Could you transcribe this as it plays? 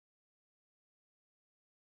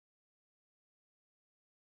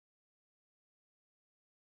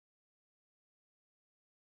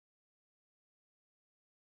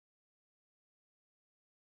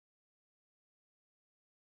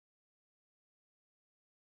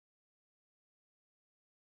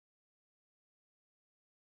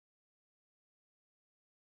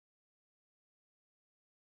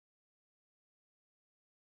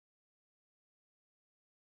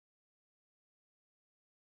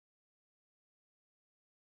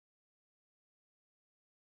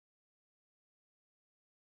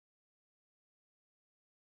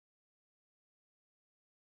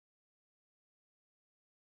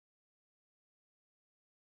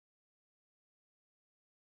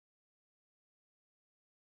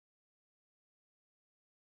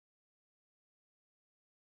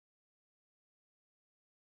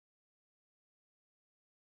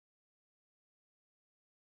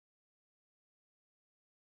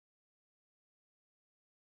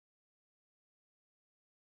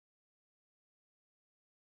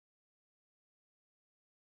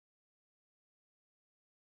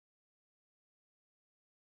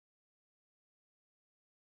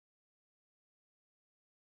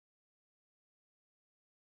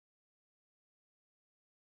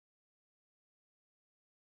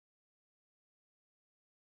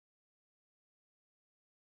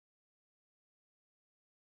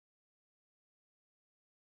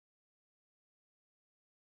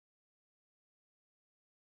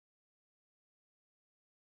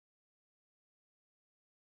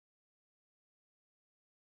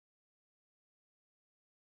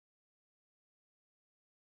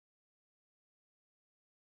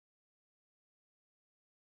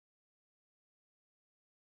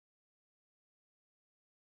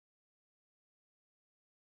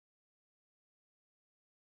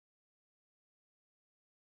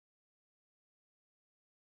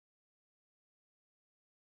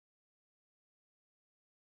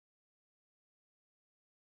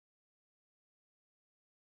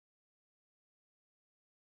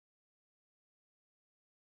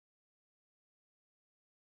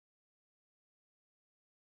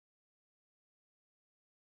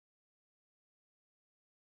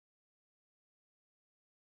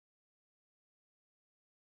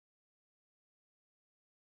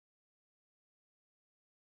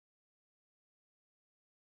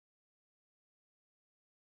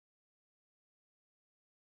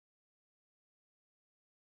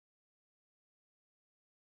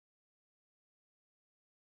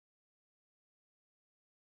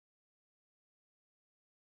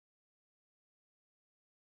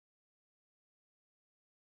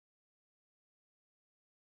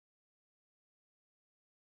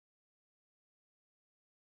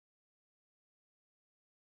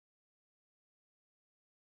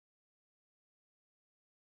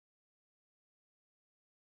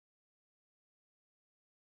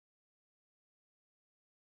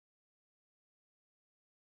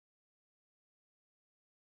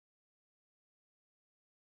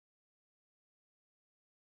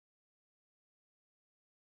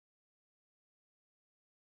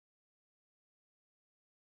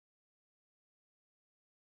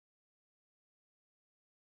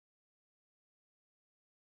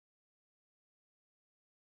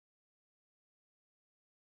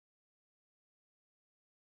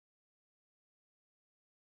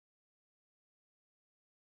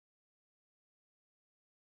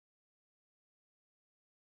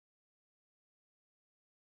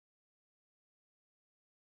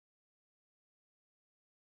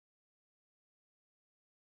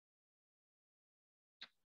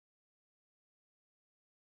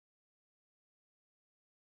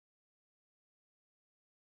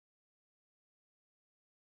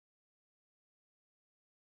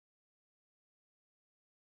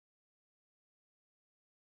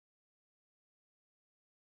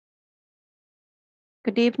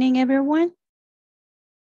Good evening, everyone.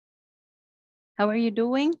 How are you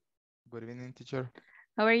doing? Good evening, teacher.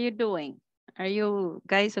 How are you doing? Are you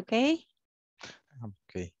guys okay? I'm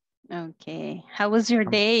okay. Okay. How was your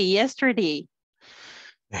day yesterday?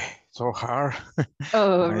 So hard.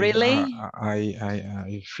 Oh, I, really?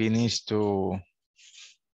 I finished to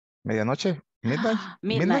medianoche, midnight.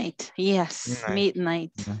 Midnight. Yes,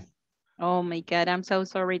 midnight. Oh my God, I'm so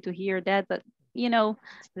sorry to hear that, but you know,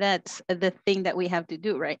 that's the thing that we have to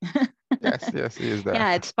do, right? Yes, is that.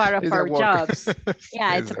 Yeah, it's part of Is our that work? jobs.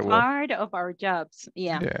 Yeah, Is it's a that work? part of our jobs.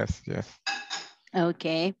 Yeah. Yes.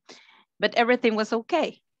 Okay. But everything was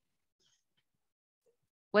okay.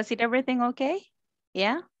 Was it everything okay?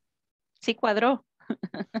 Yeah. Sí cuadró.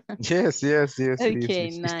 Yes.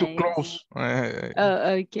 Okay, It's too nice. close.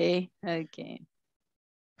 Oh, okay.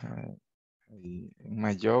 In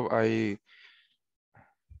my job, I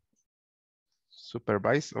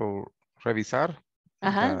supervise or revisar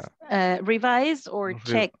Uh-huh. Revised or re-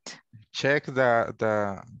 checked? check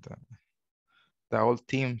the old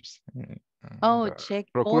teams, Oh, the check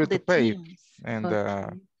all procure to the pay, teams. and Okay.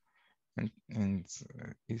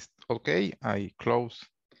 it's okay. I close.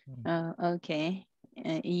 Okay.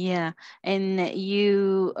 Yeah. And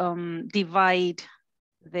you divide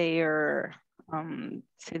their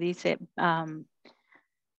se dice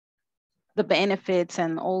the benefits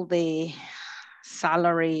and all the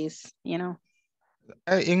salaries, you know.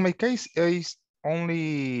 In my case, it's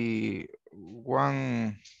only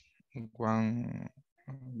one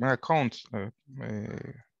account.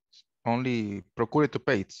 Only procure to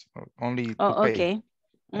pay, only to Oh, pay, okay.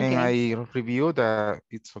 and Okay. I review that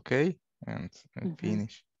it's okay and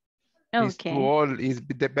finish. It's too Okay. old. It's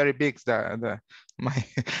very big. The my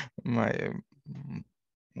my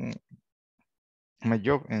mm, my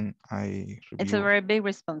job, and I It's a review. very big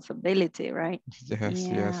responsibility, right? Yes.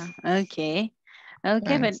 Yeah. Okay.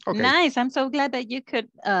 Okay, And but it's okay. nice. I'm so glad that you could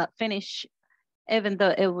finish even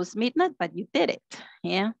though it was midnight, but you did it.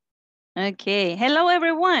 Yeah. Okay. Hello,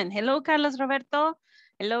 everyone. Hello, Carlos Roberto.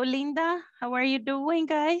 Hello, Linda. How are you doing,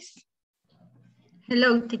 guys?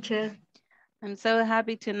 Hello, teacher. I'm so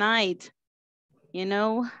happy tonight. You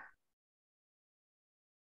know,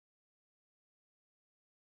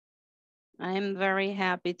 I'm very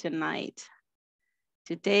happy tonight.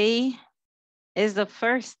 Today is the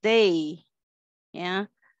first day, yeah,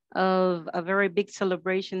 of a very big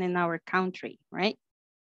celebration in our country, right?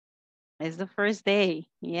 It's the first day,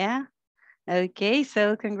 yeah? Okay,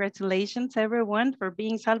 so congratulations everyone for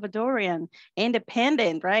being Salvadorian,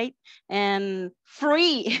 independent, right? And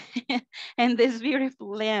free in this beautiful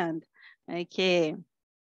land. Okay.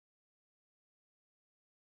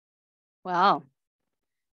 Wow.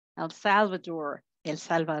 El Salvador, El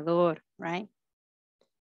Salvador, right?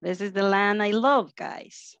 This is the land I love,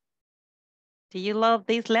 guys. Do you love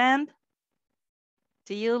this land?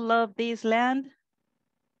 Do you love this land?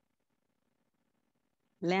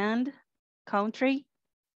 Land, country?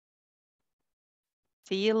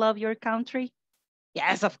 Do you love your country?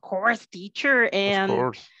 Yes, of course, teacher. Of And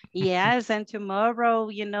course. yes, and tomorrow,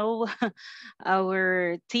 you know,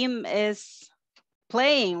 our team is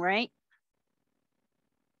playing, right?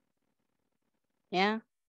 Yeah.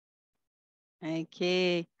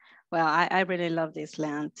 Okay. Well, I really love this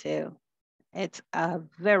land too. It's a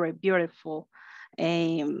very beautiful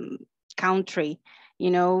um, country.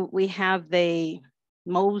 You know, we have the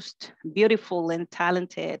most beautiful and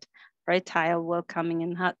talented, fertile, welcoming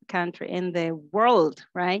and hot country in the world,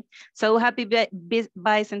 right? So happy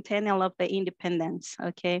bicentennial of the independence,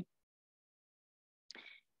 okay?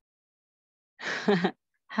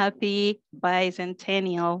 Happy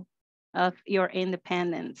bicentennial of your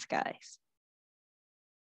independence, guys.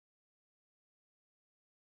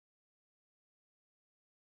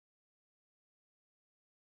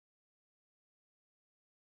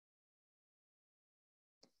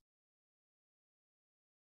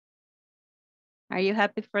 Are you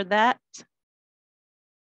happy for that?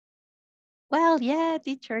 Well, yeah,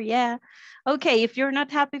 teacher, yeah. Okay, if you're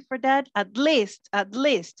not happy for that, at least,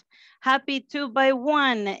 happy 2 by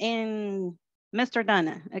 1 in Mr.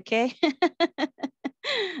 Donna, okay?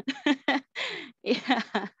 Yeah.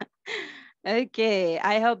 Okay,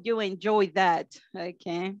 I hope you enjoyed that,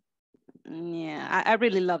 okay? Yeah, I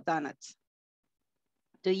really love donuts.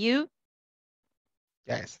 Do you?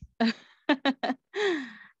 Yes.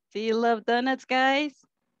 Do you love donuts, guys?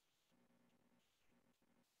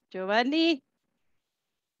 Giovanni,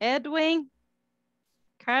 Edwin,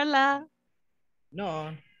 Carla?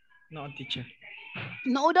 No, no, teacher.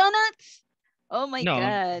 No donuts? Oh my No.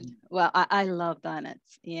 God. Well, I love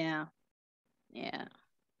donuts. Yeah. Yeah.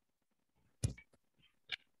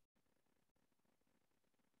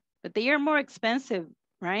 But they are more expensive,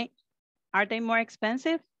 right? Are they more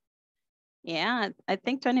expensive? Yeah, I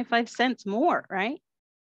think 25 cents more, right?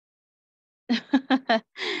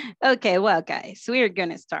 Okay, well, guys, we're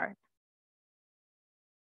gonna start.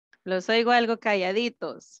 Los oigo algo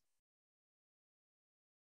calladitos.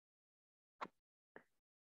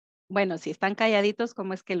 Bueno, si están calladitos,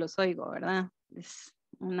 ¿cómo es que los oigo, verdad? Es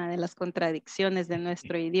una de las contradicciones de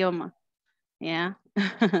nuestro idioma. ¿Ya?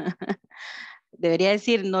 Debería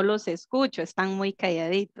decir, no los escucho, están muy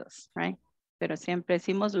calladitos, right? Pero siempre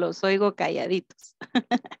decimos, los oigo calladitos.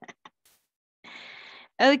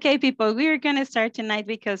 Okay, people, we're going to start tonight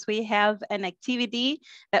because we have an activity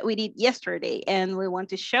that we did yesterday and we want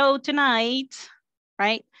to show tonight,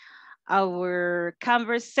 right? Our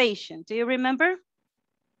conversation. Do you remember?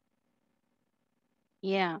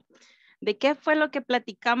 Yeah. ¿De qué fue lo que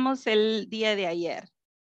platicamos el día de ayer?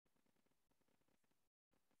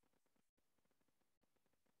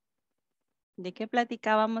 ¿De qué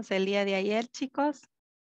platicábamos el día de ayer, chicos?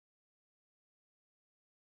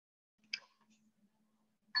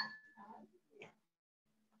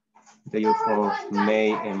 The use of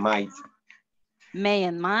may and might. May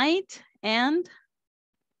and might and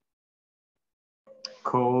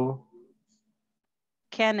Could.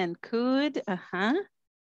 can and could.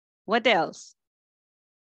 What else?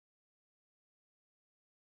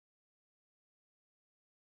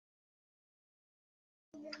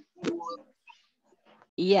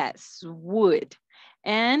 Yes, would.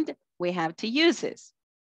 And we have two uses.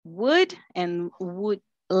 Would and would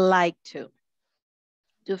like to.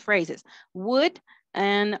 Two phrases. Would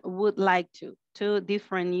and would like to. Two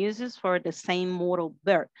different uses for the same modal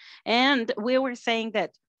verb. And we were saying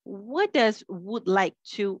that what does would like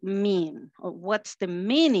to mean? Or what's the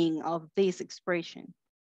meaning of this expression?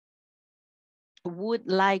 Would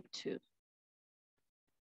like to.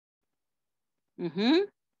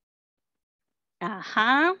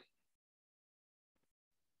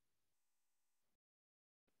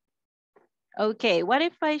 Okay, what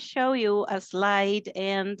if I show you a slide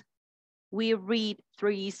and we read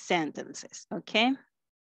 3 sentences, okay?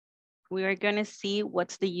 We are gonna see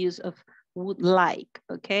what's the use of would like,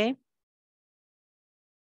 okay?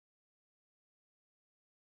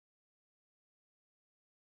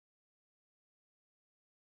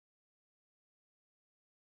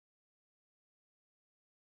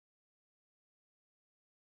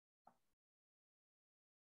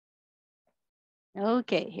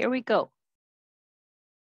 Okay, here we go.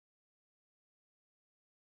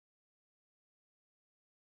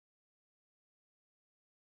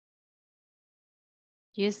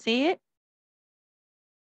 Do you see it?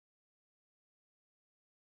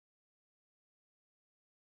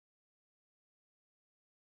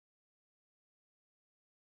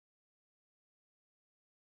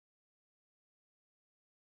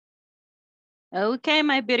 Okay,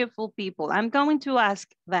 my beautiful people. I'm going to ask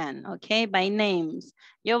then, okay, by names.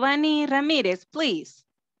 Giovanni Ramirez, please.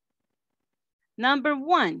 Number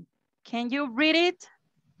 1, can you read it?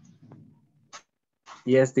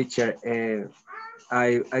 Yes, teacher.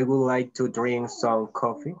 I would like to drink some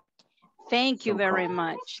coffee. Thank you very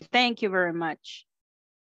much. Thank you very much.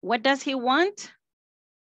 What does he want?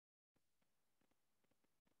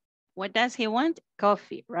 What does he want?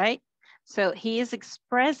 Coffee, right? So he is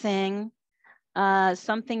expressing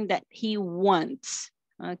something that he wants,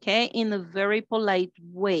 okay, in a very polite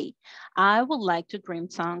way. I would like to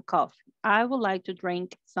drink some coffee. I would like to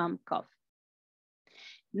drink some coffee.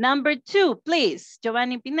 Number 2, please,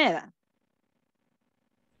 Giovanni Pineda.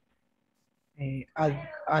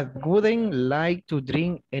 I wouldn't like to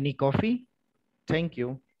drink any coffee. Thank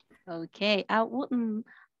you. Okay, I wouldn't,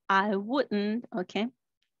 okay.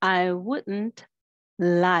 I wouldn't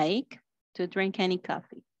like to drink any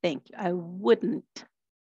coffee. Thank you. I wouldn't,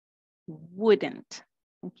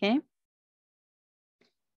 okay.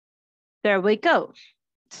 There we go.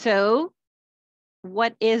 So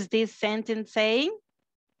what is this sentence saying?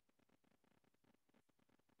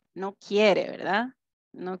 No quiere, ¿verdad?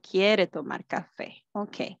 No quiere tomar café.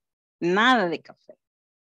 Okay, nada de café.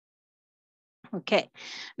 Okay,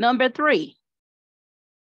 number 3.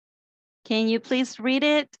 Can you please read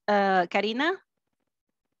it, Karina?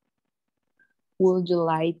 Would you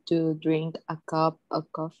like to drink a cup of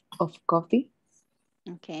coffee?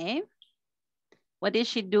 Okay. What is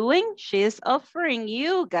she doing? She is offering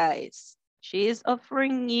you, guys. She is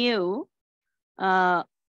offering you a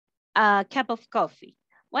cup of coffee.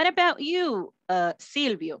 What about you,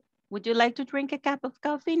 Silvio? Would you like to drink a cup of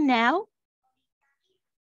coffee now?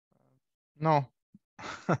 No.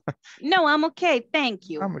 No, I'm okay, thank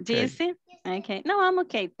you. I'm Do you okay. see? Okay, no, I'm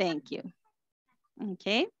okay, thank you.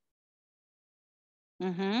 Okay.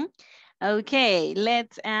 Mm-hmm. Okay,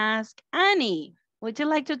 let's ask Annie. Would you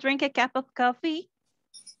like to drink a cup of coffee?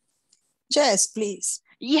 Yes, please.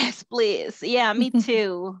 Yes, please. Yeah, me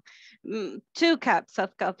too. 2 cups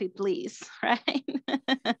of coffee, please, right?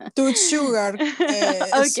 2 sugar.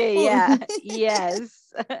 Okay, yeah, Spoon.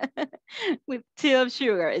 yes. With 2 of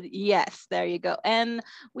sugar, yes, there you go. And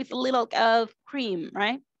with a little of cream,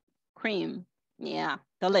 right? Cream, yeah,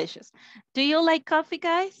 delicious. Do you like coffee,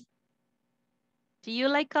 guys? Do you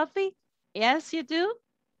like coffee? Yes, you do?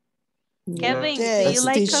 Yeah, Kevin, do you Yes,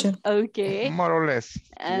 like teacher. coffee? Okay, More or less.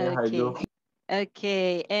 yeah, I do. okay.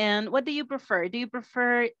 Okay, and what do you prefer? Do you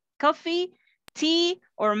prefer coffee, tea,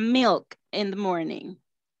 or milk in the morning?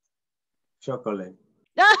 Chocolate.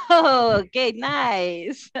 Oh, okay,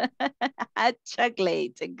 nice. Hot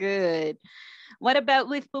chocolate, good. What about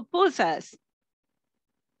with pupusas?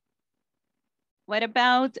 What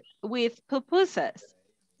about with pupusas?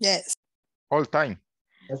 Yes. All time.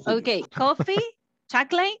 That's it. Okay, coffee,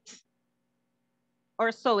 chocolate,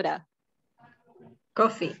 or soda?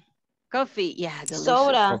 Coffee. Coffee, yeah, delicious.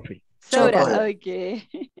 Soda. Coffee. Soda, Chocolate. okay.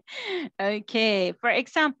 Okay, for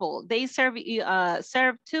example, they serve you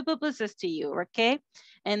serve 2 pupusas to you, okay?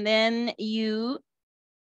 And then you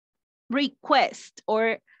request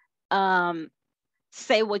or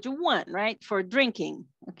say what you want, right? For drinking,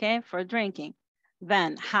 okay? For drinking.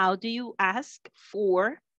 Then how do you ask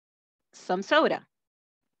for some soda?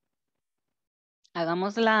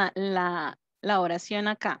 Hagamos la oración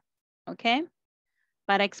acá, ¿ok?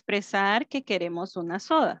 Para expresar que queremos una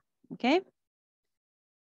soda, ¿ok?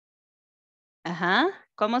 Ajá,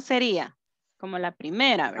 ¿cómo sería? Como la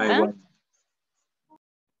primera, I ¿verdad? want.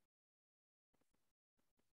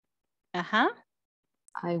 Ajá,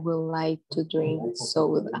 I would like to drink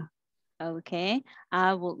soda. okay.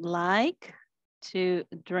 I would like to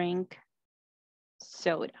drink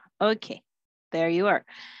soda. Okay, there you are.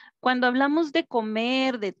 Cuando hablamos de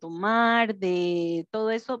comer, de tomar, de todo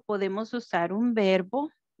eso, podemos usar un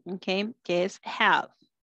verbo, okay, que es have,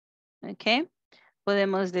 okay.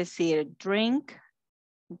 Podemos decir drink,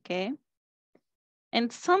 okay.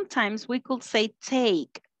 And sometimes we could say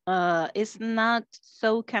take. It's not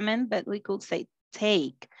so common, but we could say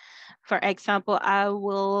take. For example, I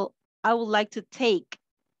would like to take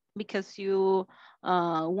because you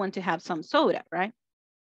want to have some soda, right?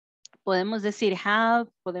 Podemos decir have,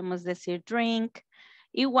 podemos decir drink.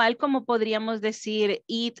 Igual como podríamos decir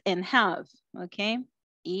eat and have, okay?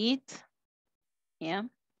 Eat, yeah,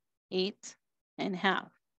 eat and have.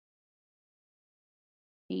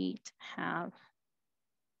 Eat, have.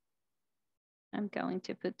 I'm going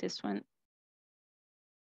to put this one,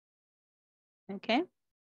 okay?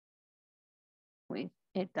 With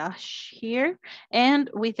a dash here and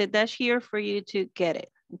with a dash here for you to get it,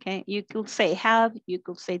 okay? You could say have, you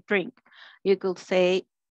could say drink. You could say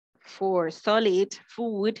for solid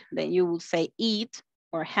food, then you will say eat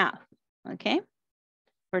or have, okay?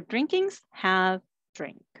 For drinkings, have,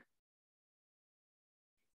 drink.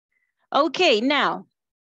 Okay, now,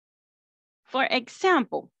 for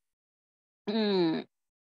example,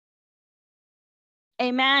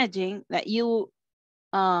 imagine that you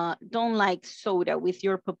don't like soda with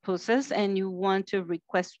your pupusas and you want to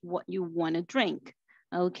request what you want to drink,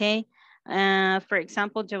 okay? For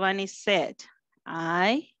example, Giovanni said,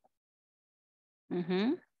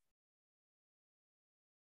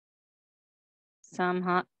 some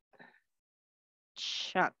hot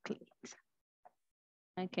chocolate,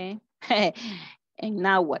 okay? And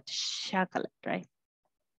now what? Chocolate, right?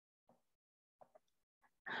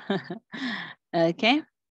 Okay,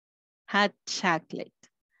 hot chocolate.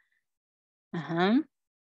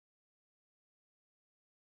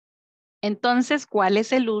 Entonces, ¿cuál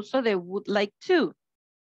es el uso de would like to?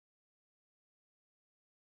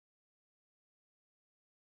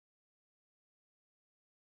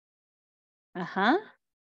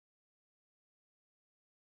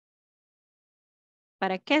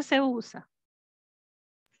 ¿Para qué se usa?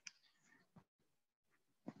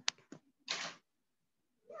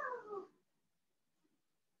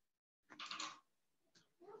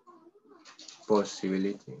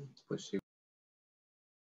 Possibility.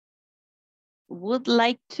 Would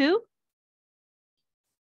like to?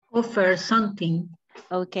 Offer something.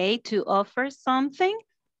 Okay, to offer something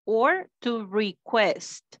or to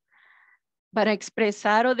request. Para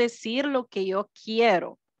expresar o decir lo que yo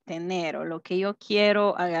quiero tener o lo que yo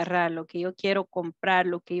quiero agarrar, lo que yo quiero comprar,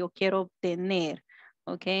 lo que yo quiero obtener,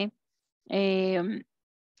 ¿ok?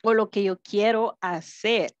 O lo que yo quiero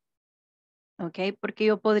hacer, ¿ok? Porque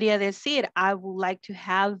yo podría decir, I would like to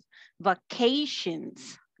have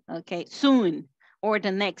vacations, ¿ok? Soon or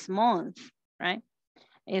the next month, right?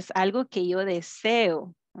 Es algo que yo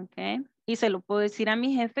deseo, ¿ok? Y se lo puedo decir a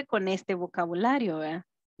mi jefe con este vocabulario, ¿verdad?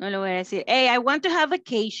 No le voy a decir, hey, I want to have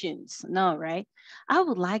vacations. No, right? I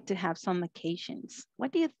would like to have some vacations.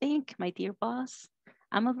 What do you think, my dear boss?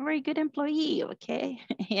 I'm a very good employee, okay?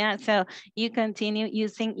 Yeah, so you continue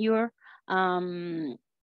using your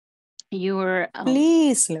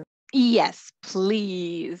Please. yes,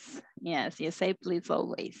 please. Yes, you say please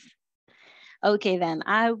always. Okay, then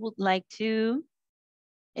I would like to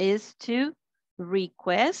is to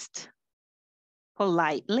request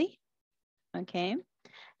politely, okay?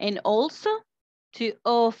 And also to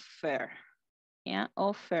offer, yeah,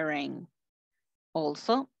 offering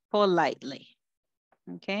also politely,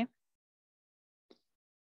 okay?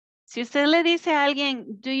 Si usted le dice a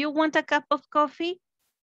alguien, do you want a cup of coffee?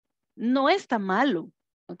 No está malo,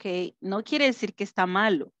 ok? No quiere decir que está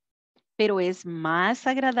malo, pero es más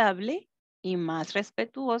agradable y más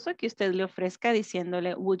respetuoso que usted le ofrezca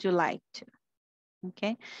diciéndole, would you like to?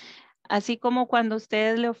 Ok. Así como cuando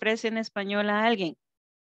usted le ofrece en español a alguien,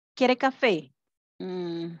 ¿quiere café?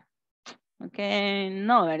 Ok,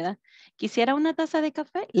 no, ¿verdad? ¿Quisiera una taza de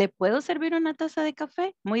café? ¿Le puedo servir una taza de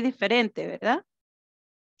café? Muy diferente, ¿verdad?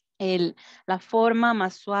 La forma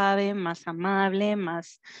más suave, más amable,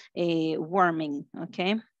 más warming,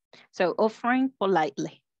 ¿ok? So, offering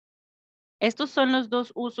politely. Estos son los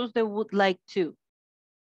dos usos de would like to,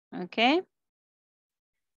 ¿ok?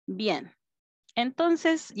 Bien,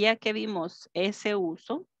 entonces ya que vimos ese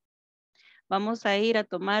uso, vamos a ir a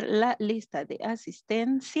tomar la lista de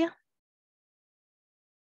asistencia.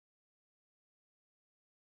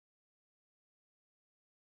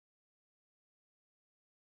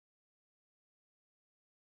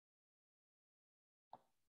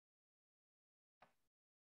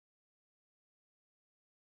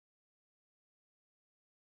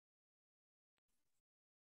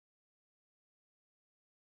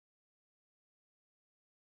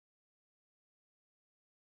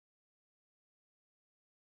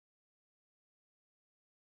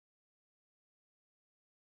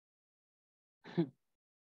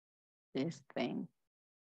 This thing.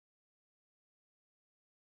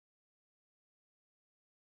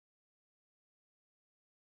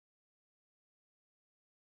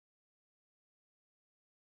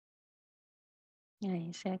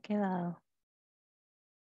 Ahí se ha quedado.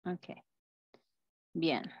 Ok.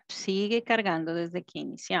 Bien, sigue cargando desde que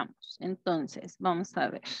iniciamos. Entonces, vamos a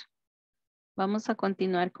ver. Vamos a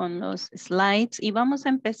continuar con los slides y vamos a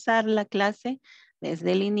empezar la clase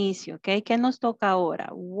desde el inicio, ¿ok? ¿Qué nos toca ahora?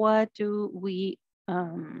 What do we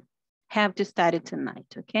have to study tonight,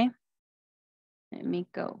 okay? Let me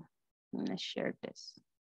go. I'm gonna share this.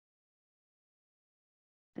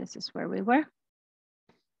 This is where we were.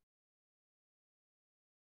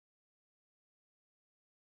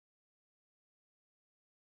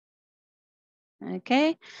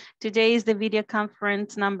 Okay, today is the video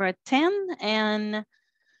conference number 10 and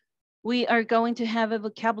we are going to have a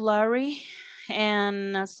vocabulary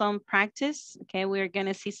and some practice. Okay, we are going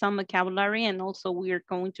to see some vocabulary and also we are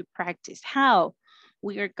going to practice. How?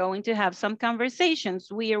 We are going to have some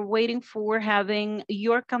conversations. We are waiting for having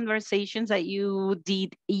your conversations that you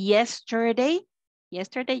did yesterday.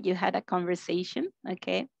 Yesterday you had a conversation,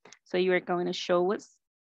 okay? So you are going to show us.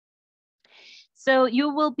 So you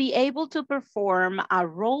will be able to perform a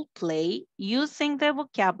role play using the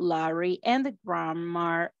vocabulary and the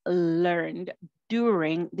grammar learned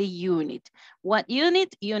during the unit. What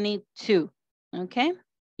unit? Unit 2, okay?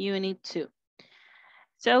 Unit 2.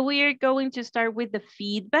 So we are going to start with the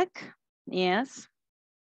feedback, yes.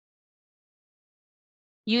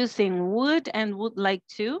 Using would and would like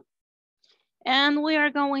to. And we are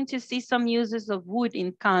going to see some uses of would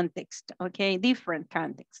in context, okay? Different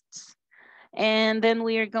contexts. And then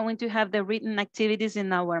we are going to have the written activities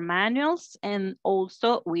in our manuals. And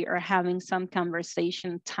also we are having some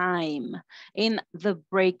conversation time in the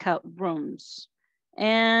breakout rooms.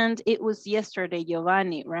 And it was yesterday,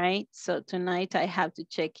 Giovanni, right? So tonight I have to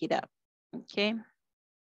check it out, okay?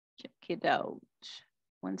 Check it out.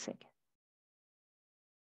 1 second.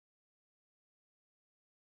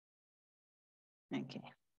 Okay.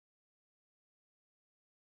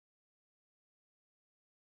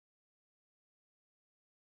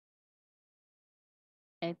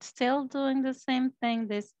 It's still doing the same thing,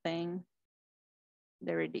 this thing.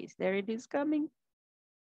 There it is coming.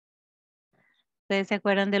 ¿Ustedes se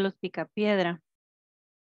acuerdan de los Picapiedra?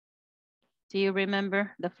 Do you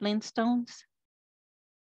remember the Flintstones?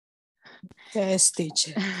 Yes,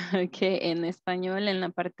 teacher. Okay, en español, en la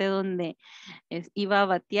parte donde iba a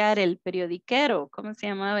batear el periodiquero, ¿cómo se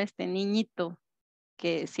llamaba este niñito?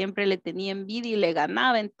 que siempre le tenía envidia y le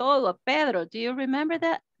ganaba en todo a Pedro. Do you remember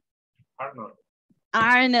that? Arnold.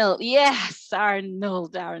 Arnold, yes,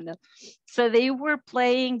 Arnold. So they were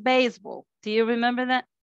playing baseball. Do you remember that?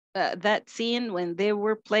 That scene when they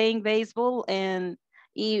were playing baseball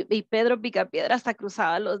y Pedro Picapiedra hasta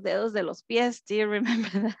cruzaba los dedos de los pies. Do you remember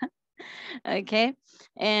that? Okay.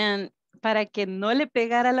 And para que no le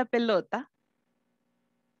pegara la pelota,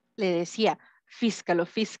 le decía, físcalo,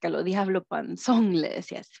 físcalo, diablo panzón, le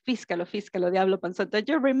decías, físcalo, físcalo, diablo panzón. Don't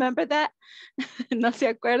you remember that? ¿No se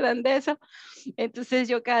acuerdan de eso? Entonces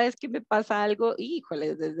yo cada vez que me pasa algo,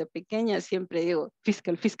 híjole, desde pequeña siempre digo,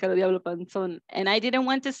 físcalo, físcalo, diablo panzón. And I didn't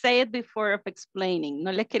want to say it before of explaining.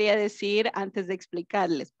 No les quería decir antes de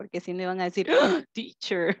explicarles, porque si no iban a decir, oh,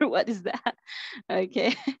 teacher, what is that?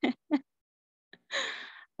 Okay.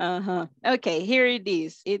 Okay, here it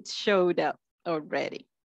is. It showed up already.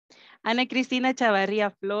 Ana Cristina Chavarría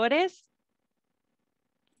Flores.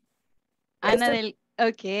 Ana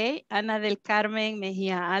del Carmen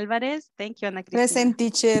Mejía Álvarez. Thank you, Ana Cristina. Present,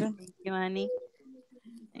 teacher. Thank you, Annie.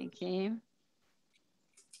 Okay.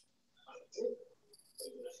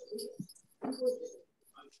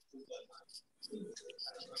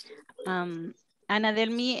 Ana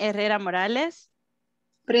Delmi Herrera Morales.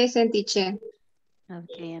 Present, teacher.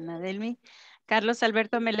 Okay, Ana Delmi. Carlos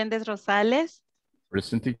Alberto Meléndez Rosales.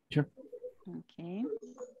 Present, teacher. Okay.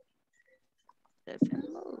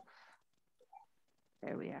 Doesn't move.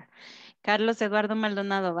 There we are. Carlos Eduardo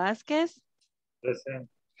Maldonado Vázquez. Present.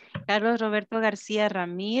 Carlos Roberto García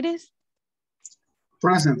Ramírez.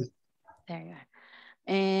 Present. There you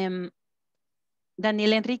are.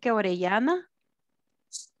 Daniel Enrique Orellana.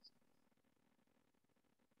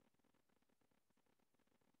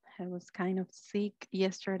 I was kind of sick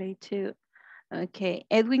yesterday too. Okay.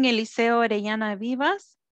 Edwin Eliseo Orellana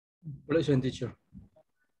Vivas. Present, teacher.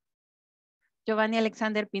 Giovanni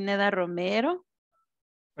Alexander Pineda Romero.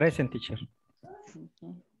 Present, teacher.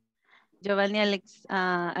 Okay. Giovanni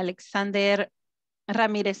Alexander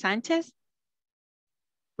Ramírez Sánchez.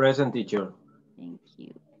 Present, teacher. Thank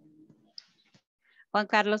you. Juan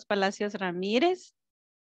Carlos Palacios Ramírez.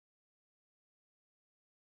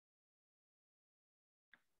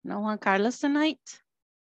 No Juan Carlos tonight?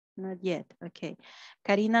 Not yet. Okay.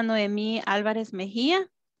 Karina Noemí Álvarez Mejía.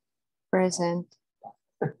 Present.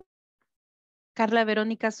 Carla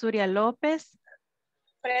Verónica Zuria López.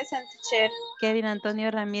 Present, teacher. Kevin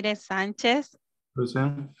Antonio Ramírez Sánchez.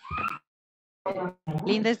 Present.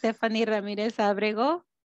 Linda Stephanie Ramírez Ábrego.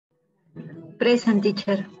 Present,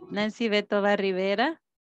 teacher. Nancy Betova Rivera.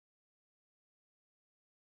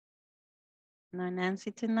 No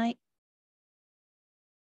Nancy tonight.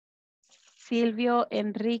 Silvio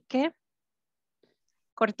Enrique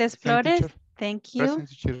Cortés Flores. Teacher. Thank you. Present,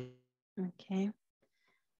 teacher. Okay.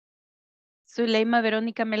 Zuleima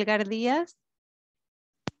Verónica Melgar Díaz.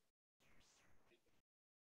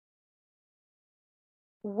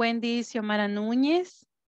 Wendy Xiomara Núñez.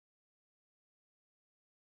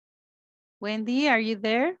 Wendy, are you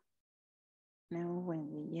there? No,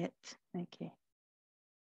 Wendy yet. Okay.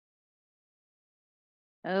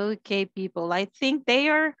 Okay, people. I think they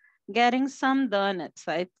are getting some donuts,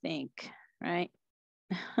 I think, right?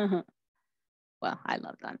 Well, I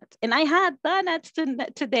love donuts. And I had donuts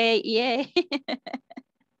today. Yay.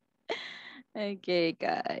 Okay,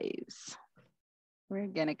 guys. We're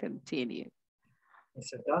going to continue.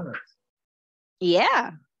 It's a donut.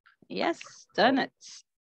 Yeah. Yes, donuts.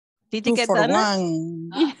 Did you 2 get for donuts?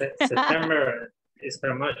 1. September is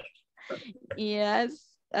very much. Yes.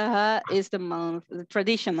 It's the month,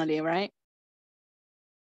 traditionally, right?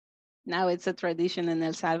 Now it's a tradition in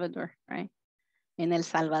El Salvador, right? In El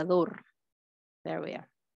Salvador. There we are.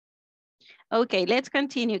 Okay, let's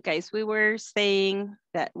continue, guys. We were saying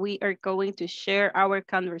that we are going to share our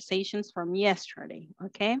conversations from yesterday,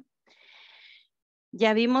 okay?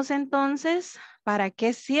 Ya vimos entonces para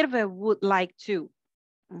qué sirve would like to,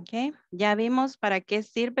 okay? Ya vimos para qué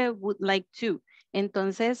sirve would like to.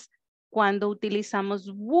 Entonces, cuando utilizamos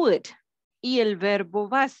would y el verbo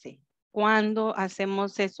base, ¿cuándo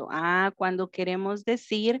hacemos eso? Cuando queremos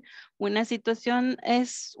decir una situación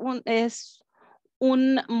es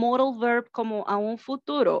un modal verb como a un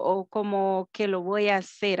futuro o como que lo voy a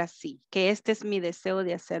hacer así, que este es mi deseo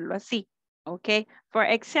de hacerlo así, ¿ok? For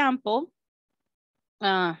example,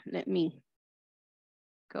 let me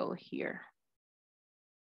go here.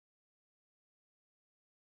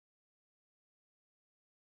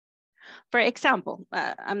 For example,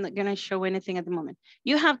 I'm not going to show anything at the moment.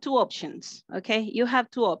 You have two options, okay? You have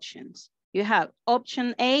two options. You have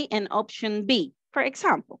option A and option B, for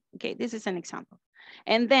example. Okay, this is an example.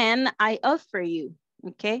 And then I offer you,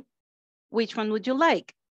 okay? Which one would you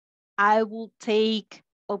like? I will take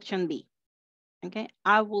option B. Okay,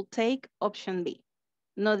 I will take option B.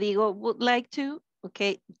 No digo would like to,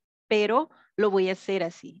 okay, pero lo voy a hacer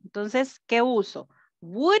así. Entonces, ¿qué uso?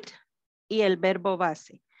 Would y el verbo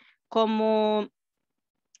base. Como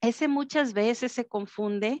ese muchas veces se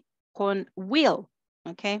confunde con will,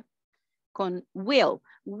 ok, con will.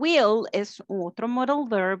 Will es otro modal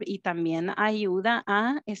verb y también ayuda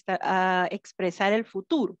a expresar el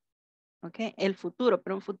futuro, ok, el futuro,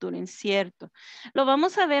 pero un futuro incierto. Lo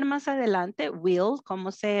vamos a ver más adelante, will,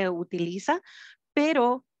 cómo se utiliza,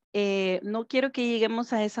 pero no quiero que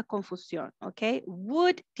lleguemos a esa confusión, ok.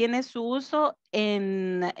 Would tiene su uso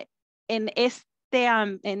en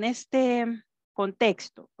este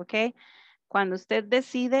contexto, ok. Cuando usted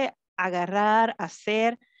decide agarrar,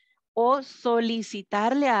 hacer o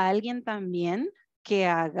solicitarle a alguien también que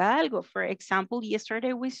haga algo. For example,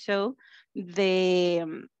 yesterday we saw the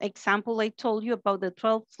example I told you about the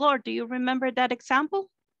 12th floor. Do you remember that example?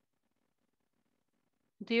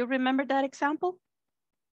 Do you remember that example?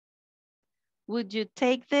 Would you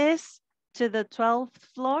take this to the 12th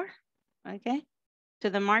floor? Okay, to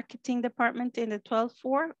the marketing department in the 12th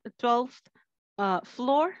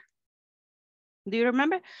floor? Do you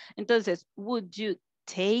remember? Entonces, would you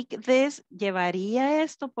take this? ¿Llevaría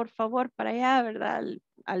esto, por favor, para allá, verdad?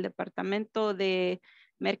 Al departamento de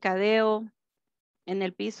mercadeo en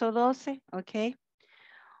el piso 12, okay?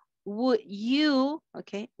 Would you,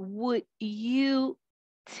 okay? Would you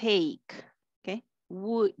take, okay?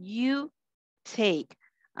 Would you take?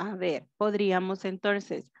 A ver, podríamos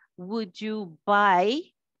entonces, would you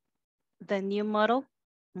buy the new model?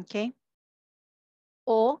 Okay.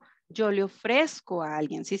 O yo le ofrezco a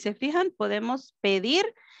alguien. Si se fijan, podemos pedir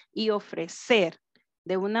y ofrecer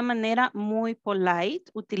de una manera muy polite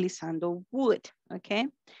utilizando would, okay?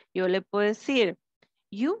 Yo le puedo decir,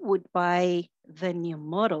 you would buy the new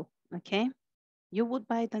model, okay? You would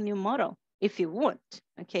buy the new model if you want,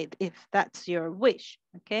 okay? If that's your wish,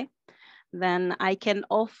 okay? Then I can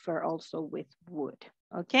offer also with would,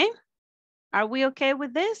 okay? Are we okay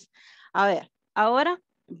with this? A ver, ahora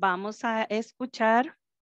vamos a escuchar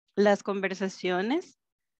las conversaciones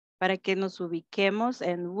para que nos ubiquemos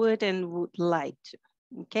en would and would like to.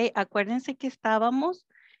 Okay, acuérdense que estábamos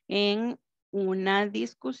en una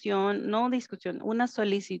discusión, no discusión, una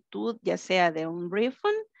solicitud ya sea de un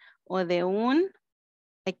refund o de un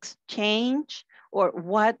exchange or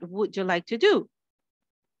what would you like to do.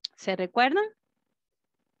 ¿Se recuerdan?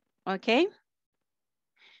 Ok.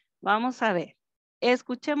 Vamos a ver.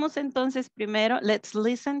 Escuchemos entonces primero. Let's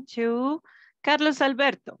listen to Carlos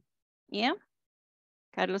Alberto. Yeah.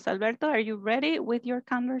 Carlos Alberto, are you ready with your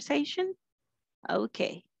conversation?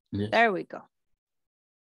 Okay. Yes. There we go.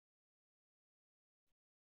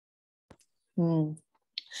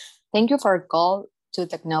 Thank you for your call to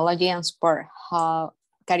technology and support.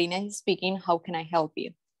 Karina is speaking. How can I help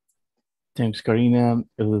you? Thanks, Karina.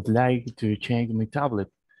 I would like to change my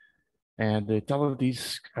tablet. And the tablet is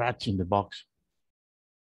scratched in the box.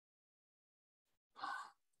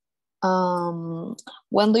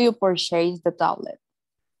 When do you purchase the tablet?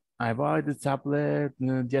 I bought the tablet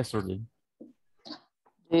yesterday.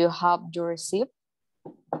 Do you have your receipt?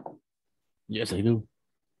 Yes, I do.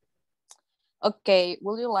 Okay,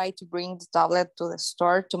 would you like to bring the tablet to the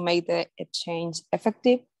store to make the exchange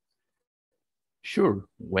effective? Sure,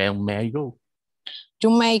 where may I go?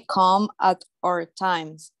 You may come at our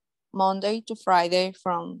times, Monday to Friday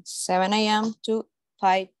from 7 a.m. to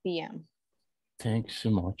 5 p.m. Thanks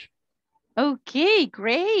so much. Okay,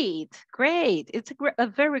 great, great. It's a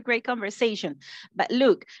very great conversation. But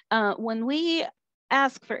look, when we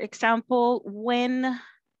ask, for example, when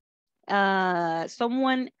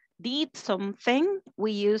someone did something,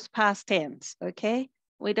 we use past tense, okay?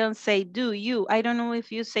 We don't say do you. I don't know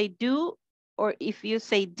if you say do or if you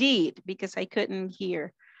say did, because I couldn't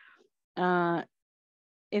hear.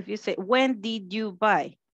 If you say, when did you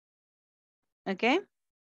buy? Okay?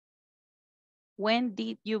 When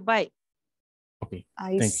did you buy? Okay.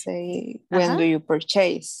 I say, when do you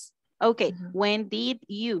purchase? Okay, when did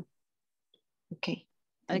you? Okay.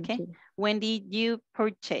 Okay, when did you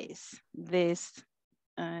purchase this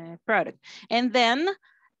product? And then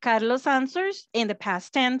Carlos answers in the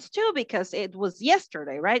past tense too, because it was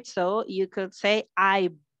yesterday, right? So you could say, I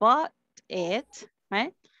bought it,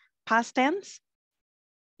 right? Past tense,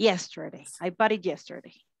 yesterday. I bought it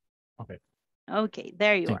yesterday. Okay. Okay,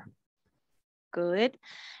 there you are. Good.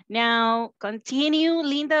 Now continue,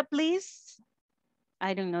 Linda, please.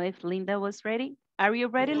 I don't know if Linda was ready. Are you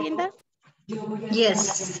ready, Linda?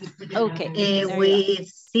 Yes. Okay. With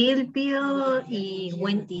Silvio y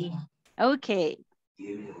Wendy. Okay.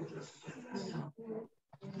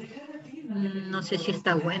 No sé si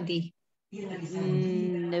está Wendy.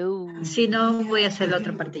 No. Si no, voy a hacer la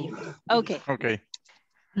otra parte yo. Okay. Okay.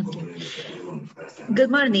 Okay. Good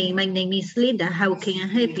morning. My name is Linda. How can I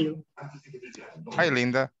help you? Hi,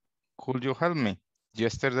 Linda. Could you help me?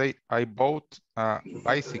 Yesterday, I bought a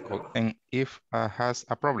bicycle and if has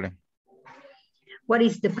a problem. What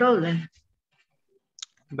is the problem?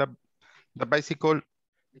 The bicycle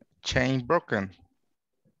chain broken.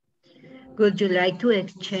 Would you like to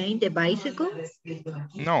exchange the bicycle?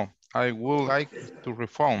 No, I would like to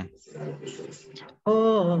refund.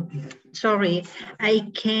 Oh, sorry. I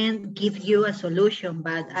can't give you a solution,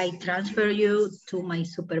 but I transfer you to my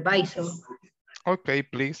supervisor. Okay,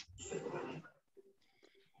 please.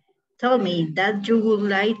 Tell me that you would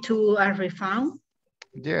like to a refund?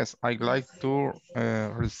 Yes, I'd like to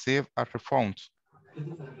receive a refund.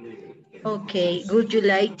 Okay, would you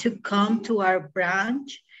like to come to our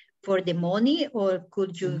branch for the money or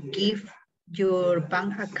could you give your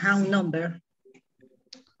bank account number?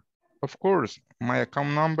 Of course, my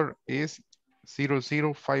account number is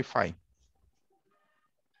 0055.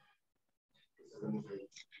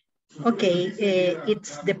 Okay,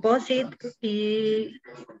 it's deposit.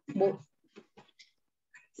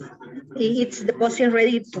 It's deposit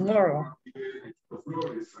ready tomorrow.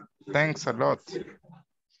 Thanks a lot.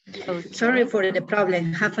 Okay. Sorry for the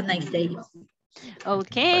problem. Have a nice day.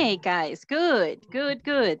 Okay, guys, good.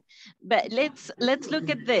 But let's look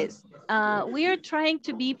at this. We are trying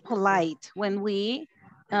to be polite when we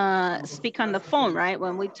speak on the phone, right?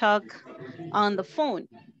 When we talk on the phone.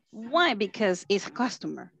 Why? Because it's a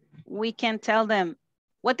customer. We can tell them,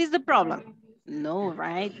 what is the problem? No,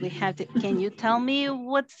 right? We have to, can you tell me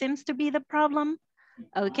what seems to be the problem?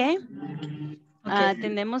 Okay.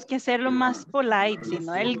 Tenemos que hacerlo más polite, si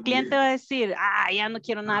no el cliente va a decir, ya no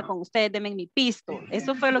quiero nada con ustedes, denme mi pisto.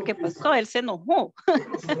 Eso fue lo que pasó, él se enojó.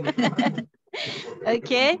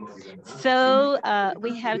 Okay, so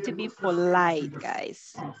we have to be polite,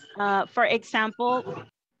 guys. For example,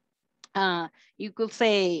 you could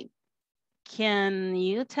say, can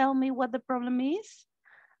you tell me what the problem is?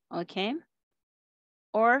 Okay.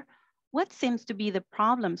 Or what seems to be the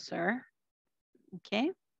problem, sir?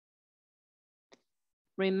 Okay.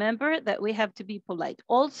 Remember that we have to be polite.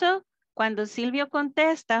 Also, cuando Silvio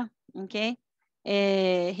contesta, okay,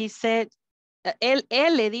 he said, él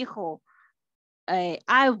le dijo,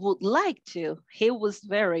 I would like to. He was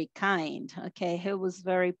very kind, okay, he was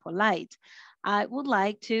very polite. I would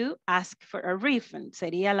like to ask for a refund.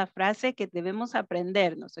 Sería la frase que debemos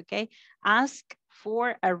aprendernos, okay? Ask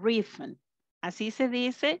for a refund. Así se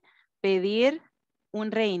dice pedir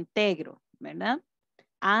un reintegro, ¿verdad?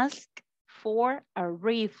 Ask for a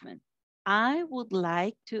refund. I would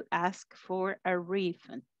like to ask for a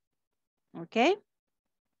refund. Okay?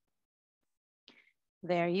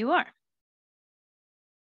 There you are.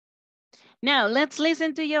 Now, let's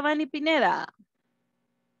listen to Giovanni Pineda.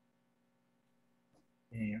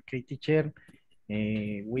 Okay, teacher.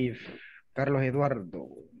 With Carlos Eduardo.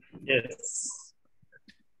 Yes.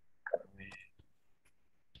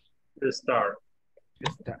 To start.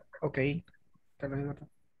 Okay. Carlos Eduardo.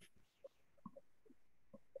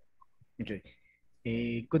 Okay.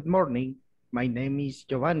 Good morning. My name is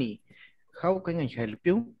Giovanni. How can I help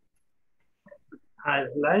you? I'd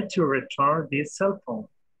like to return this cell phone.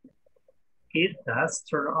 It does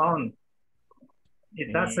turn on.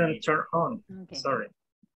 It doesn't turn on. Okay. Sorry.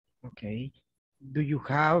 Okay. Do you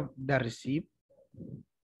have the receipt?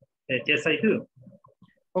 Yes, I do.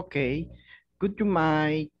 Okay. Could you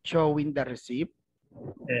mind showing the receipt?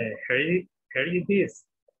 Here it is.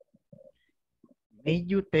 May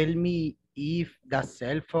you tell me if the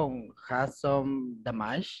cell phone has some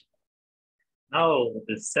damage? No,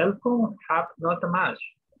 the cell phone have no damage.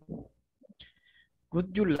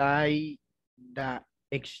 Would you like the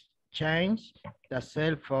exchange the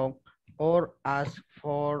cell phone or ask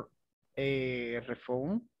for a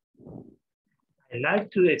refund? I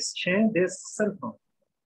like to exchange this cell phone.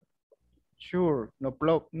 Sure, no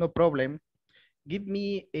problem. Give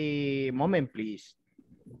me a moment, please.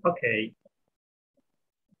 Okay.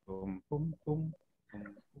 Boom, boom, boom,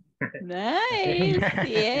 boom. Nice.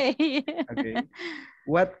 Yay. Okay.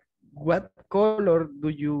 What color do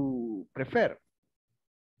you prefer?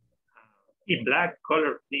 In black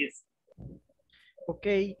color, please.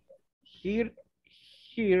 Okay. Here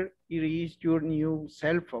it is your new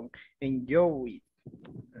cell phone. Enjoy it.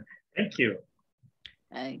 Thank you.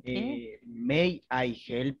 Okay. May I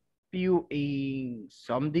help you in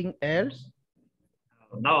something else?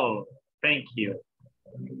 No, thank you.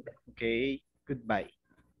 Okay, goodbye.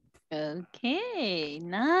 Okay,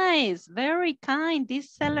 nice, very kind.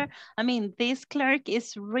 This seller, this clerk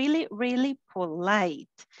is really, really polite.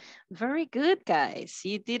 Very good, guys.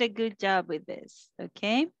 You did a good job with this,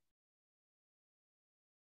 okay?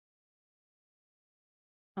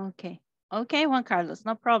 Okay, okay, Juan Carlos,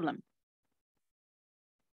 no problem.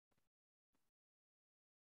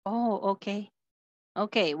 Oh, okay.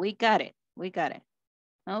 Okay, we got it.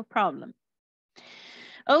 No problem.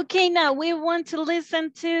 Okay, now we want to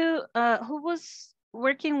listen to, who was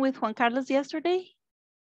working with Juan Carlos yesterday?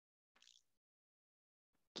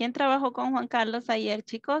 ¿Quién trabajó con Juan Carlos ayer,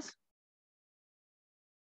 chicos?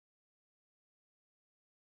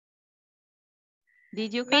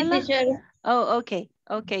 Did you, Carla? Oh, okay.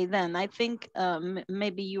 Okay, then I think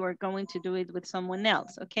maybe you are going to do it with someone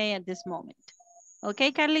else, okay, at this moment.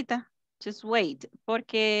 Okay, Carlita, just wait,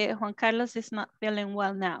 porque Juan Carlos is not feeling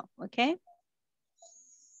well now, okay?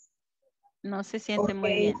 No se siente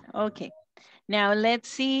muy bien. Okay. Now let's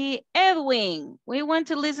see Edwin. We want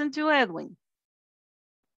to listen to Edwin.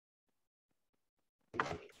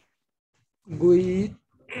 We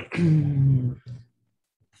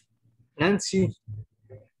Nancy.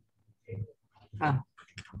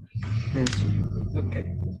 Nancy.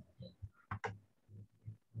 Okay.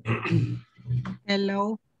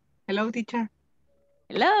 Hello. Hello, teacher.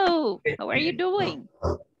 Hello. How are you doing?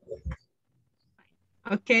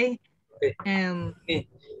 Okay.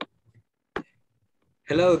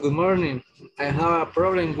 Hello, good morning. I have a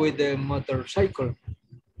problem with the motorcycle.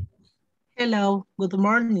 Hello, good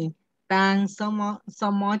morning. Thanks so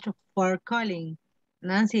much for calling.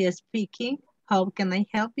 Nancy is speaking. How can I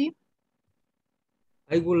help you?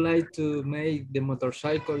 I would like to make the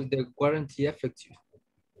motorcycle the warranty effective.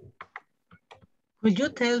 Could you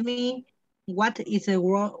tell me what is a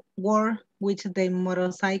word with the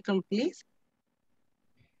motorcycle, please?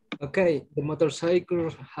 Okay, the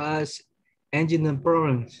motorcycle has engine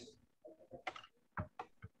problems.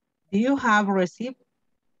 Do you have a receipt?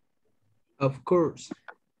 Of course.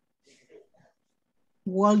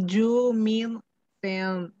 Would you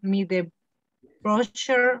send me the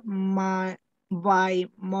brochure by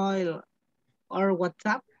mail or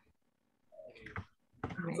WhatsApp?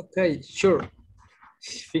 Okay, sure.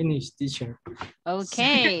 Finish, teacher.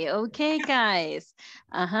 Okay, okay, guys.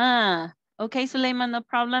 Okay, Suleiman, no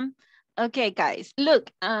problem. Okay, guys, look,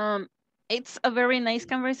 it's a very nice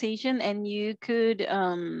conversation, and you could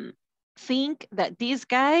think that this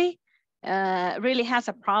guy really has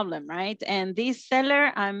a problem, right? And this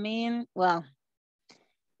seller, well,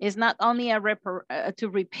 it's not only to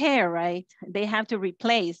repair, right? They have to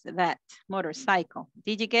replace that motorcycle.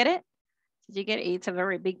 Did you get it? Did you get it? It's a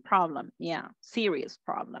very big problem. Yeah, serious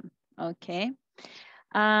problem. Okay.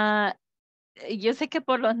 Yo sé que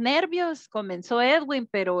por los nervios comenzó Edwin,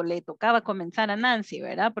 pero le tocaba comenzar a Nancy,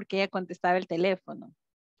 ¿verdad? Porque ella contestaba el teléfono.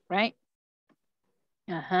 Right?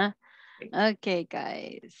 Okay,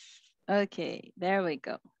 guys. Okay, there we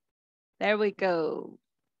go. There we go.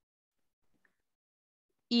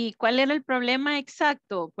 ¿Y cuál era el problema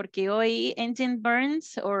exacto? Porque hoy engine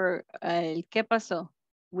burns, or ¿qué pasó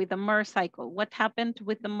with the motorcycle? What happened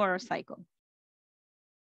with the motorcycle?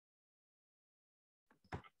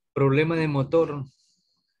 Problema de motor.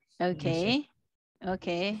 Okay,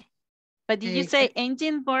 okay. But did you say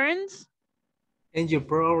engine burns? Engine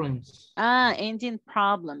problems. Engine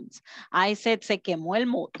problems. I said se quemó el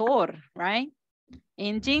motor, right?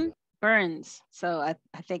 Engine burns. So I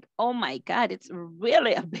think, oh my God, it's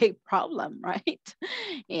really a big problem, right?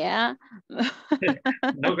 Yeah.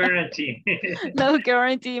 No guarantee. No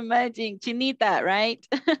guarantee, imagine. Chinita, right?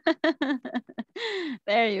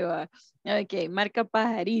 There you are. Okay, marca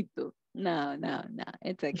pajarito. No,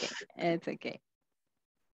 it's okay. It's okay.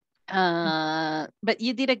 But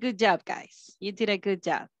you did a good job, guys. You did a good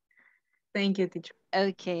job. Thank you, teacher.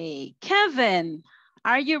 Okay, Kevin,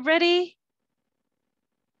 are you ready?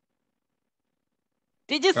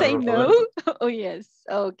 Did you say no? Oh, yes.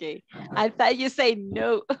 Okay. I thought you say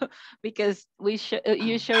no because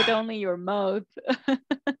you showed only your mouth.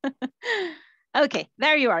 Okay,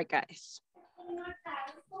 there you are, guys.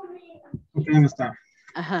 Okay, I'm start.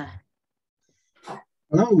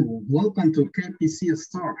 Hello, welcome to KPC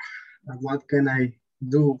store. What can I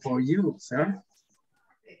do for you, sir?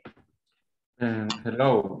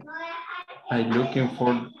 Hello, I'm looking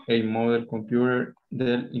for a model computer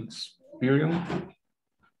Dell Experience.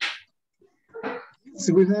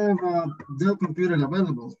 So we have a Dell computer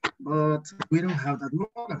available, but we don't have that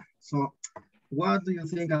model. So what do you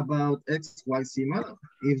think about XYZ model?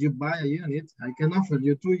 If you buy a unit, I can offer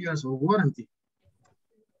you 2 years of warranty.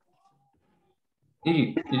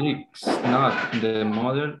 It's not the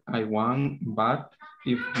model I want, but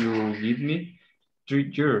if you give me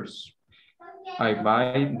 3 years. I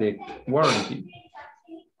buy the warranty.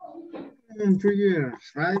 3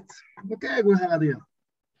 years, right? Okay, we have a deal.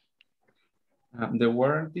 The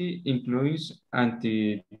warranty includes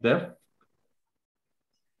anti-theft.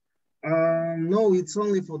 No, it's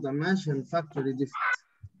only for damage and factory defect.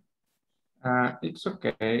 It's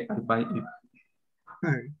okay, I buy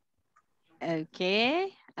it.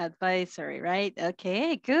 Okay, advisory, right?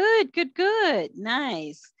 Okay, good, good, good.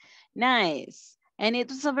 Nice, nice. And it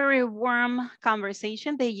was a very warm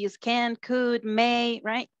conversation. They use can, could, may,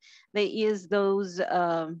 right? They use those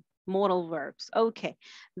modal verbs. Okay,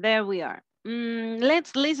 there we are.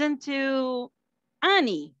 Let's listen to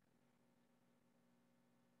Annie.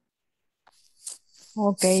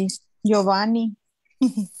 Okay, Giovanni.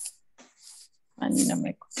 Annie no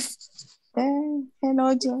me.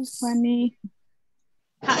 Hello, Giovanni.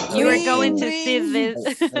 Hi, you were going to see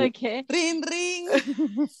this. Okay. Ring, ring.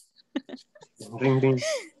 Ring, ring.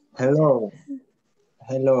 Hello.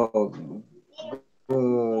 Hello.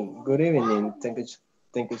 Good evening.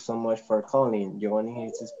 Thank you so much for calling. Giovanni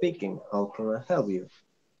is speaking. How can I help you?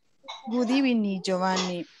 Good evening,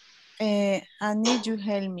 Giovanni. I need you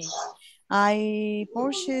help me. I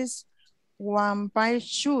purchased one pair of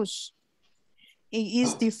shoes. It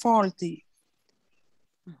is defaulty.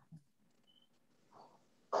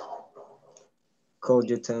 Could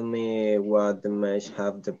you tell me what the mesh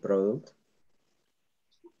have the product?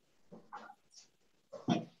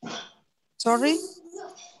 Sorry?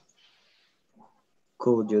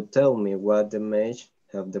 Could you tell me what the mesh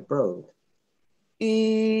have the product?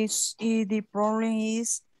 The problem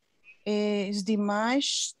is the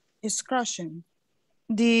mesh is crashing.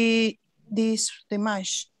 The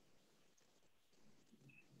mesh.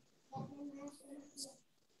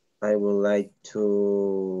 I would like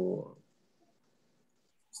to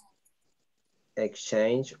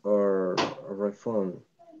exchange or refund.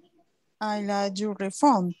 I like your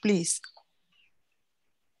refund, please.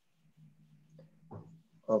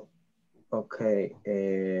 Okay.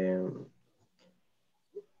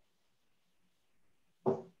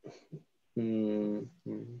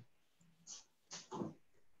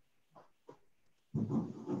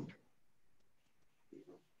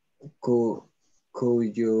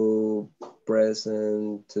 Could you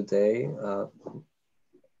present today?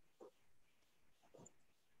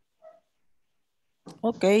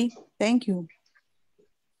 Okay, thank you.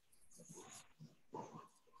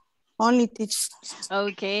 Only teach.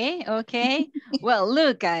 Okay, okay. Well,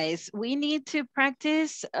 look, guys, we need to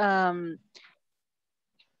practice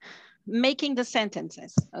making the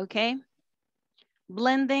sentences, okay?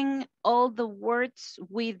 Blending all the words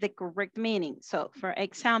with the correct meaning. So for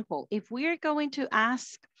example, if we are going to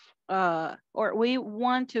ask or we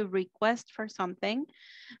want to request for something,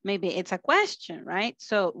 maybe it's a question, right?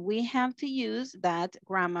 So we have to use that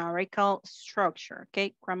grammatical structure,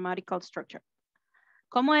 okay? Grammatical structure.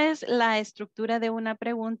 ¿Cómo es la estructura de una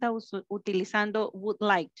pregunta utilizando would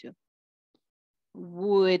like to?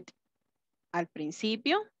 Would al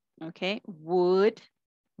principio, okay? Would,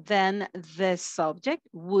 then the subject,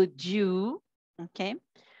 would you, okay?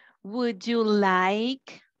 Would you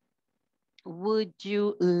like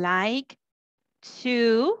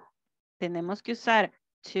to, tenemos que usar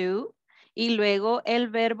to, y luego el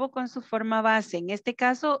verbo con su forma base. En este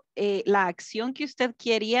caso, la acción que usted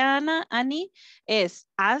quería, Annie, es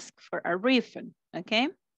ask for a refund,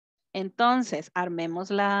 ¿ok? Entonces,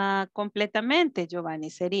 armémosla completamente, Giovanni.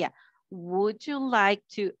 Sería, would you like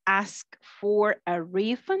to ask for a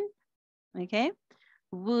refund? ¿Ok?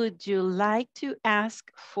 Would you like to ask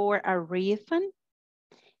for a refund?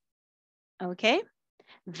 Okay.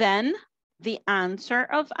 Then the answer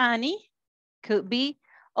of Annie could be,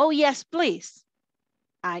 oh, yes, please.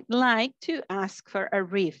 I'd like to ask for a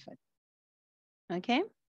refund. Okay.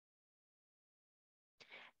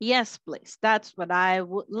 Yes, please. That's what I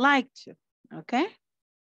would like to. Okay.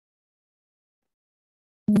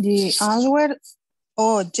 The answer,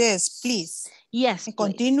 oh, yes, please. Yes, please.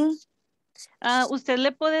 Continue. Usted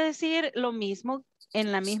le puede decir lo mismo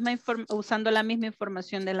en la misma usando la misma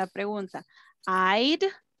información de la pregunta. I'd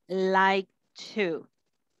like to.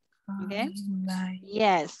 Okay.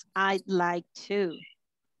 Yes, I'd like to.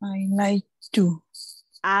 I like to.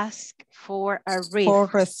 Ask for a refund. For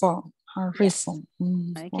refund. A refund.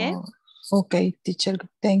 Yes. Okay. Okay, teacher,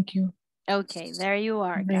 thank you. Okay, there you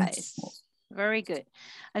are, guys. Very good.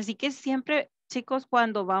 Así que siempre, chicos,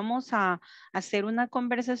 cuando vamos a hacer una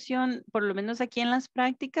conversación, por lo menos aquí en las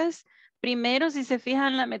prácticas, primero, si se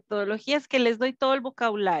fijan, la metodología es que les doy todo el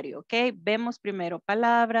vocabulario, ¿ok? Vemos primero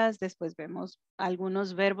palabras, después vemos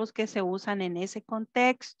algunos verbos que se usan en ese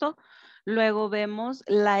contexto. Luego vemos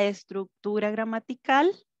la estructura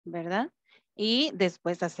gramatical, ¿verdad? Y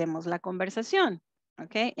después hacemos la conversación,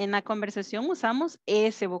 ¿ok? En la conversación usamos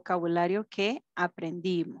ese vocabulario que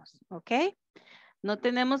aprendimos, ¿ok? No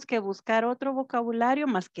tenemos que buscar otro vocabulario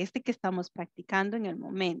más que este que estamos practicando en el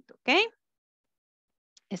momento, ¿ok?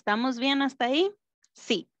 ¿Estamos bien hasta ahí?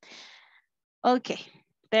 Sí. Okay,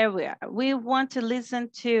 there we are. We want to listen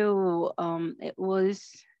to, it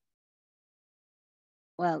was,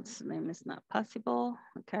 well, its name is not possible.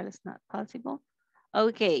 Carla's not possible.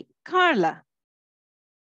 Okay, Carla.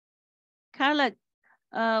 Carla,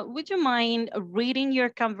 would you mind reading your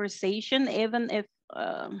conversation even if,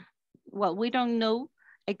 well, we don't know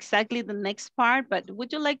exactly the next part, but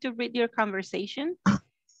would you like to read your conversation?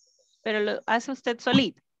 Pero lo hace usted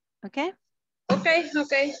solito, okay? Okay,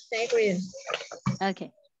 thank you.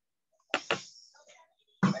 Okay.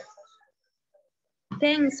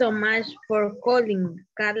 Thanks so much for calling.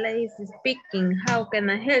 Carla is speaking. How can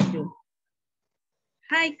I help you?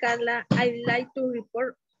 Hi, Carla. I'd like to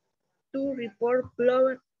report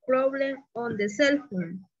problem on the cell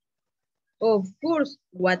phone. Of course,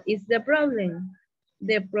 what is the problem?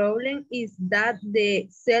 The problem is that the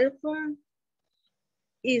cell phone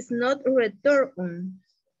is not returned.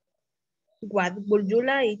 What would you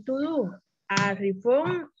like to do? A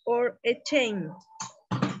refund or a change?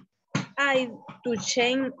 To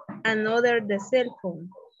change another the cell phone.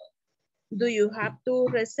 Do you have to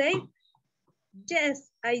receive? Yes,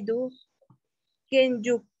 I do. Can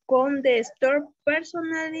you come the store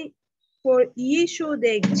personally for issue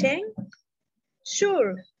the exchange?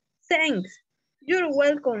 Sure, thanks. You're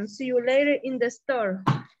welcome. See you later in the store.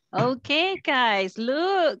 Okay, guys,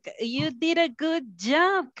 look, you did a good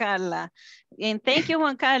job, Carla. And thank you,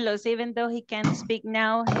 Juan Carlos, even though he can't speak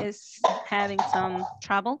now, he's having some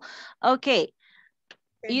trouble. Okay,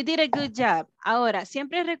 you did a good job. Ahora,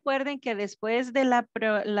 siempre recuerden que después de la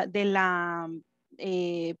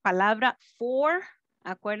palabra for,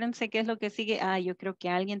 acuérdense qué es lo que sigue. Ah, yo creo que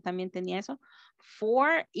alguien también tenía eso.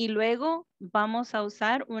 For, y luego vamos a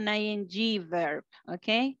usar un ing verb,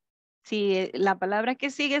 ¿ok? Si la palabra que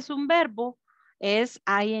sigue es un verbo, es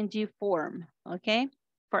ing form, ¿ok?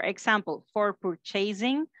 For example, for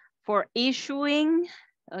purchasing, for issuing,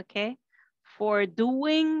 ¿ok? For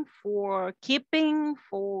doing, for keeping,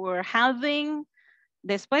 for having.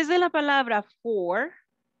 Después de la palabra for,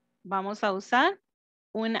 vamos a usar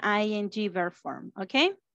un ing verb form,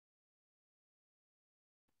 ¿ok?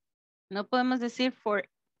 No podemos decir for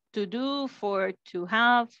to do, for to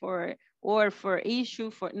have, for, or for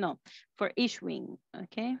issue, for, no, for issuing,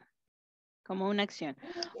 ¿ok? Como una acción.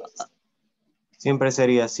 Siempre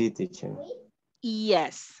sería así, teacher.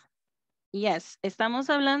 Yes, yes. Estamos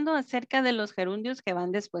hablando acerca de los gerundios que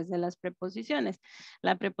van después de las preposiciones.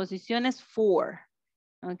 La preposición es for,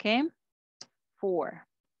 ¿ok? For.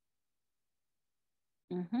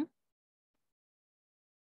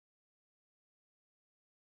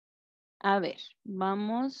 A ver,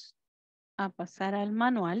 vamos a pasar al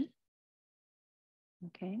manual.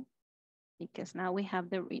 Okay, because now we have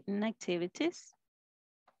the written activities.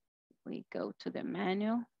 We go to the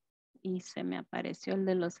manual. Y se me apareció el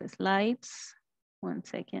de los slides. One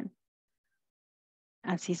second.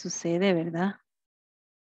 Así sucede, ¿verdad?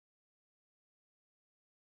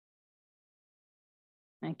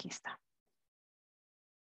 Aquí está.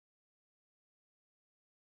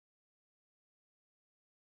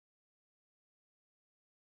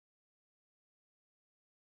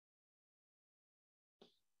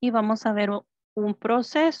 Y vamos a ver un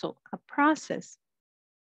proceso, a process.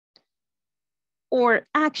 Or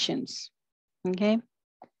actions, okay?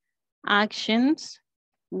 Actions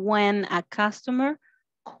when a customer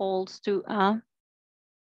calls to a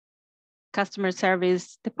customer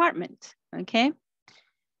service department, okay?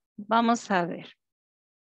 Vamos a ver.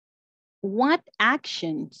 What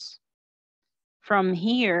actions from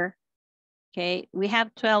here, okay, we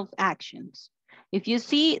have 12 actions. If you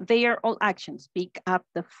see, they are all actions. Pick up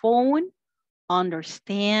the phone,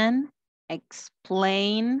 understand,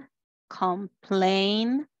 explain,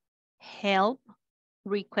 complain, help,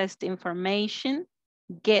 request information,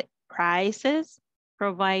 get prices,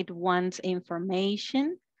 provide one's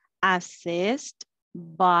information, assist,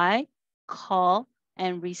 buy, call,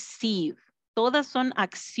 and receive. Todas son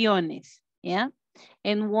acciones, yeah?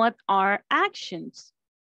 And what are actions?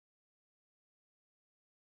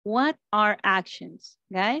 What are actions,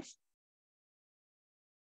 guys?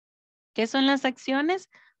 ¿Qué son las acciones?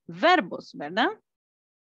 Verbos, ¿verdad?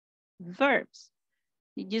 Verbs.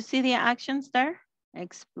 Did you see the actions there?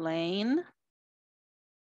 Explain,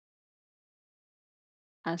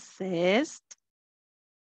 assist,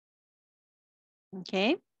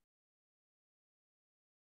 okay?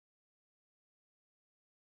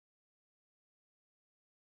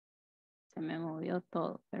 Se me movió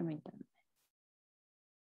todo, permítanme.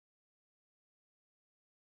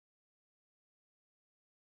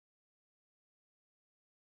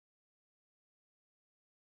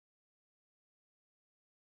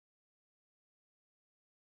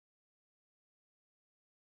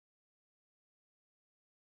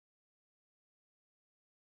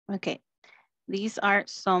 Okay, these are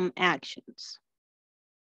some actions.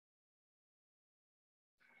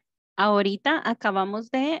 Ahorita acabamos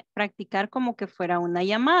de practicar como que fuera una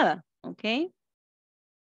llamada, ¿ok?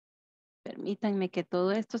 Permítanme que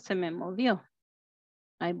todo esto se me movió.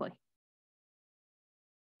 Ahí voy.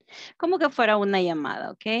 Como que fuera una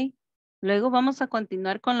llamada, ¿ok? Luego vamos a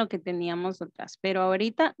continuar con lo que teníamos atrás, pero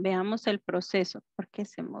ahorita veamos el proceso. ¿Por qué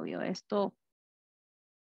se movió esto?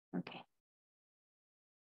 Ok.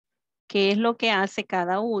 ¿Qué es lo que hace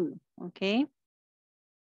cada uno? ¿Ok?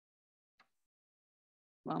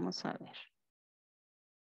 Vamos a ver.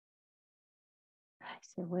 Ay,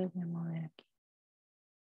 se vuelve a mover aquí.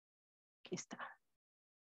 Aquí está.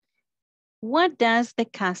 What does the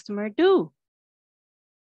customer do?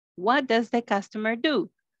 What does the customer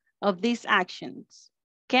do of these actions?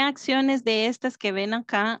 ¿Qué acciones de estas que ven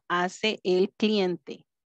acá hace el cliente?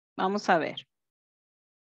 Vamos a ver.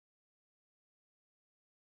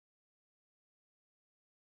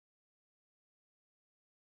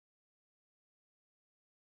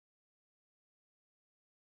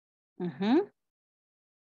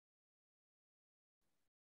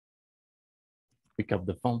 Pick up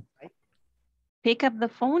the phone. Pick up the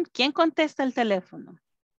phone. ¿Quién contesta el teléfono?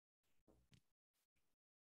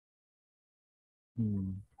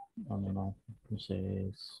 No.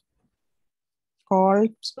 Entonces.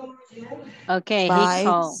 Calls. Okay, he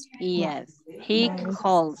calls. Yes, he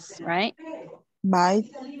calls, right? Bye.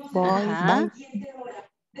 Bye.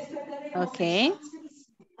 Okay.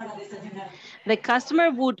 The customer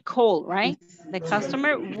would call, right? The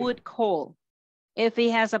customer would call if he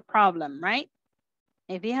has a problem, right?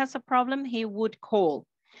 If he has a problem, he would call.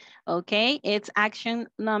 Okay, it's action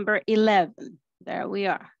number 11. There we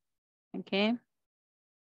are. Okay.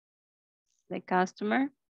 The customer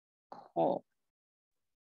call.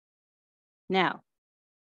 Now,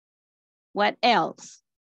 what else?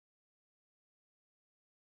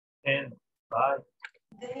 And bye.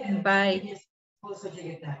 Bye.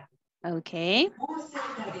 Okay.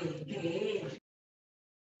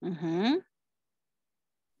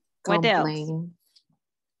 What else?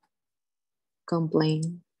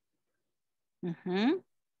 Complain.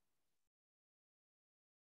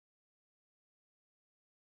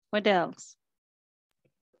 What else?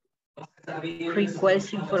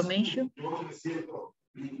 Request information.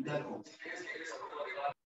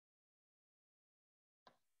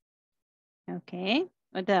 Okay.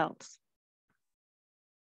 What else?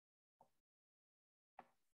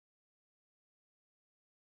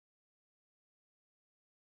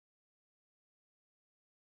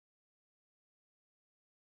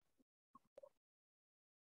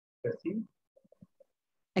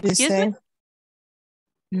 Excuse me?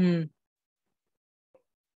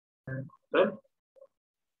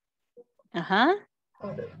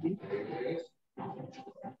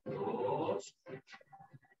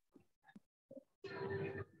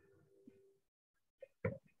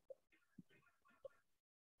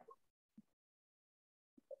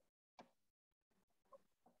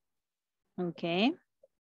 Okay.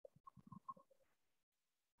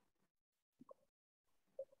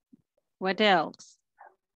 What else?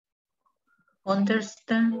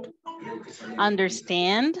 Understand.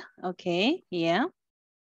 Understand. Okay. Yeah.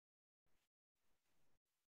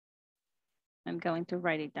 I'm going to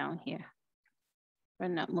write it down here. We're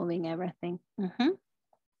not moving everything.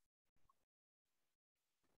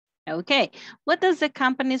 Okay. What does the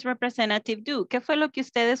company's representative do? ¿Qué fue lo que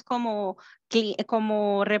ustedes como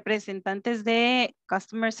representantes de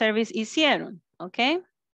customer service hicieron? Okay.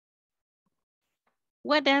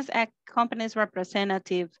 What does a company's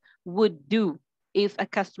representative would do if a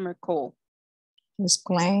customer call?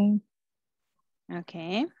 Explain.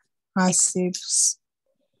 Okay. Assist.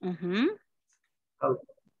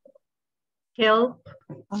 Help.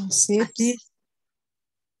 Assist.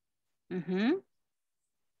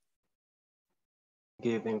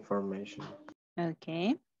 Give information.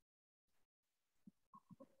 Okay.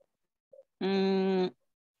 In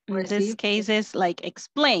this case is like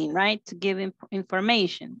explain, right? To give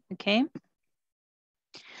information, okay?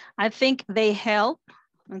 I think they help,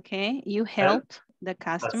 okay? You help the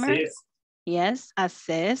customer. Assist. Yes,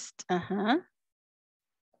 assist,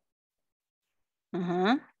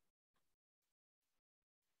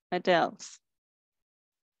 What else?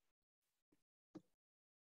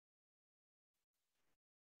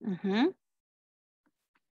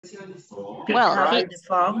 Well, Pick up the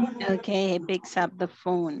phone. okay, he picks up the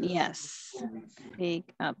phone, yes.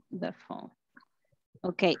 Pick up the phone.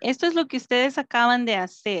 Ok, esto es lo que ustedes acaban de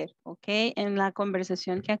hacer, ok, en la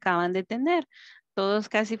conversación que acaban de tener. Todos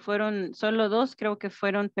casi fueron, solo dos creo que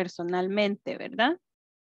fueron personalmente, ¿verdad?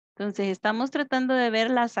 Entonces, estamos tratando de ver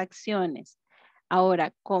las acciones.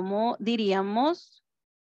 Ahora, ¿cómo diríamos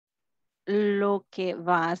lo que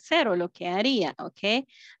va a hacer o lo que haría? Ok,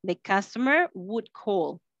 the customer would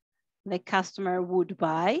call. The customer would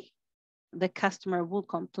buy. The customer would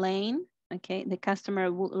complain. Okay, the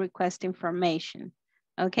customer would request information.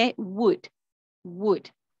 Okay, would.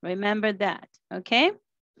 Remember that, okay?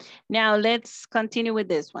 Now let's continue with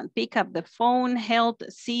this one. Pick up the phone, help,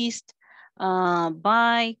 assist,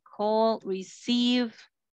 buy, call, receive.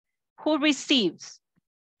 Who receives?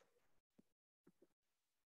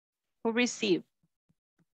 Who receive?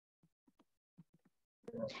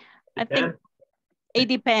 I think it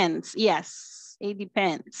depends. Yes, it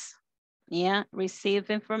depends. Yeah, receive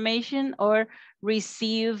information or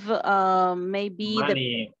receive maybe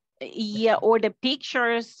money. Yeah, or the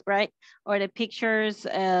pictures, right? Or the pictures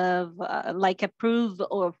of like a proof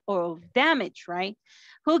of damage, right?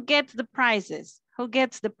 Who gets the prizes? Who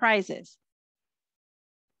gets the prizes?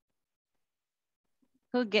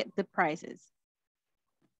 Who gets the prizes?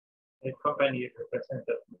 The company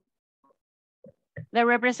representative. The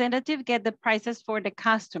representative get the prizes for the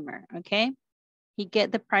customer, okay? He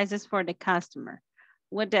get the prizes for the customer.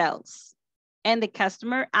 What else? And the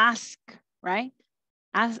customer ask, right?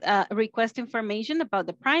 Request information about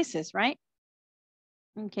the prices, right?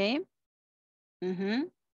 Okay.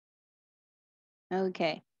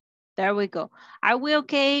 Okay, there we go. Are we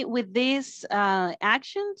okay with these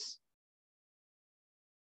actions?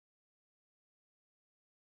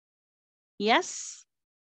 Yes?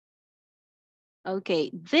 Okay,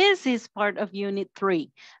 this is part of unit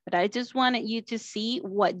 3, but I just wanted you to see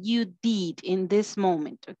what you did in this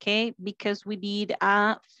moment, okay? Because we did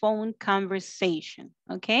a phone conversation,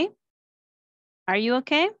 okay? Are you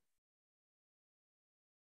okay?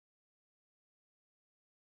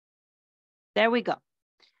 There we go.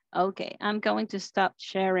 Okay, I'm going to stop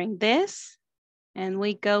sharing this and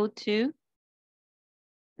we go to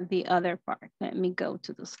the other part. Let me go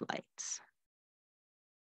to the slides.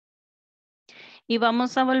 Y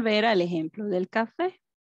vamos a volver al ejemplo del café.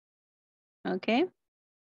 Ok.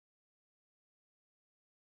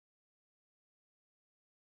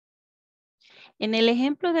 En el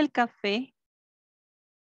ejemplo del café.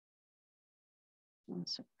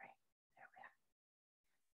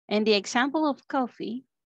 En the example of coffee.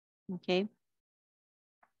 Ok.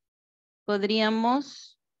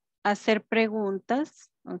 Podríamos hacer preguntas.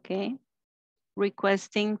 Ok.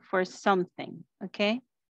 Requesting for something. Ok.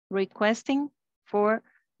 Requesting for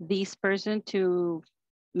this person to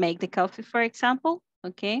make the coffee, for example.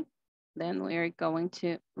 Okay. Then we are going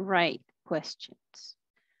to write questions.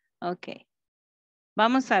 Ok.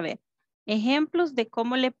 Vamos a ver. Ejemplos de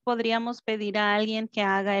cómo le podríamos pedir a alguien que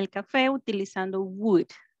haga el café utilizando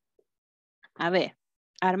would. A ver,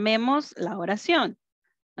 armemos la oración.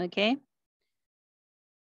 Ok.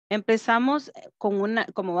 Empezamos con una,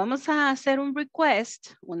 como vamos a hacer un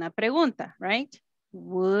request, una pregunta, right?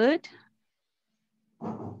 Would.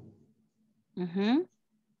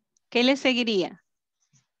 ¿Qué le seguiría?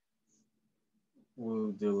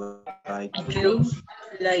 Would you like to?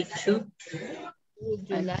 to? Would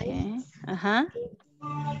you like? Ajá.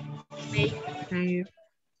 Make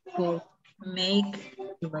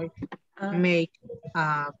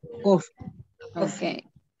coffee. Ok.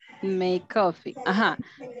 Make coffee. Ajá.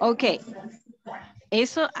 Ok.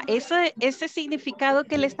 Ese significado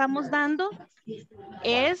que le estamos dando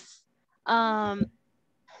es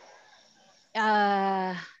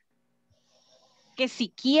que si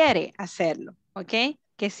quiere hacerlo, ¿ok?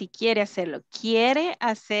 Que si quiere hacerlo. Quiere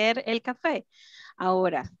hacer el café.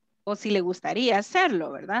 Ahora, o si le gustaría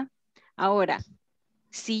hacerlo, ¿verdad? Ahora,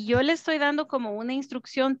 si yo le estoy dando como una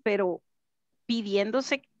instrucción, pero pidiendo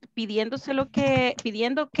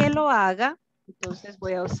que lo haga, entonces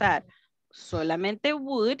voy a usar solamente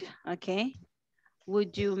would, ¿ok?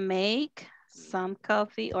 Would you make some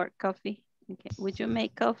coffee or coffee? Okay. Would you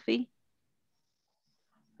make coffee?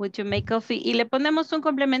 Would you make coffee? Y le ponemos un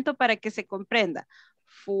complemento para que se comprenda.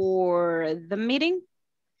 For the meeting.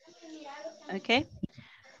 Okay.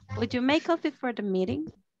 Would you make coffee for the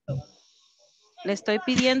meeting? Le estoy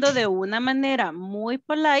pidiendo de una manera muy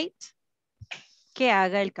polite que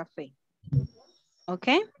haga el café.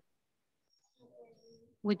 Okay.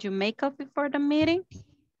 Would you make coffee for the meeting?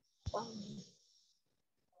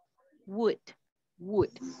 Would.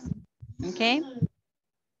 Okay.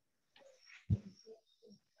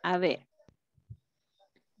 A ver.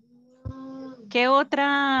 ¿Qué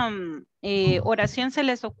otra oración se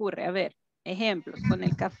les ocurre? A ver, ejemplos con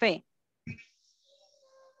el café.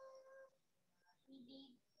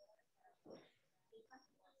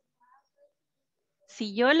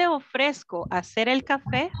 Si yo le ofrezco hacer el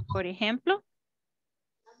café, por ejemplo,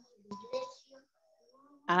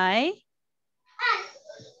 I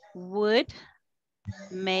would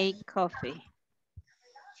make coffee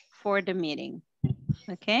for the meeting.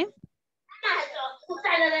 ¿Ok?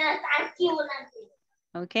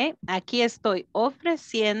 Ok, aquí estoy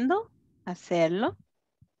ofreciendo hacerlo.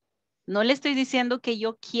 No le estoy diciendo que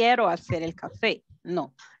yo quiero hacer el café.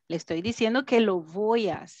 No, le estoy diciendo que lo voy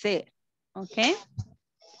a hacer. Ok.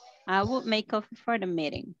 I would make coffee for the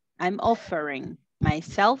meeting. I'm offering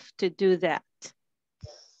myself to do that.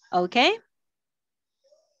 Okay?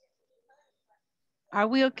 Are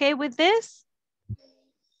we okay with this?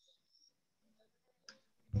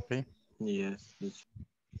 Okay. Yes.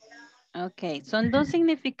 Ok, son dos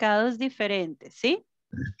significados diferentes, ¿sí?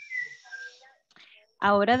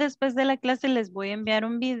 Ahora después de la clase les voy a enviar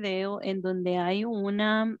un video en donde hay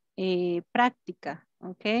una práctica,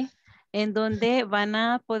 ¿ok? En donde van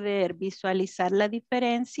a poder visualizar la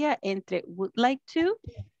diferencia entre would like to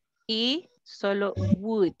y solo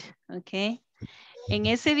would, ¿ok? En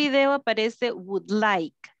ese video aparece would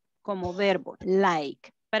like como verbo,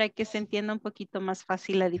 like, para que se entienda un poquito más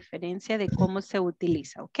fácil la diferencia de cómo se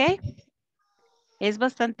utiliza, ¿ok? Es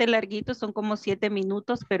bastante larguito, son como 7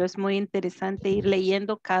 minutos, pero es muy interesante ir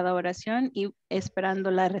leyendo cada oración y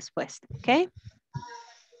esperando la respuesta, ¿ok?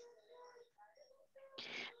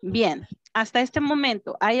 Bien, hasta este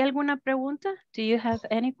momento, ¿hay alguna pregunta? Do you have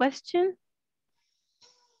any question?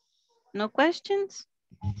 No questions?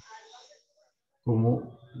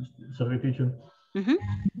 ¿Cómo, sorry, teacher, Ujú.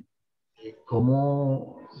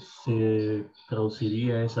 cómo se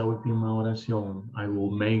traduciría esa última oración? I will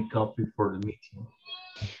make coffee for the meeting.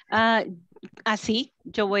 Así,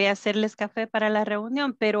 yo voy a hacerles café para la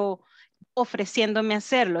reunión, pero ofreciéndome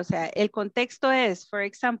hacerlo. O sea, el contexto es, for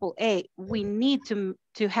example, hey, we need to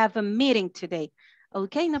have a meeting today.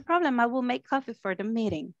 Okay, no problem, I will make coffee for the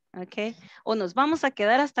meeting. Okay, o nos vamos a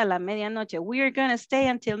quedar hasta la medianoche. We are going to stay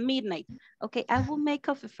until midnight. Okay, I will make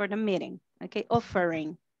coffee for the meeting. Okay,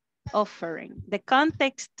 offering. The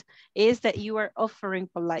context is that you are offering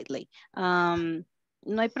politely. No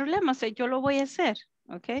hay problema, o sea, yo lo voy a hacer.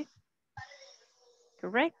 Okay.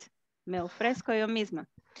 Correct. Me ofrezco yo misma.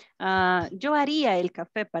 Yo haría el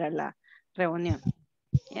café para la reunión.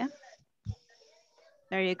 Yeah.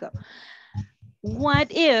 There you go. What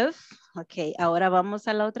if, ok, ahora vamos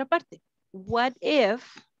a la otra parte. What if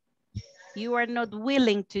you are not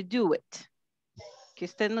willing to do it? Que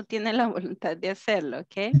usted no tiene la voluntad de hacerlo,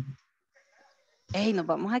 ok? Hey, nos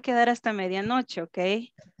vamos a quedar hasta medianoche, ok?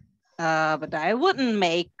 But I wouldn't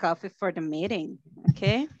make coffee for the meeting,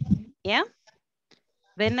 ok? Yeah.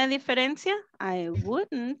 ¿Ven la diferencia? I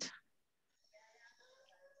wouldn't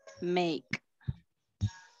make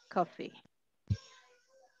coffee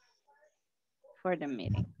for the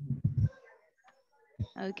meeting.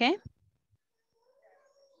 Okay.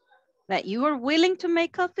 That you are willing to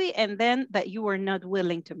make coffee and then that you are not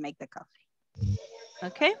willing to make the coffee.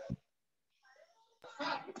 Okay.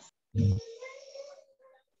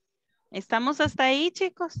 ¿Estamos hasta ahí,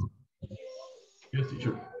 chicos? Yes,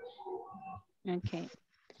 teacher. Okay.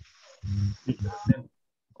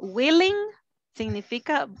 Willing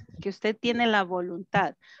significa que usted tiene la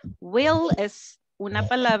voluntad. Will es una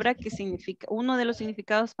palabra que significa, uno de los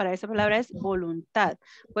significados para esa palabra es voluntad.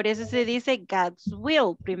 Por eso se dice God's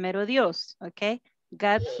will, primero Dios, ¿ok?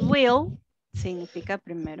 God's will significa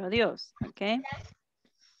primero Dios, ¿ok?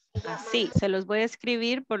 Así, se los voy a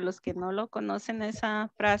escribir por los que no lo conocen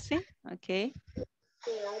esa frase, ¿ok?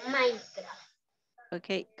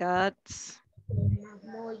 Ok, God's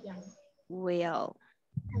will.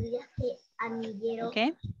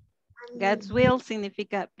 Okay. God's will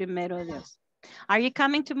significa primero Dios. Are you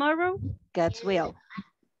coming tomorrow? God's will.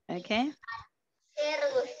 Okay.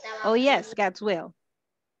 Oh yes, God's will.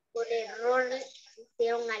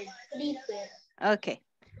 Okay.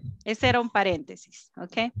 Ese era un paréntesis.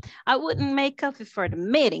 Okay. I wouldn't make coffee for the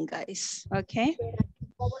meeting, guys. Okay.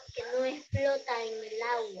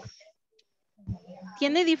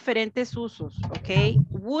 Tiene diferentes usos, okay.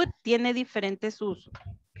 Would tiene diferentes usos.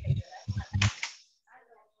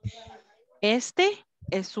 Este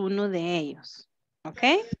es uno de ellos.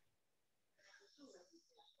 Okay.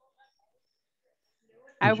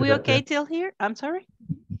 Are we okay till here? I'm sorry.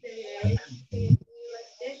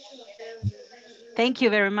 Thank you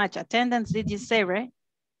very much. Attendance, did you say, right?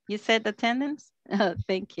 You said attendance?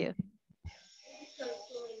 Thank you.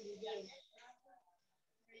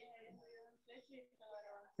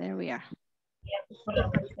 There we are.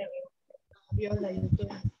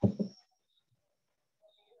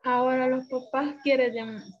 Ahora los papás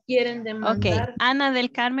quieren demandar. Ok, Ana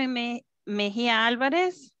del Carmen Mejía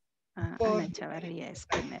Álvarez. Ana Chavarría es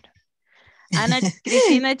primero. Ana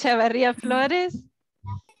Cristina Chavarría Flores.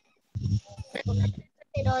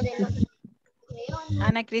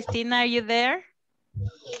 Ana Cristina, are you there?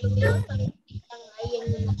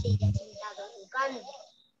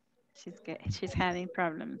 She's having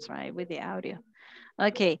problems, right, with the audio.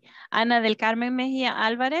 Okay, Ana del Carmen Mejía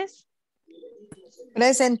Álvarez.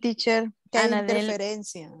 Present, teacher. Que hay Ana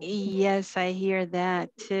interferencia. Yes, I hear that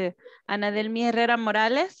too. Ana Delmi Herrera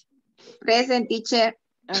Morales. Present, teacher.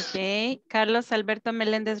 Okay. Carlos Alberto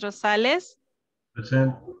Meléndez Rosales.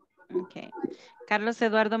 Present. Okay. Carlos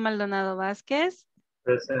Eduardo Maldonado Vázquez.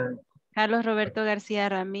 Present. Carlos Roberto García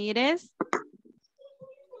Ramírez.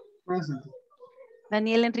 Present.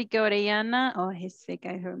 Daniel Enrique Orellana. Oh, he's sick,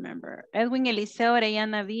 I remember. Edwin Eliseo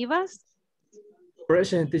Orellana Vivas.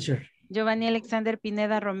 Present, teacher. Giovanni Alexander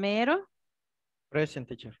Pineda Romero. Present,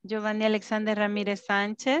 teacher. Giovanni Alexander Ramírez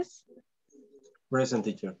Sánchez. Present,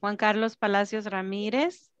 teacher. Juan Carlos Palacios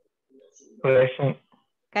Ramírez. Present.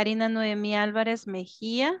 Karina Noemí Álvarez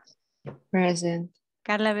Mejía. Present.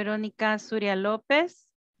 Carla Verónica Zuria López.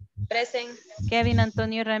 Present. Kevin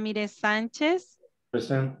Antonio Ramírez Sánchez.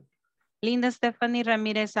 Present. Linda Stephanie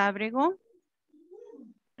Ramírez Ábrego.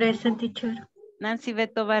 Present, teacher. Nancy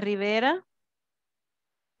Betova Rivera.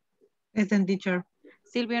 Present, teacher.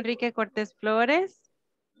 Silvio Enrique Cortés Flores.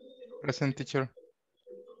 Present, teacher.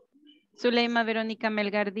 Zuleima Verónica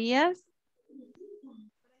Melgar Díaz.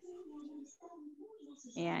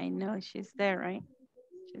 Yeah, I know she's there, right?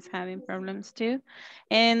 She's having problems too.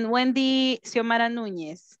 And Wendy Xiomara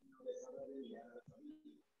Núñez.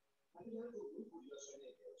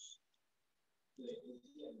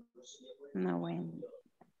 No, Wendy.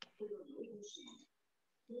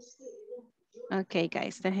 Okay,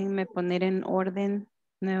 guys, déjenme poner en orden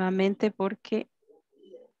nuevamente porque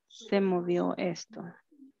se movió esto.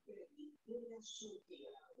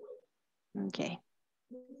 Okay.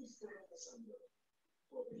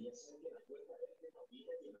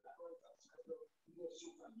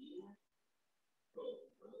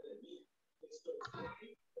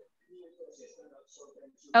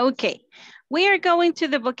 Okay, we are going to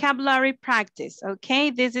the vocabulary practice,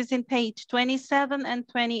 okay? This is in page 27 and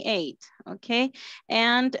 28, okay?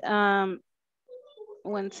 And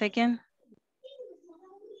 1 second.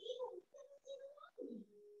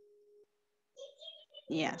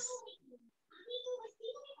 Yes.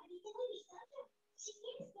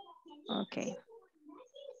 Okay.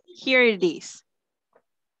 Here it is.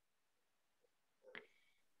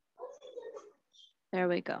 There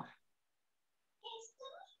we go.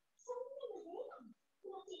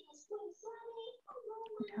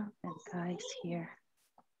 Oh, that guy's here.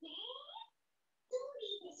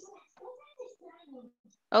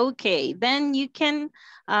 Okay, then you can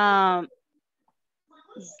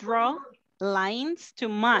draw lines to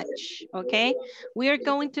match, okay? We are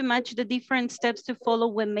going to match the different steps to follow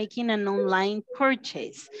when making an online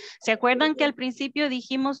purchase. ¿Se acuerdan que al principio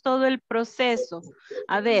dijimos todo el proceso?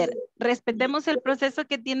 A ver, respetemos el proceso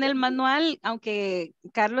que tiene el manual, aunque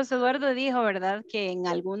Carlos Eduardo dijo, ¿verdad? Que en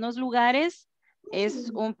algunos lugares es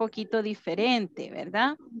un poquito diferente,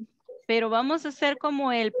 ¿verdad? Pero vamos a hacer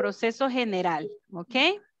como el proceso general, ¿ok?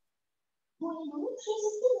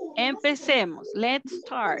 Empecemos. Let's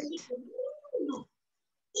start.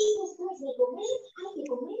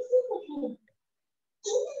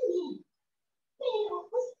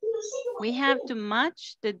 We have to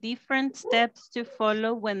match the different steps to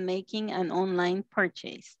follow when making an online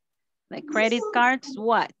purchase. The credit cards,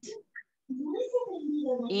 what?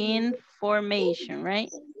 Information, right?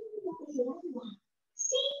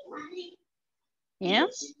 Yeah?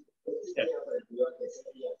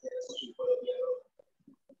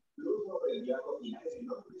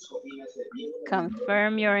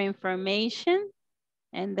 Confirm your information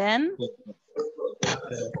and then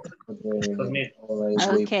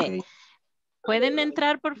okay. ¿Pueden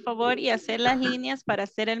entrar por favor y hacer las líneas para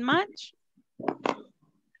hacer el match?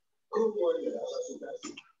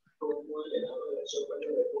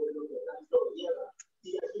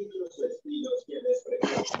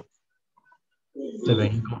 Se ve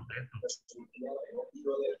incompleto.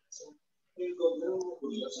 Encontró una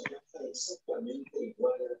curiosa carta exactamente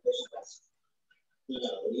igual a la de su casa. La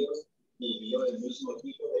abrió y vio el mismo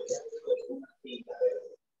tipo de carta con una tinta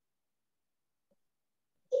verde.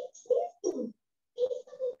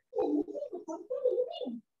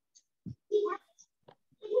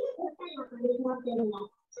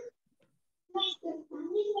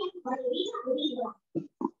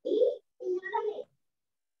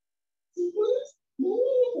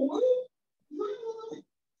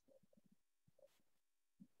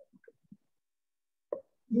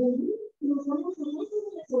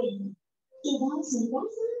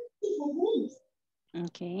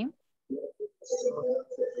 Okay.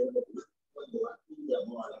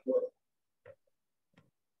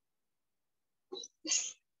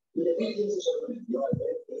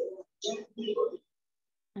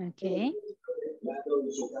 Okay.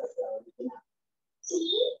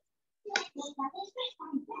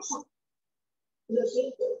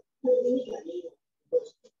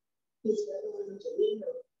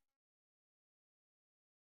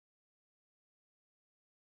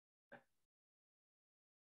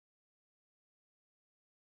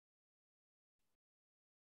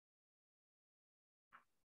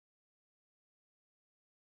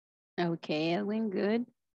 Okay, Edwin, good.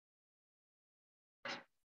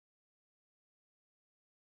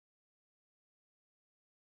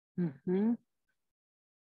 Mm-hmm.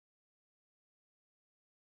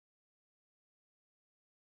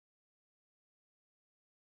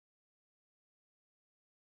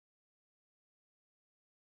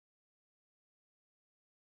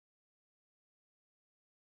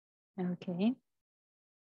 Okay.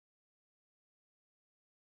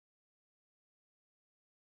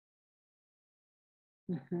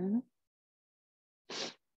 Mm-hmm.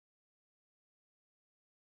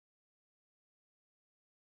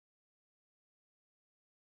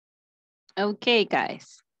 Okay,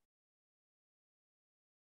 guys.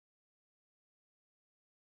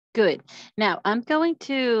 Good. Now, I'm going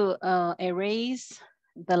to erase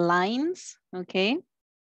the lines, okay?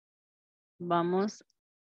 Vamos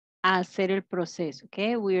a hacer el proceso,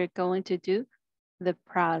 okay? We're going to do the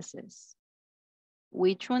process.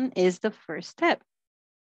 Which one is the first step?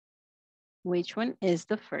 Which one is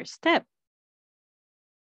the first step?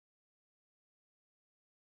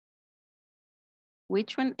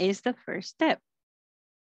 Which one is the first step?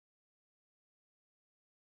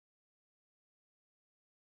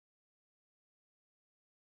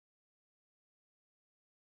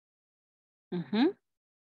 Mm-hmm.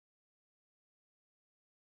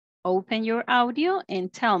 Open your audio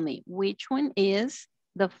and tell me which one is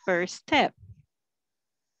the first step.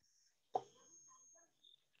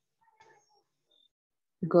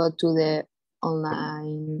 Go to the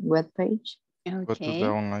online webpage. Go to the Okay.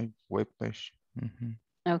 online webpage.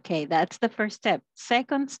 Okay, that's the first step.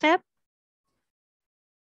 Second step.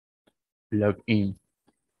 Log in.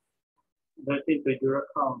 Log into your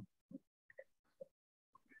account.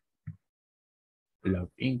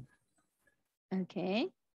 Log in. Okay.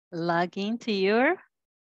 Log into your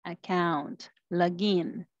account. Log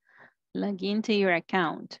in. Log into your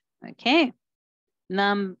account. Okay.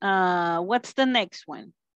 What's the next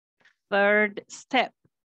one? Third step.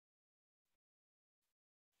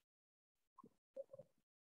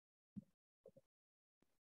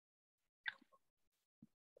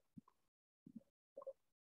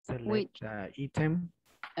 Select the item.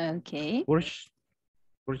 Okay.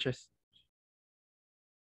 Purchase.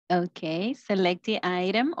 Okay, select the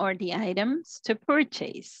item or the items to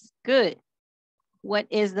purchase. Good. What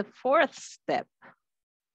is the fourth step?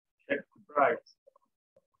 Check the price.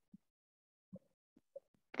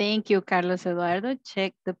 Thank you, Carlos Eduardo.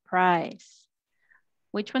 Check the price.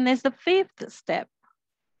 Which one is the fifth step?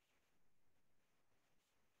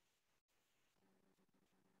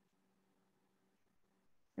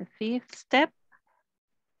 The fifth step.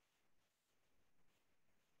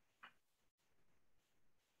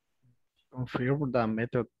 Confirm the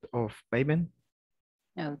method of payment.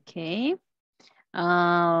 Okay.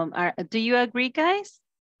 Do you agree, guys?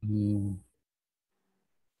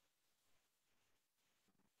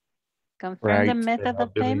 Confirm the method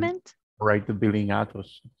of payment. Write the billing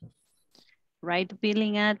address. Write the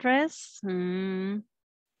billing address.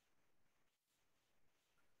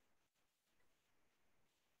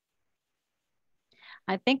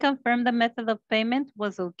 I think confirm the method of payment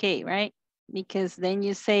was okay, right? Because then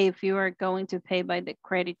you say if you are going to pay by the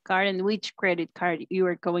credit card and which credit card you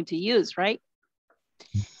are going to use, right?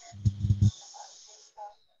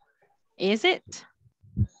 Is it?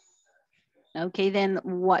 Okay, then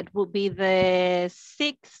what will be the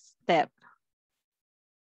sixth step?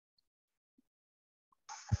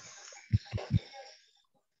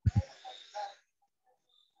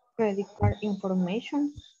 Credit card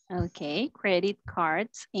information. Okay, credit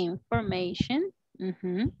cards information.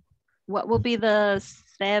 What will be the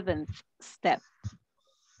seventh step?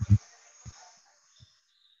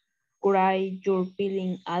 Write your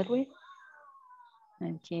billing address.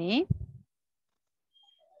 Okay.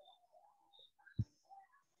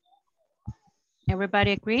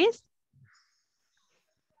 Everybody agrees?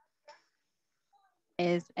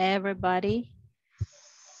 Is everybody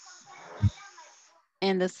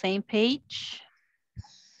in the same page?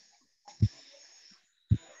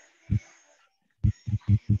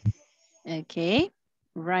 Okay,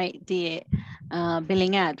 write the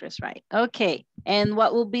billing address, right? Okay, and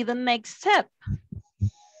what will be the next step?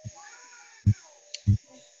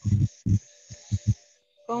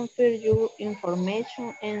 Confirm your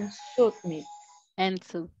information and submit. And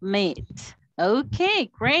submit. Okay,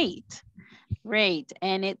 great, great.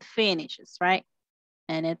 And it finishes, right?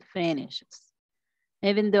 And it finishes.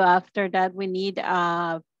 Even though after that we need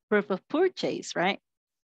a proof of purchase, right?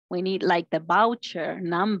 We need like the voucher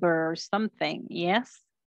number or something, yes?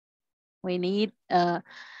 We need un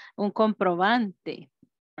comprobante,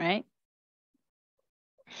 right?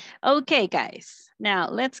 Okay, guys, now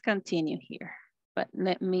let's continue here. But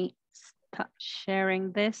let me stop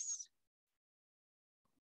sharing this.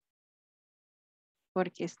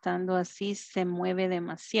 Porque estando así se mueve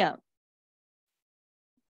demasiado.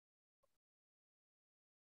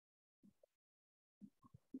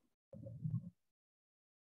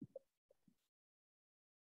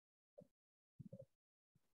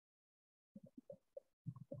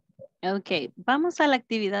 Ok, vamos a la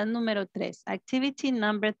actividad número 3. Activity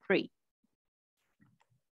number 3.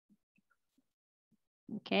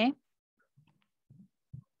 Ok.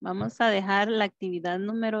 Vamos a dejar la actividad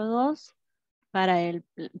número 2 para el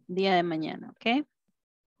día de mañana, ok.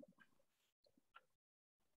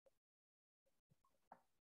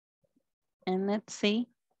 And let's see.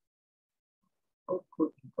 How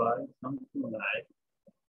could you buy something like?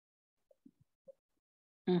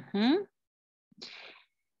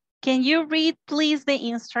 Can you read, please, the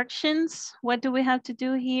instructions? What do we have to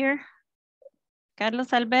do here?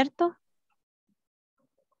 Carlos Alberto?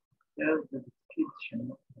 There's the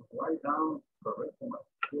description. Write down correct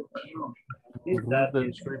Read the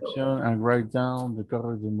description and write down the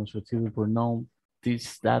correct demonstrativo pronoun.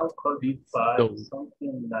 This, that, How could you this, buy those.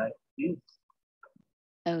 something like this?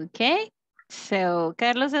 Okay. So,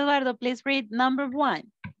 Carlos Eduardo, please read number 1.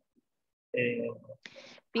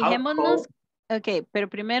 Fijémonos. Ok, pero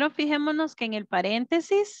primero fijémonos que en el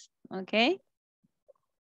paréntesis, ok,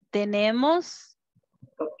 tenemos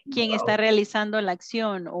quien está realizando la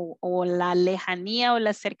acción o la lejanía o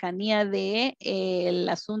la cercanía de el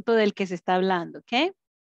asunto del que se está hablando, ok.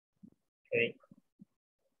 Okay.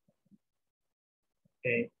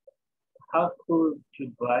 Okay. How could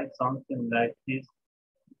you buy something like this?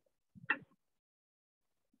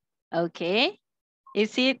 Okay.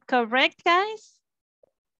 Is it correct, guys?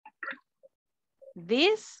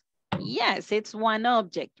 This, yes, it's one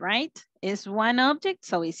object, right? It's one object,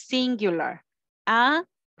 so it's singular. A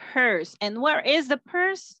purse. And where is the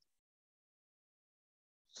purse?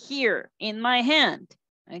 Here in my hand.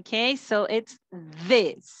 Okay, so it's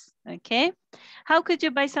this. Okay. How could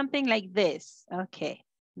you buy something like this? Okay,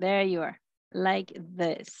 there you are. Like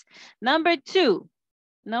this. Number 2.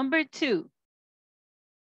 Number 2.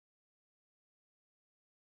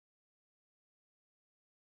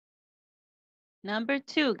 Number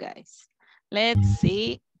 2, guys. Let's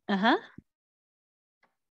see.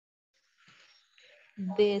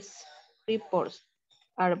 These reports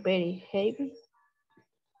are very heavy.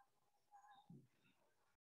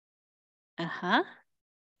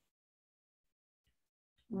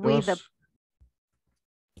 With a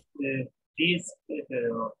This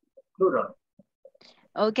plural.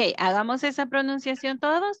 Ok, hagamos esa pronunciación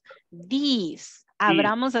todos. These.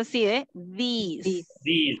 Abramos así, ¿eh? These.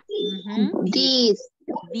 These.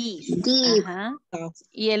 Ajá.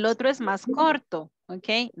 Y el otro es más corto,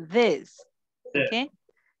 ¿ok? This. ¿Ok?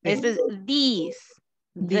 Este es these.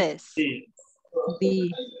 This.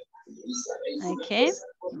 Ok.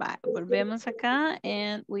 Va, volvemos acá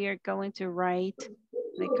and we are going to write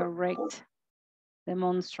the correct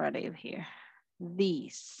demonstrative here.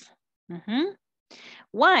 These.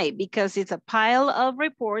 Why? Because it's a pile of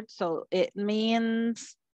reports, so it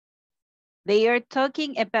means they are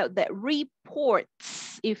talking about the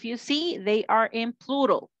reports. If you see, they are in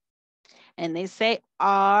plural. And they say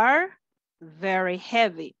are very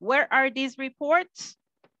heavy. Where are these reports?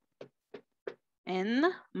 In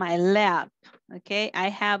my lab. Okay, I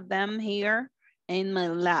have them here in my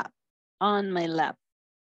lab, on my lab.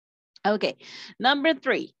 Okay, number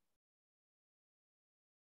 3.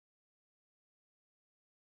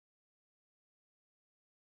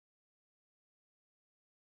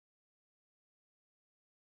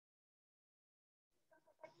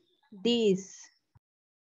 This.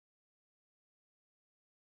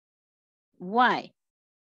 Why?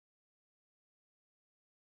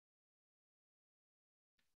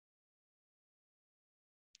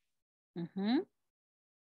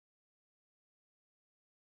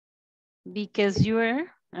 Because you're,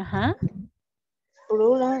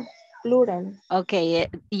 Plural, plural. Okay,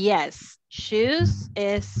 yes, shoes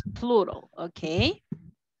is plural, okay.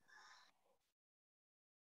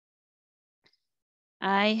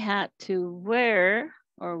 I had to wear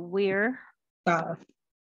or wear.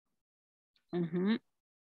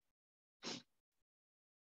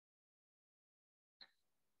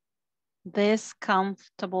 This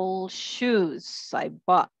comfortable shoes I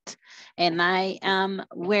bought and I am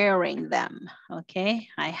wearing them, okay?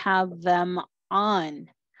 I have them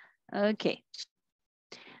on, okay.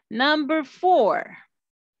 Number 4.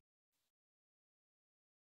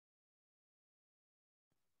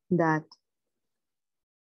 That.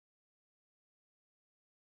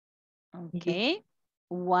 Okay,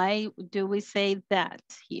 why do we say that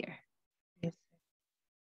here?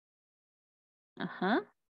 Because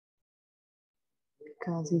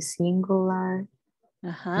it's singular.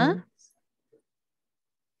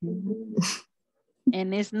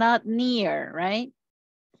 And it's not near, right?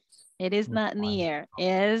 It is not near.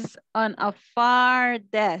 It's on a far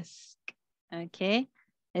desk, okay?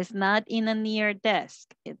 It's not in a near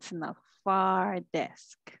desk. It's in a far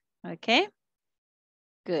desk, okay?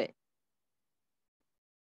 Good.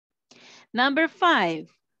 Number 5.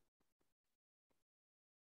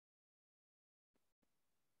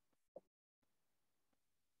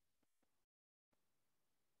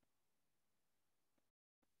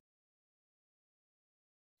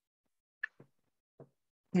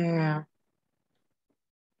 Yeah.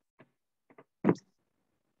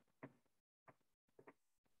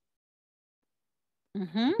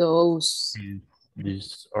 Those.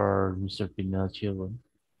 These are Mr. Pinel's children.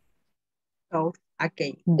 Oh,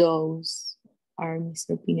 okay. Those are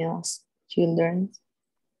Mr. Pinel's children.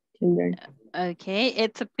 Okay,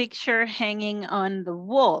 it's a picture hanging on the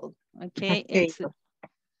wall. Okay, it's...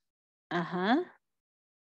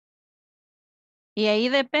 ¿Y ahí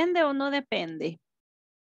depende o no depende?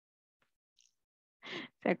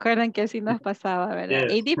 ¿Se acuerdan que así nos pasaba, verdad?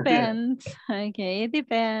 Yes. It depends. Okay, it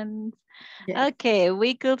depends. Yes. Okay,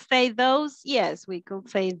 we could say those. Yes, we could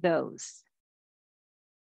say those.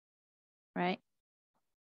 Right?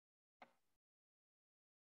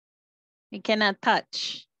 We cannot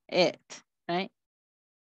touch it, right?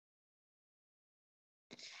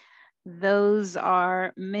 Those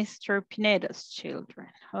are Mr. Pineda's children.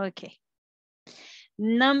 Okay.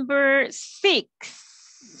 Number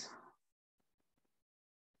 6.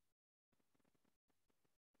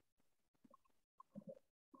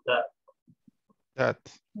 That.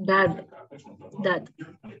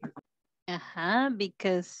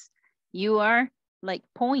 Because you are like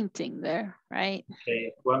pointing there, right?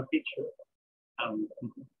 Okay, one picture.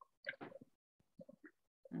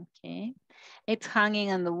 Okay, it's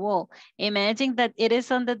hanging on the wall. Imagine that it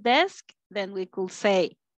is on the desk, then we could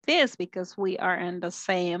say this because we are in the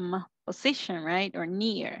same position, right? Or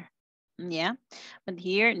near, yeah. But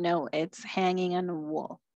here, no, it's hanging on the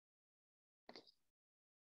wall.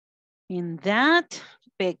 In that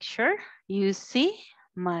picture, you see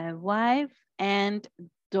my wife and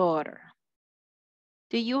daughter.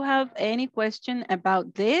 Do you have any question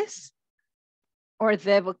about this or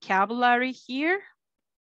the vocabulary here?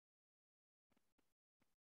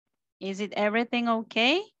 Is it everything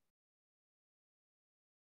okay?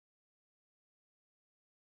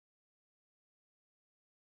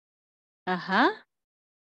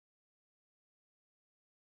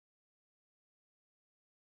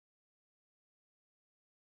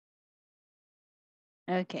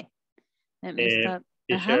 Okay, let me stop.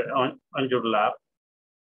 Teacher, on your lap,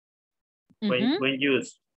 when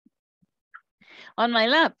use? On my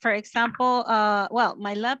lap, for example, well,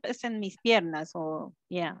 my lap is en mis piernas, o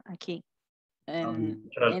yeah, aquí.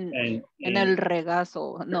 En el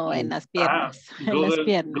regazo, no, en las piernas. En las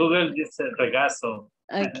piernas. Google dice regazo.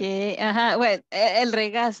 Ok, bueno, el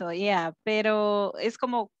regazo, yeah, pero es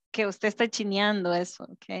como que usted está chineando eso,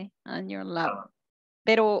 ok, on your lap.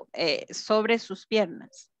 Pero sobre sus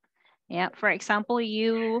piernas. Yeah, for example,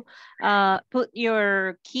 you put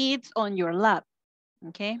your kids on your lap,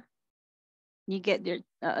 okay? You get your,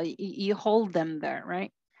 you hold them there,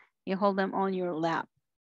 right? You hold them on your lap.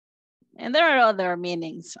 And there are other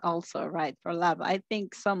meanings also, right, for lap. I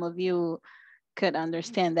think some of you could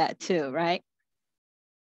understand that too, right?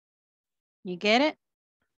 You get it?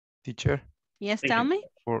 Teacher? Yes, tell me.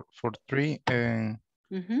 For 3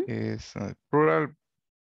 is plural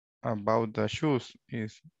about the shoes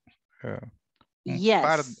is yes.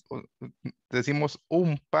 Par, decimos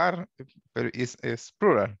un par, pero es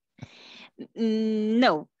plural.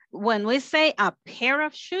 No, when we say a pair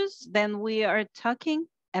of shoes, then we are talking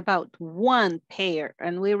about one pair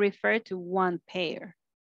and we refer to one pair.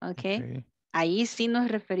 Okay. Okay. Ahí sí nos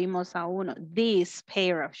referimos a uno. This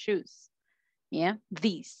pair of shoes. Yeah,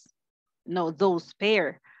 these. No, those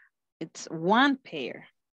pair. It's one pair.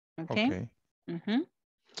 Okay. Okay. Ujú.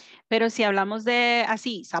 Pero si hablamos de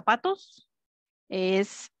así, zapatos,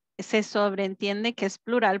 se sobreentiende que es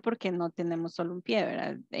plural porque no tenemos solo un pie,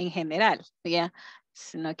 ¿verdad? En general, ¿ya?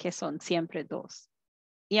 Sino que son siempre dos.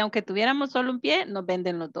 Y aunque tuviéramos solo un pie, nos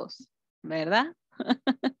venden los dos, ¿verdad?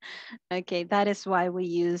 Okay, that is why we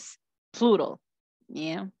use plural,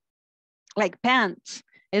 yeah. Like pants,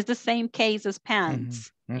 it's the same case as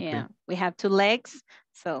pants. Okay. Yeah, we have two legs,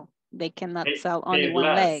 so they cannot sell only Pair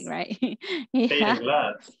one leg, glass. right? Pair Yeah.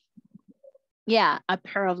 glass. Yeah, a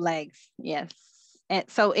pair of legs. Yes. And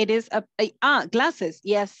so it is glasses.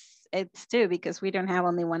 Yes, it's two because we don't have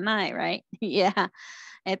only one eye, right? Yeah,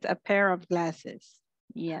 it's a pair of glasses.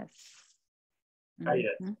 Yes.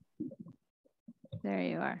 Yes. Mhm. There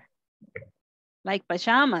you are. Like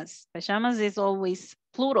pajamas. Pajamas is always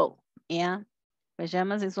plural. Yeah.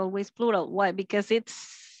 Pajamas is always plural. Why? Because it's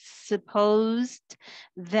supposed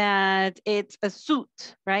that it's a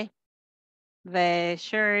suit, right? The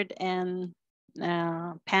shirt and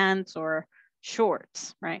pants or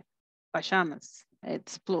shorts, right? Pajamas,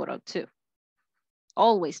 it's plural too.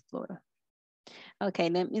 Always plural. Okay,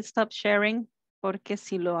 let me stop sharing porque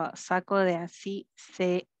si lo saco de así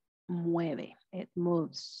se mueve. It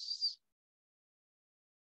moves.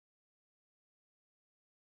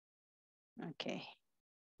 Okay,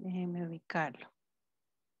 déjenme ubicarlo.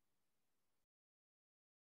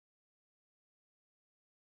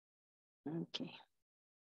 Okay.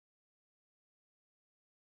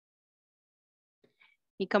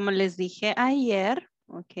 Y como les dije ayer,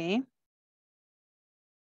 ok,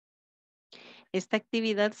 esta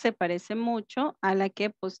actividad se parece mucho a la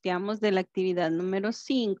que posteamos de la actividad número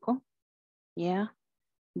 5, ¿ya?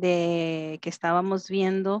 De que estábamos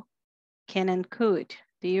viendo can and could.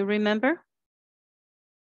 Do you remember?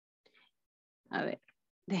 A ver,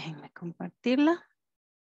 déjenme compartirla.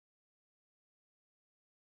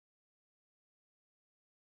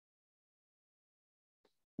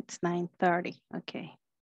 It's 9:30, okay.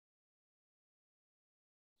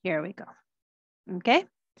 Here we go. Okay,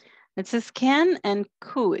 it says can and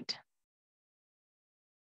could.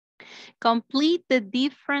 Complete the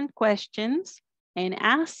different questions and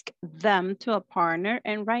ask them to a partner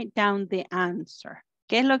and write down the answer.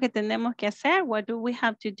 ¿Qué es lo que tenemos que hacer? What do we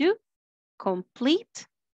have to do? Complete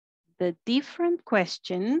the different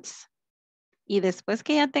questions. Y después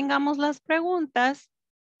que ya tengamos las preguntas,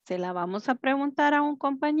 se la vamos a preguntar a un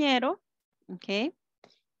compañero, ¿ok?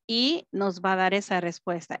 Y nos va a dar esa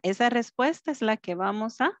respuesta. Esa respuesta es la que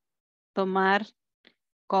vamos a tomar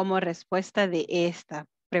como respuesta de esta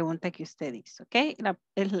pregunta que usted hizo, ¿ok?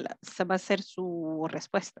 Esa va a ser su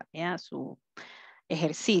respuesta, ¿ya? Su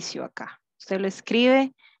ejercicio acá. Usted lo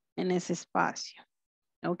escribe en ese espacio,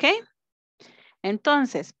 ¿ok?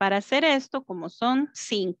 Entonces, para hacer esto, como son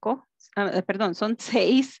 6,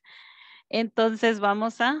 entonces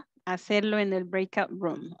vamos a hacerlo en el breakout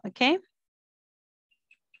room, ¿ok?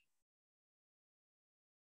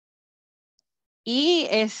 Y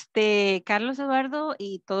Carlos Eduardo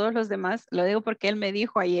y todos los demás, lo digo porque él me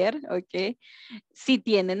dijo ayer, ¿ok? Si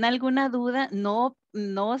tienen alguna duda, no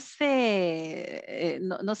se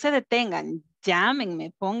detengan,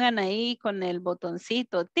 llámenme, pongan ahí con el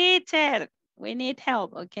botoncito, teacher, we need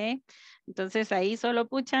help, ¿ok? Entonces ahí solo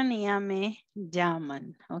puchan y ya me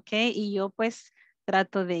llaman, ¿ok? Y yo pues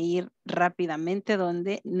trato de ir rápidamente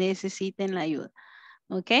donde necesiten la ayuda,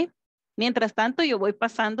 ¿ok? Mientras tanto, yo voy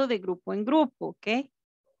pasando de grupo en grupo, ¿ok?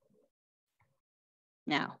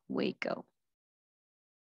 Now, we go.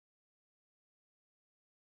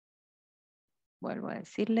 Vuelvo a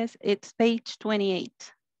decirles, it's page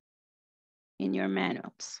 28 in your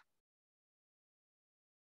manuals.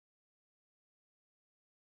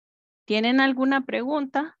 ¿Tienen alguna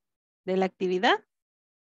pregunta de la actividad?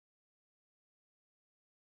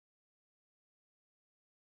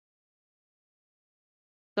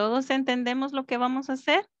 ¿Todos entendemos lo que vamos a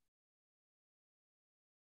hacer?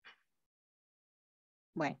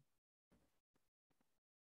 Bueno.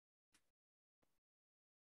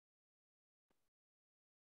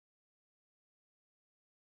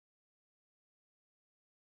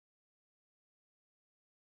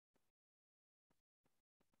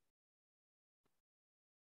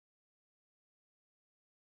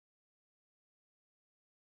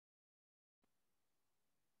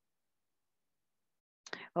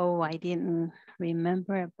 Oh, I didn't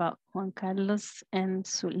remember about Juan Carlos and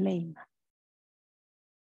Zuleima.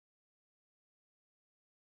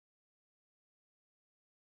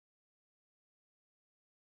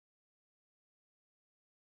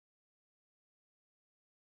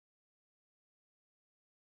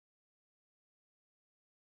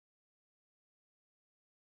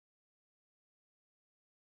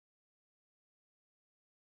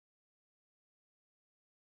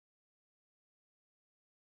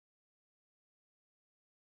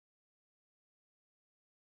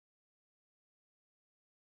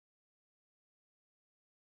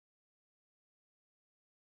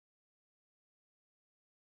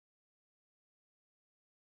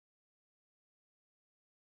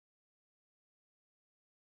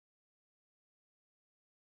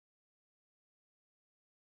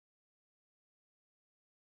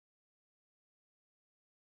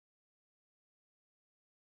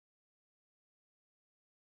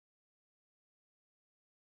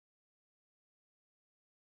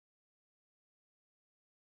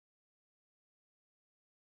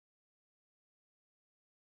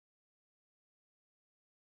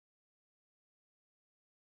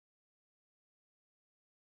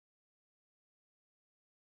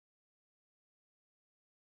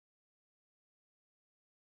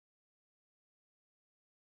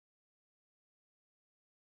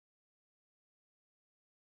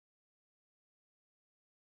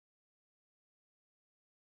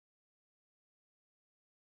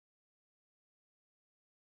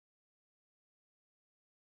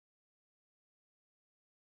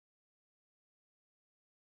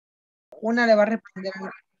 una le va a responder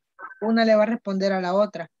una le va a responder a la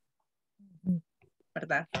otra,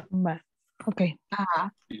 ¿verdad? Va, ok.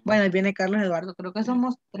 Ajá. Bueno, ahí viene Carlos Eduardo, creo que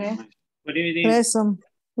somos tres. Good evening. Present.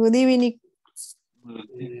 Good evening.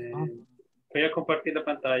 Voy a compartir la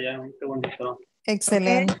pantalla un segundito.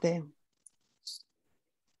 Excelente.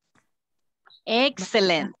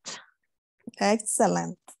 Excellent.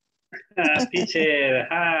 Excellent. Teacher,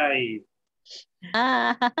 hi.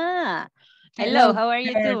 Hello, Hello, how are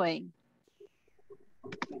you teacher. doing?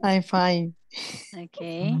 I'm fine.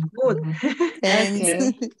 Okay. Good. Thanks.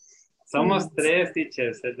 Okay. Somos tres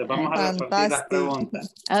teachers. Les vamos a repartir las Fantastic.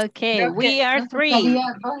 preguntas. Okay, Creo que we are no sé si three.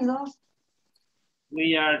 había dos y dos.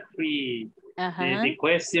 We are three. Uh-huh. The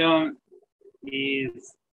question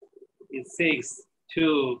is 6,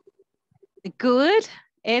 2. Good.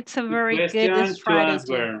 It's a very good Question to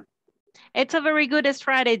strategy. answer. It's a very good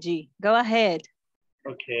strategy. Go ahead.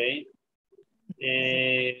 Okay.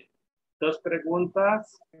 Dos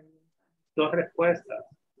preguntas, dos respuestas.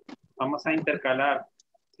 Vamos a intercalar.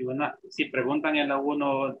 Si preguntan en la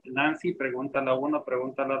 1 Nancy, pregunta la 1,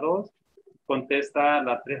 pregunta la 2, contesta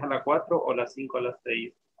la 3 a la 4 o la 5 a la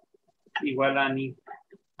 6. Igual a Ani.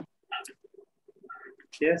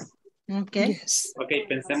 Yes. Okay. Yes. Okay,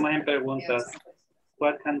 pensemos en preguntas.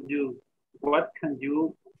 What can you,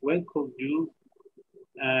 when could you,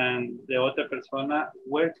 and the otra persona,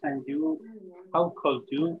 where can you, how could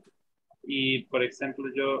you, y por ejemplo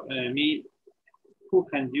yo, me, who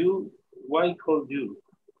can you, why could you.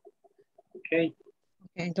 Okay.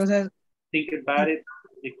 Okay, entonces, Think about it,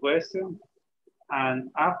 the question, and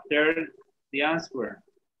after the answer.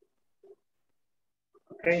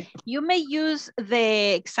 Okay. You may use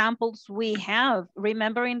the examples we have.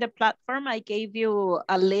 Remember in the platform, I gave you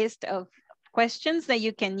a list of questions that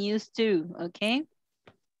you can use too, okay?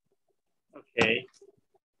 Okay.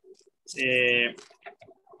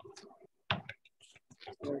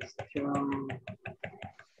 Question.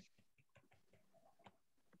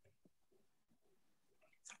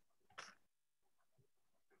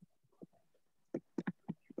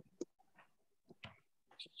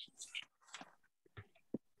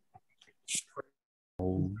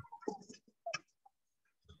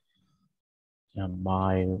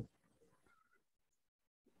 Jamile.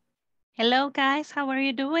 Hello guys, how are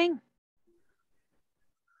you doing?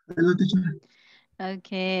 Hello, teacher.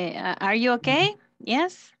 Okay, are you okay?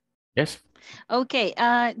 Yes? Yes. Okay,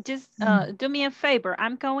 just do me a favor.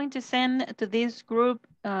 I'm going to send to this group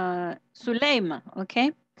Suleima,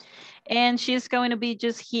 okay? And she's going to be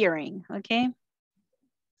just hearing, okay?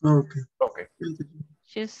 Okay. Okay.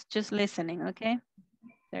 She's just listening, okay?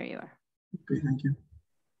 There you are. Okay, thank you.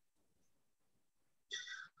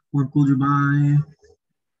 What could you buy?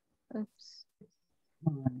 Oops.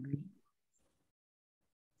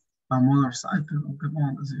 A motorcycle, ¿o qué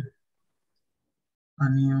podemos decir? A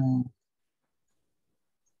new...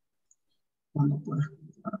 ¿Cuándo puede?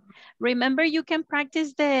 Remember, you can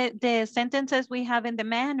practice the sentences we have in the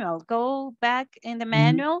manual. Go back in the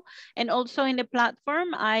manual and also in the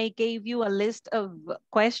platform, I gave you a list of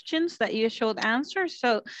questions that you should answer.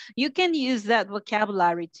 So you can use that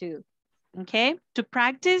vocabulary too, okay? To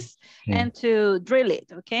practice and to drill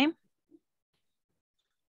it, okay?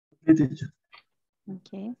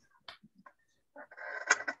 Okay.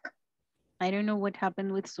 I don't know what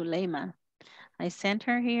happened with Suleima. I sent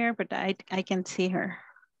her here, but I can see her.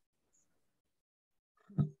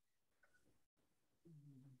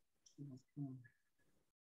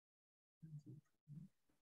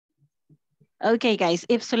 Okay, guys,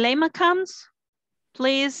 if Suleima comes,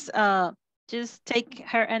 please just take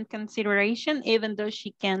her in consideration, even though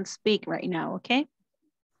she can't speak right now, okay?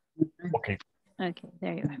 Okay. Okay,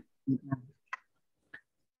 there you are.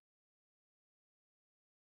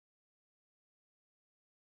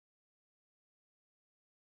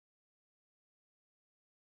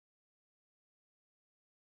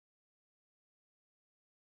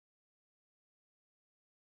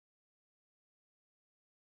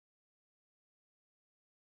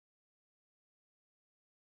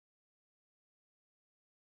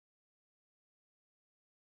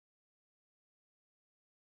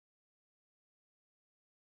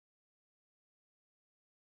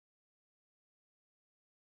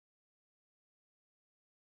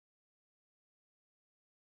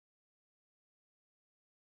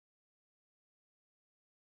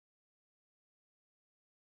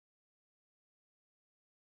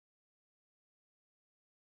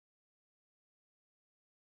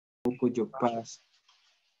 How could you pass?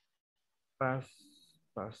 Pass.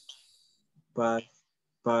 Pasar.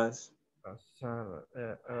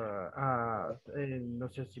 No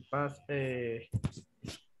sé si pass.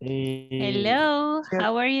 Hello,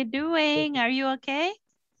 how are you doing? Are you okay?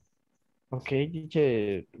 Okay,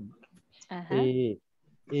 teacher.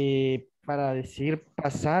 Para decir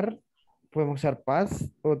pasar, ¿podemos usar pass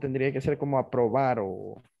o tendría que ser como aprobar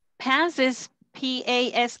o...? Pass is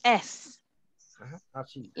P-A-S-S.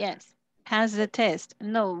 Así. Yes, pass the test.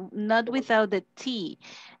 No, not without the T.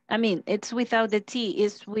 I mean, it's without the T.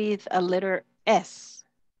 It's with a letter S.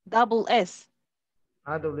 Double S.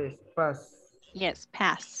 Double S, pass. Yes,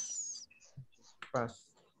 pass. Pass.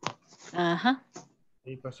 Ajá.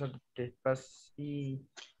 Y pasar de pass y...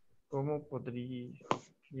 ¿Cómo podrías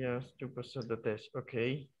yo pasar the test?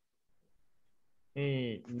 Okay.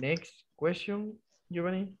 Next question,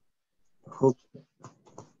 Giovanni.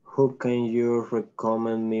 Who can you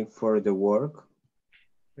recommend me for the work?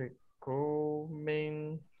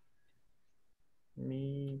 Recommend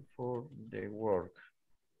me for the work.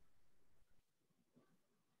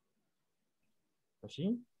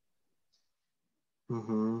 ¿Así?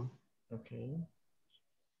 Okay.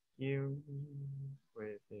 You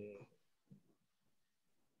puede.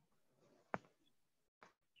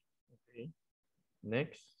 Okay.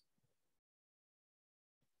 Next.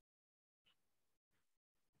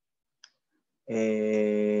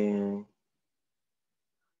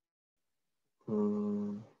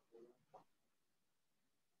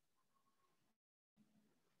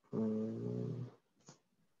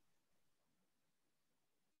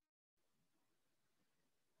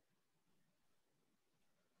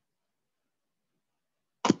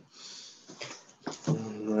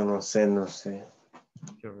 No sé.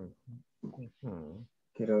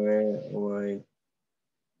 Quiero ver. Wait.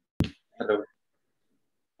 Hello.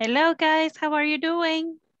 Hello, guys. How are you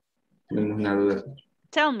doing? Tenemos una duda.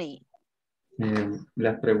 Tell me.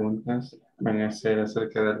 Las preguntas van a ser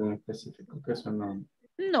acerca de algo específico, que eso no.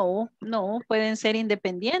 No, pueden ser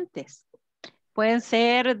independientes. Pueden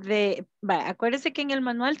ser de, acuérdense que en el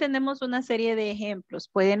manual tenemos una serie de ejemplos,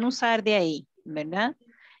 pueden usar de ahí, ¿verdad?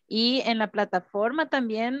 Y en la plataforma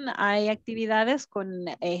también hay actividades con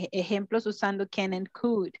ejemplos usando can and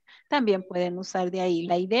could, también pueden usar de ahí.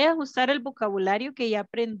 La idea es usar el vocabulario que ya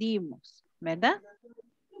aprendimos, ¿verdad?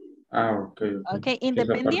 Ok. Ok,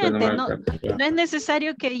 independiente, no es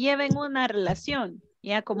necesario que lleven una relación,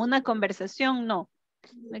 ya como una conversación, no.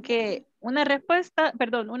 Que una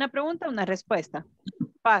pregunta, una respuesta.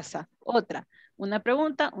 Pasa, otra. Una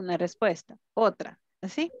pregunta, una respuesta. Otra.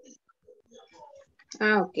 ¿Así?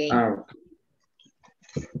 Ok.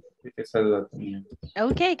 Esa duda también.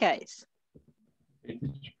 Ok, guys.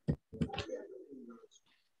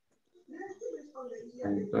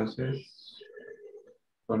 Entonces,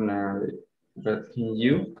 con la de but can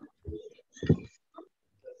you.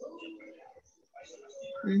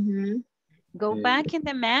 Go back in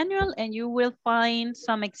the manual and you will find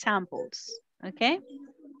some examples. Okay?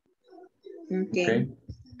 Okay.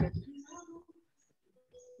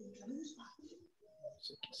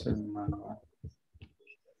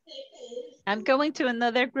 I'm going to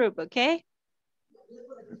another group, okay?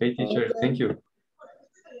 Okay, teacher, thank you.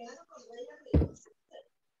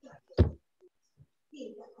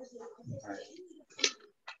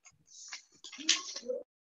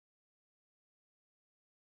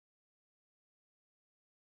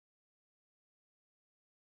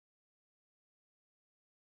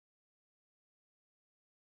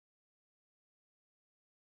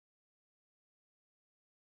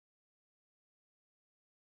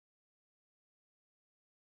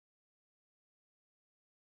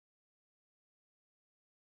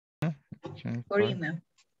 Or email.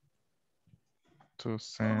 To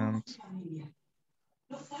send.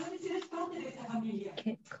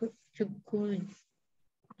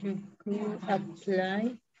 You could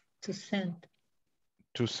apply to send.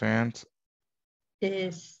 To send.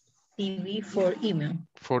 The CV for email.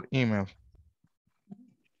 For email.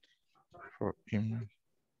 For email.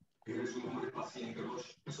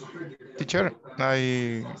 Teacher,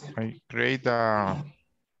 I create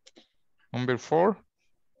number 4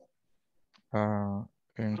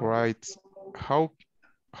 and write how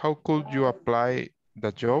could you apply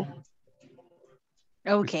the job?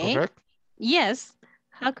 Okay. Correct? Yes.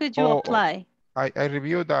 How could you apply? I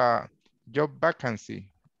reviewed the job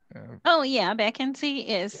vacancy. Oh yeah, vacancy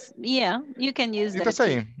is, yeah, you can use that. It's the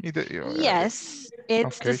same. Yes,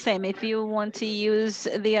 it's the same. If you want to use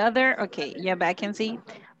the other, okay, yeah, vacancy.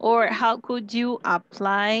 Or how could you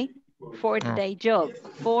apply for the job?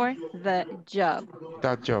 For the job.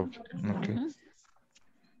 That job, okay.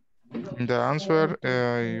 In the answer,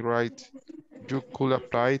 I write, you could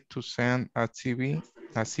apply to send a CV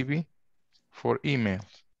for email.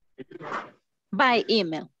 By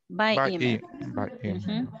email. By email. By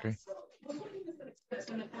email, okay.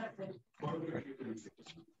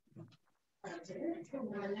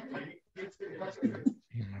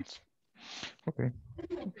 Okay.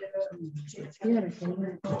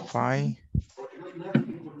 Fine.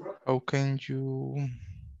 How can you?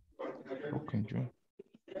 How can you?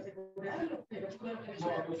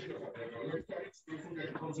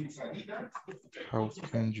 How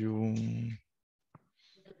can you?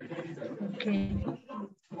 Okay.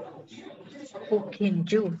 Who can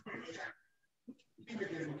you?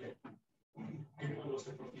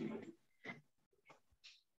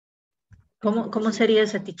 ¿Cómo sería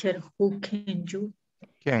esa, teacher? Who can you?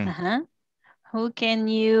 ¿Quién? Who can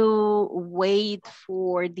you wait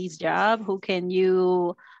for this job? Who can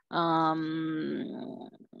you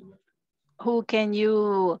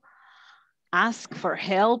ask for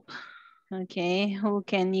help? Okay, who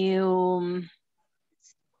can you,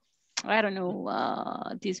 I don't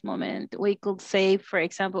know, this moment, we could say, for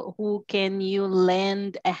example, who can you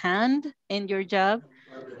lend a hand in your job?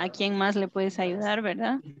 ¿A quién más le puedes ayudar,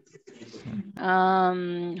 verdad?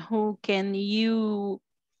 Who can you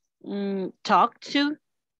talk to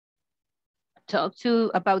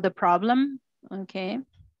about the problem? Okay.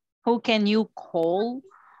 Who can you call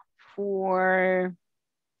for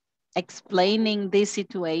explaining this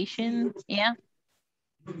situation? Yeah,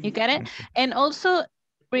 you got it. And also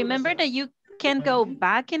remember that you can go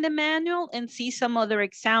back in the manual and see some other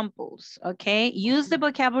examples. Okay, use the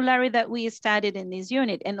vocabulary that we studied in this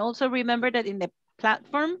unit, and also remember that in the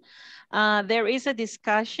platform there is a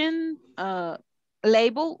discussion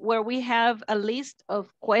label where we have a list of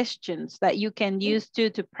questions that you can use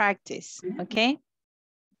to practice. Okay.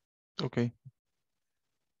 Okay.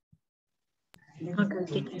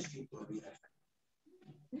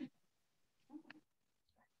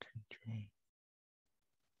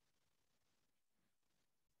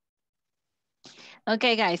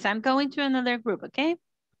 Okay, guys, I'm going to another group, okay?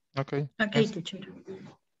 Okay. Okay, teacher.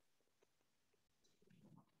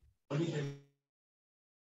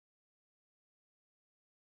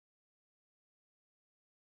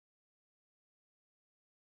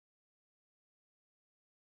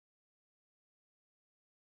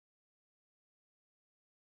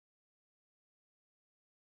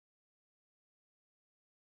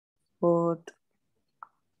 Put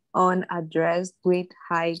on a dress with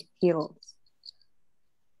high heels.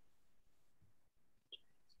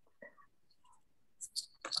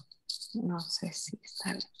 No sé si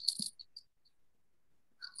está bien.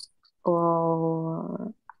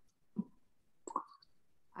 Or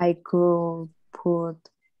I could put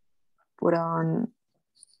on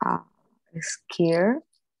a skirt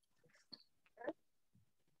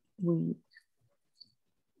with,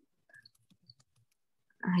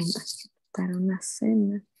 ay, para una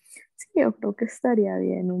cena. Sí, yo creo que estaría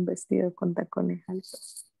bien un vestido con tacones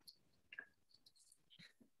altos.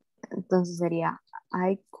 Entonces sería,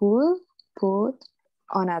 I could put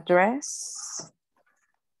on a dress.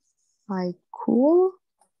 I could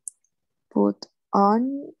put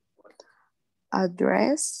on a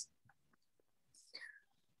dress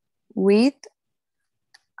with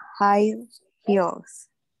high heels.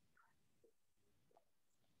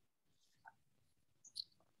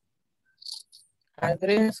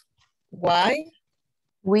 Address, why?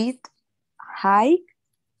 With high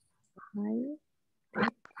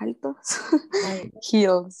altos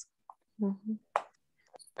heels.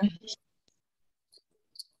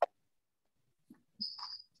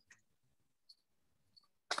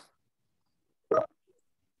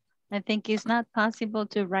 I think it's not possible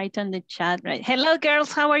to write on the chat, right? Hello,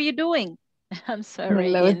 girls, how are you doing? I'm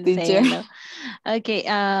sorry. Hello, teacher. Hello. Okay,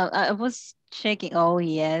 I was checking. Oh,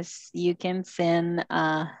 yes, you can send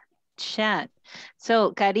a chat.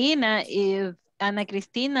 So, Karina, if Ana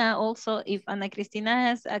Cristina also, if Ana Cristina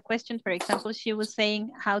has a question, for example, she was saying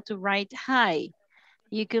how to write hi.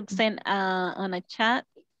 You could send on a chat,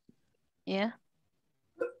 yeah,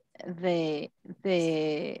 the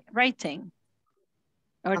writing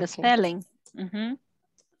or the spelling.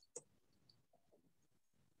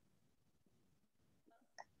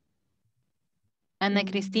 Ana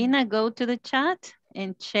Cristina, go to the chat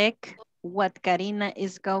and check what Karina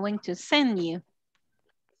is going to send you.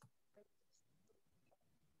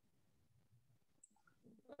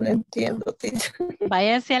 No entiendo, teacher.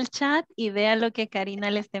 Váyase al chat y vea lo que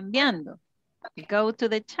Karina le está enviando. Go to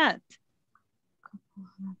the chat.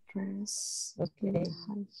 Okay.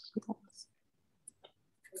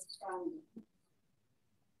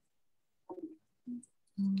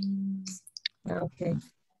 Okay.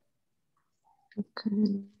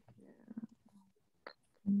 Okay.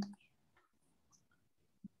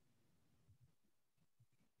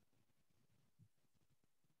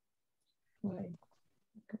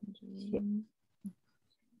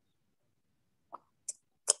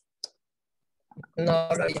 No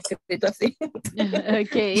lo había escrito así.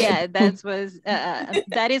 Okay, yeah,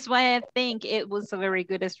 that is why I think it was a very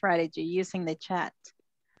good strategy using the chat.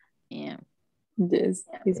 Yeah. Yes,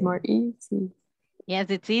 it's more easy. Yes,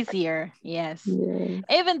 it's easier. Yes. Yeah.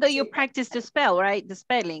 Even though you practice to spell, right? The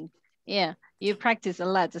spelling. Yeah, you practice a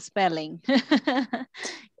lot the spelling.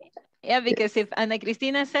 Yeah, because if Ana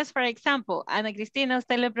Cristina says, for example, Ana Cristina,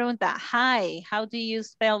 usted le pregunta, hi, how do you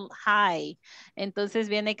spell hi? Entonces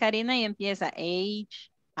viene Karina y empieza H-I-G-H.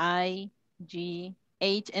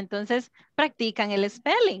 Entonces practican el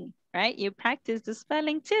spelling, right? You practice the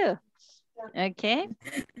spelling too. Okay.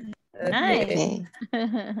 Nice.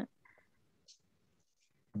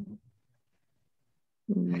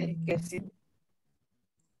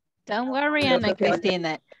 Don't worry, Ana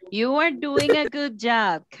Cristina. You are doing a good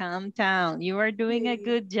job. Calm down. You are doing a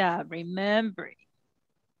good job. Remember.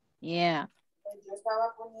 Yeah. Yo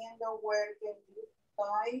estaba poniendo where can you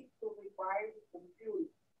type to require the computer.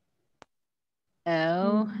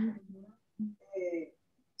 Oh.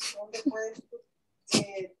 ¿Dónde puedes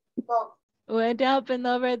talk? What happened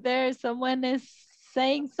over there? Someone is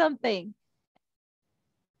saying something.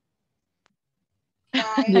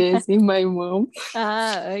 Yes, in my mom.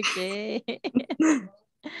 Okay.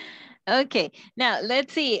 Okay, now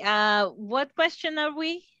let's see. What question are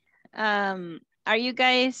we? Are you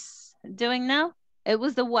guys doing now? It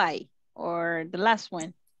was the why or the last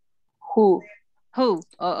one? Who? Who?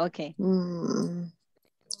 Oh, okay. Who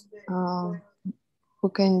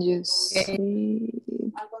can you see?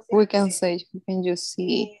 We can say, who can you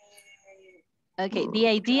see? Okay, the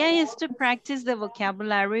idea is to practice the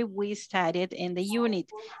vocabulary we studied in the unit.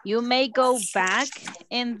 You may go back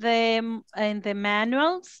in the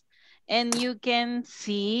manuals and you can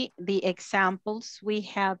see the examples we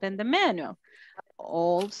have in the manual.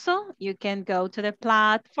 Also, you can go to the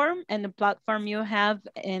platform, and the platform you have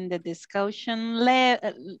in the discussion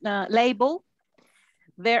label.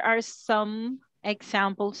 There are some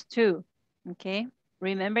examples too, okay?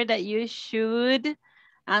 Remember that you should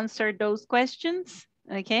answer those questions,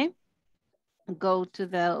 okay? Go to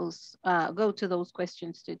those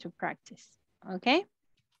questions to practice, okay?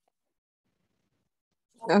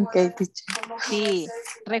 Okay, teacher. Sí,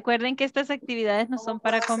 recuerden que estas actividades no son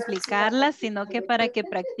para complicarlas, sino que para que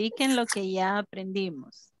practiquen lo que ya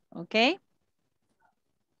aprendimos, ¿ok?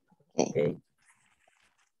 Okay.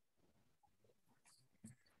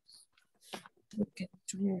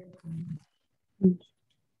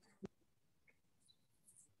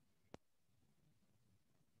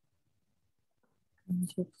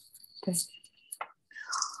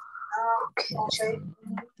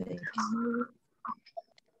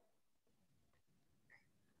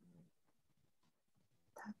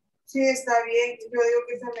 Sí, está bien. Yo digo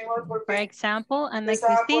que es mejor porque. For example, Ana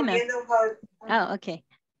Cristina. Oh, okay.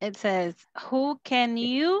 It says, who can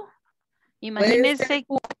you? Imagínense.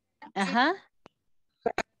 Ajá.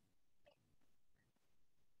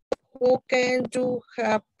 Who can you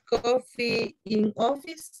have coffee in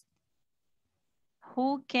office?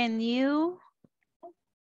 Who can you?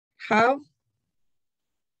 Have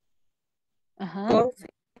coffee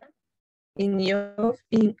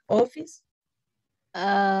in office?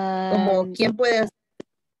 Como, ¿quién puede hacer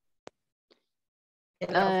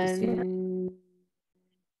en la oficina?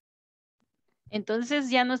 Entonces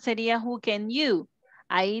ya no sería who can you.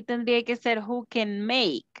 Ahí tendría que ser who can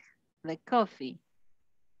make the coffee.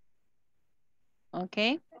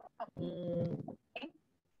 ¿Ok?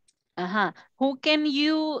 Ajá. Who can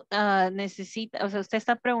you necesita, o sea, usted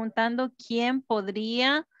está preguntando quién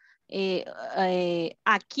podría,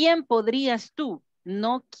 a quién podrías tú,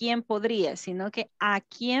 no quién podría, sino que a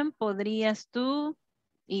quién podrías tú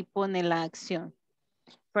y pone la acción.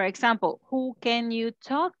 For example, who can you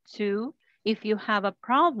talk to if you have a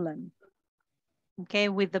problem? Okay,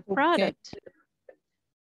 with the product.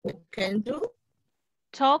 Who can you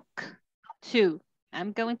talk to?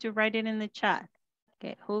 I'm going to write it in the chat.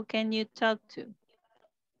 Okay, who can you talk to?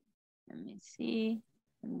 Let me see.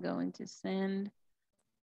 I'm going to send.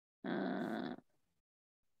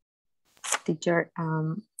 Teacher,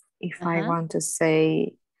 if I want to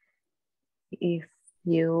say, if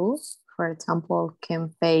you, for example,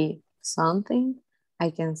 can pay something, I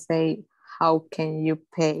can say, how can you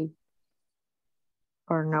pay?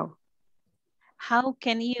 Or no? How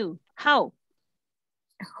can you? How?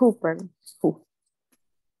 Who, pardon? Who?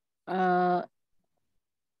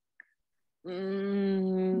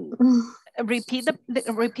 Repeat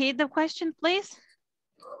the question, please.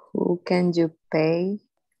 Who can you pay?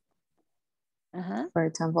 For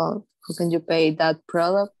example, who can you pay that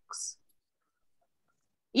products?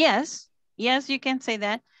 Yes, yes, you can say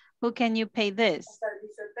that. Who can you pay this?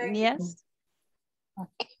 Yes.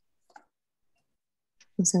 Okay.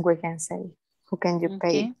 So we can say, who can you pay?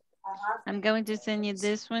 Okay. I'm going to send you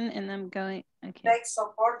this one and I'm going, okay.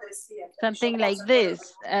 Something like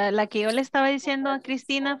this. La que yo le estaba diciendo a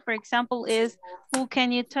Cristina, for example, is who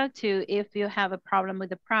can you talk to if you have a problem with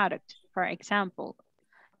the product, for example.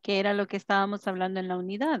 Que era lo que estábamos hablando en la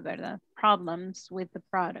unidad, ¿verdad? Problems with the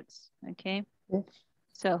products, okay? Yes.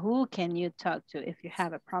 So who can you talk to if you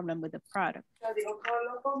have a problem with the product?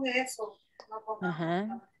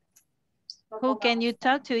 Who can you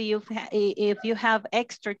talk to if you have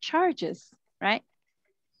extra charges, right?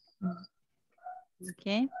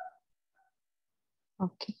 Okay.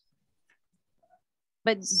 Okay.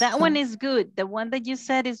 But that one is good. The one that you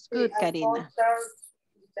said is good, Karina.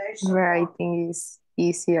 Where I think is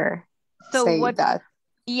easier So say what? that.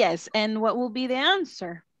 Yes, and what will be the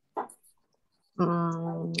answer? I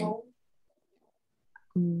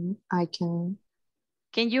can.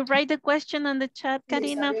 Can you write the question on the chat,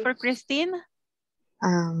 Karina, for Christine?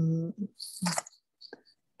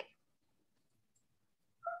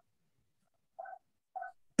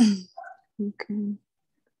 Okay.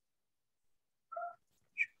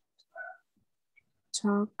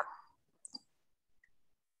 Talk.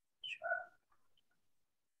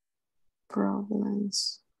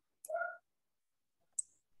 Problems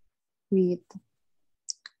with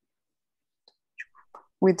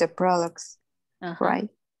the products, right?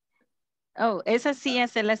 Oh, esa sí, ya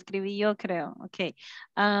se la escribí yo, creo. Ok.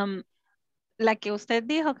 La que usted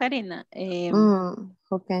dijo, Karina. Who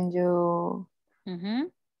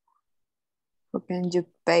can you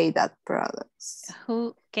pay that products?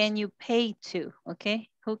 Who can you pay to? Okay.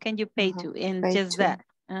 Who can you pay to? And pay just to. that.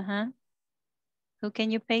 Who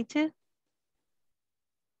can you pay to?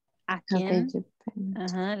 ¿A quién?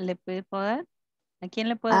 ¿Le puede pagar? ¿A quién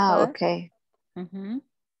le puede pagar? Okay.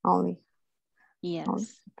 Only. Yes. Only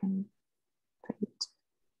can pay to.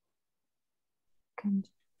 Can you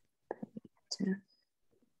pay to?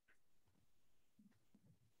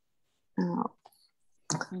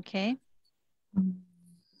 Okay.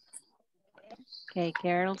 Okay,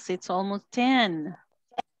 girls, it's almost 10.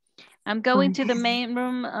 I'm going to the main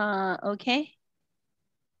room, okay?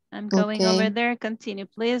 I'm going over there. Continue,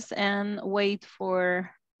 please, and wait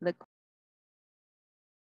for the...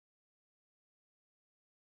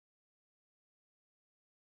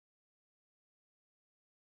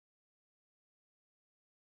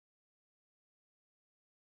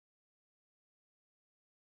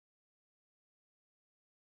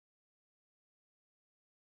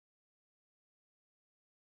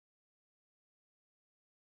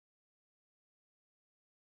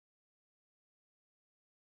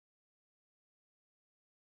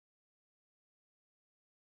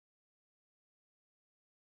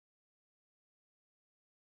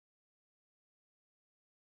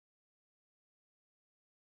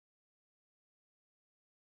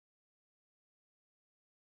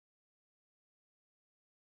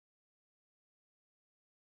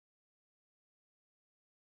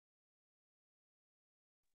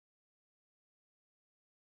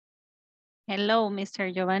 Hello,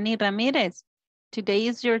 Mr. Giovanni Ramirez. Today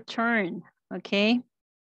is your turn, okay?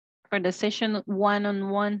 For the session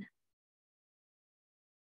one-on-one.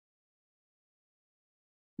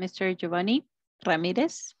 Mr. Giovanni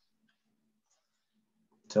Ramirez.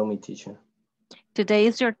 Tell me, teacher. Today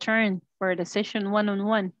is your turn for the session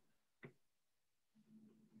one-on-one.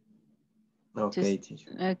 Okay,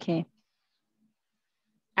 teacher. Okay.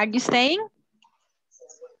 Are you staying?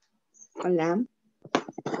 Hola.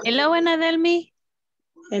 Hello, Anadelmi.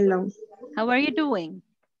 Hello. How are you doing?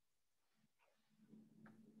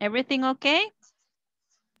 Everything okay?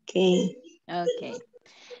 Okay. Okay.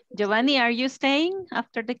 Giovanni, are you staying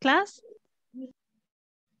after the class?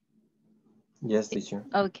 Yes, teacher.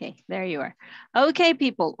 Okay, there you are. Okay,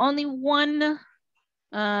 people, only one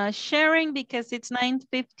sharing because it's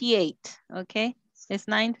 9:58, okay? It's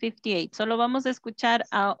 9:58. Solo vamos a escuchar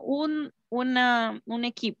a un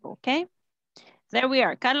equipo, okay? There we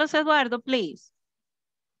are. Carlos Eduardo, please.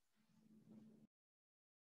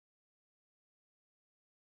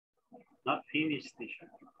 Not finished, teacher.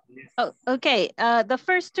 Oh, okay, the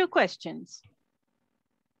first two questions.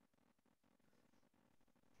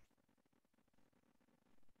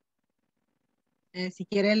 Si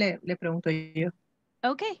quiere, le pregunto yo.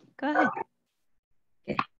 Okay, go ahead.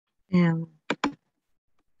 Okay.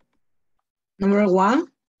 Number one,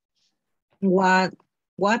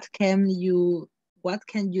 what can you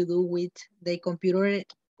do with the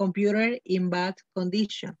computer in bad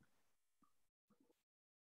condition?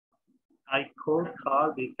 I could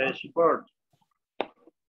call the dashboard.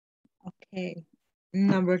 Okay.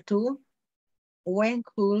 Number 2, when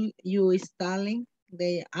could you installing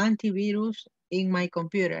the antivirus in my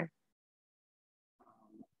computer?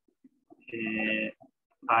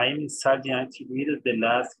 I'm installing antivirus the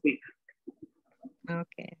last week.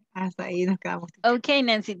 Okay, hasta ahí nos quedamos. Okay,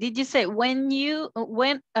 Nancy, did you say when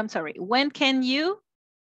can you?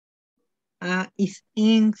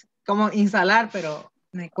 Como instalar, pero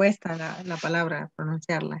me cuesta la palabra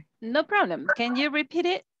pronunciarla. No problem. Can you repeat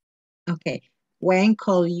it? Okay. When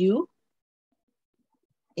could you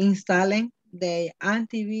installing the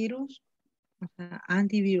antivirus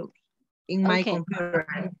in my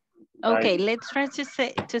computer? Okay, let's try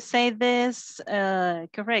to say this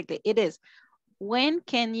correctly. It is, when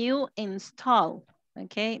can you install?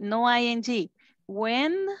 Okay, no ing.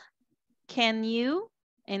 When can you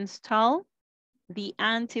install the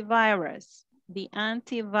antivirus? The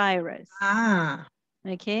antivirus.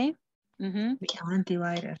 Okay. The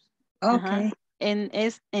antivirus. Okay. And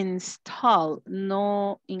es install,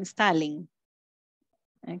 no installing.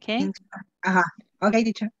 Okay. Okay,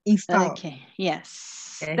 teacher. Install. Okay,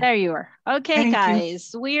 yes. Okay. There you are. Okay, Thank you.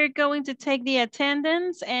 guys, we are going to take the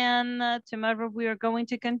attendance, and tomorrow we are going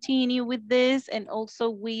to continue with this and also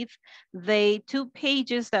with the 2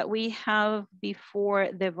 pages that we have before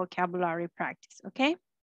the vocabulary practice, okay?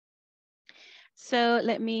 So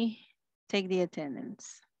let me take the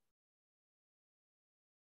attendance.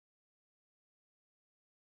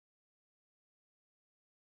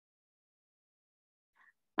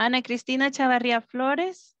 Ana Cristina Chavarría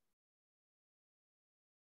Flores.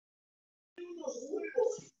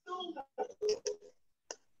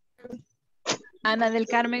 Ana del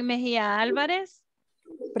Carmen Mejía Álvarez.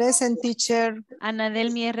 Present, teacher. Ana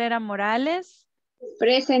Delmi Herrera Morales.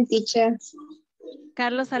 Present, teacher.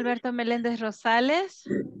 Carlos Alberto Meléndez Rosales.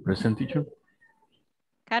 Present, teacher.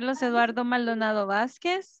 Carlos Eduardo Maldonado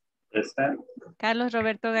Vázquez. Present. Carlos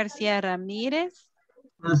Roberto García Ramírez.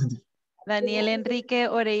 Present. Daniel Enrique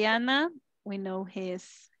Orellana. We know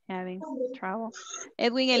he's having trouble.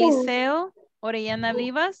 Edwin Eliseo Orellana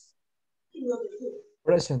Vivas.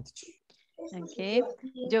 Present. Okay.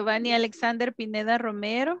 Giovanni Alexander Pineda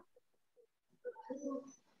Romero.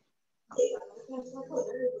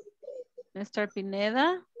 Mr.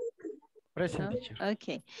 Pineda. Present, No? teacher.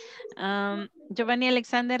 Okay. Giovanni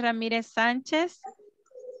Alexander Ramírez Sánchez.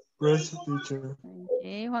 Present, teacher.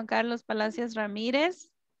 Okay. Juan Carlos Palacios Ramírez.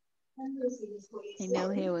 I know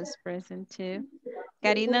he was present too.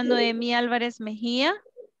 Karina Noemí Álvarez Mejía.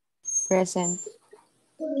 Present.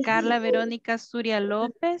 Carla Verónica Suria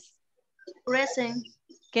López. Present.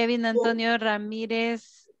 Kevin Antonio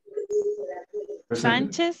Ramírez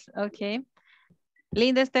Sánchez. Okay.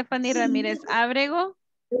 Linda Stephanie Ramírez Ábrego.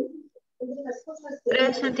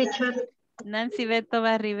 Present, teacher. Nancy Beto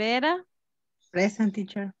Rivera. Present,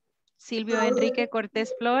 teacher. Silvio Enrique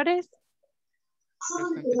Cortés Flores.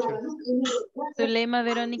 Present, teacher. Zuleima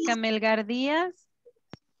Verónica Melgar Díaz.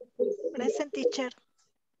 Present, teacher.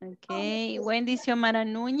 Okay. Wendy Xiomara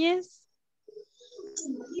Núñez.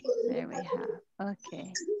 There we have.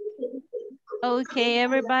 Okay. Okay,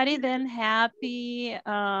 everybody, then happy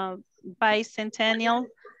bicentennial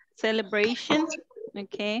celebration,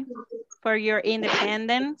 okay, for your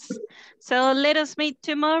independence. So let us meet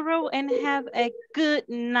tomorrow and have a good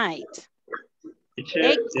night.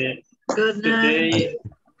 Teacher, Good night.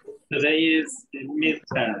 Today is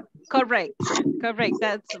midterm. Correct, correct.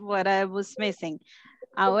 That's what I was missing.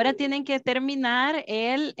 Ahora tienen que terminar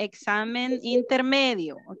el examen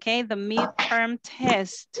intermedio, okay, the midterm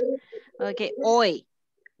test. Okay, hoy,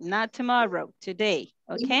 not tomorrow, today,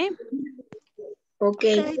 okay?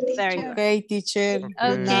 Okay. There you go. Okay, teacher. Good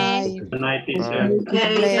Okay. night. Good night, teacher. Okay,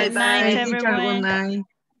 Good night, bye, teacher. everyone. Good night.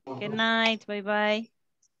 Good night. Bye-bye.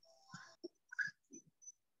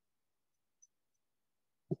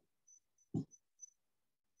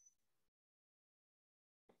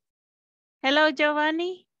 Hello,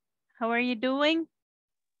 Giovanni. How are you doing?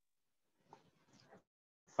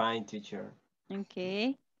 Fine, teacher.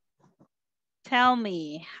 Okay. Tell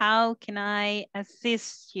me, how can I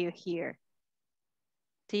assist you here?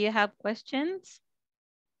 Do you have questions?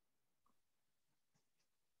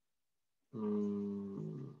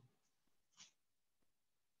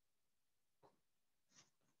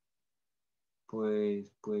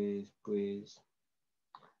 Pues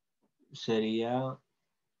sería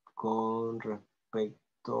con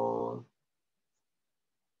respecto.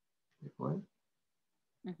 ¿Cuál?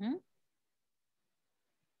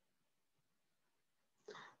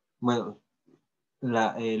 Bueno,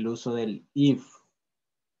 el uso del if.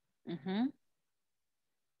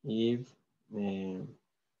 If,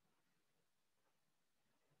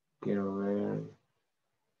 quiero ver.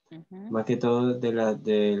 Más que todo de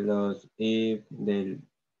los if, del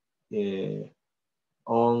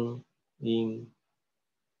on, in,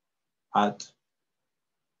 at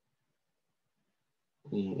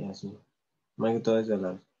y así. Más que todo es de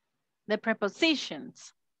las The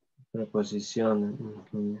prepositions. preposiciones.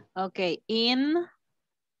 Okay, in,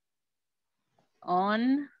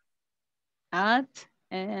 on, at,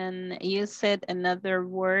 and you said another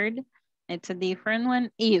word. It's a different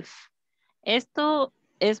one, if. Esto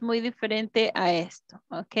es muy diferente a esto,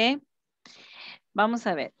 okay? Vamos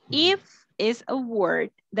a ver. If is a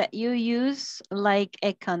word that you use like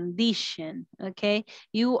a condition, okay?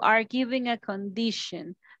 You are giving a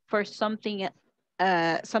condition for something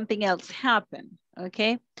else happen,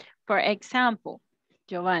 okay? For example,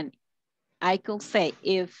 Giovanni, I could say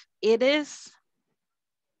if it is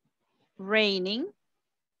raining,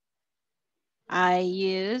 I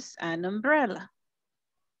use an umbrella,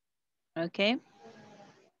 okay?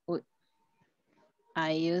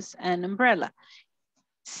 I use an umbrella.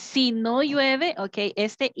 Si no llueve, ok,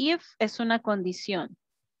 este if es una condición,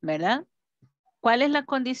 ¿verdad? ¿Cuál es la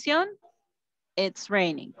condición? It's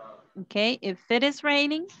raining, ok? If it is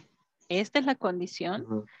raining, esta es la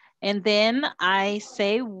condición. And then I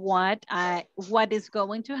say what is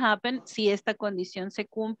going to happen si esta condición se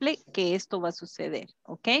cumple, que esto va a suceder,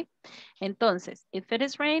 ok? Entonces, if it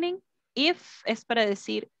is raining, if es para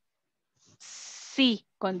decir sí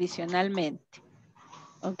condicionalmente,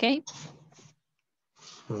 ok?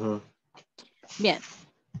 Bien.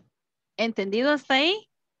 ¿Entendido hasta ahí?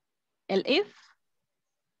 ¿El if?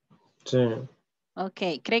 Sí.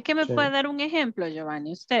 Ok. ¿Cree que me Sí. puede dar un ejemplo,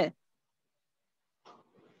 Giovanni, usted?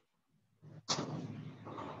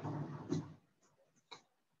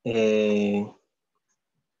 A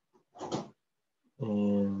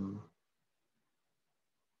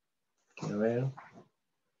ver.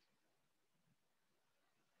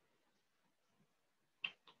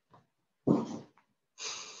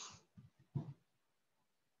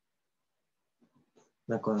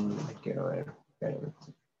 Quiero ver. Espérame.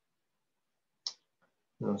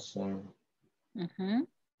 No sé.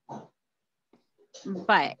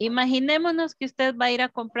 Vaya, imaginémonos que usted va a ir a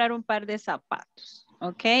comprar un par de zapatos.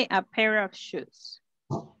 Ok, a pair of shoes.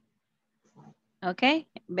 Ok,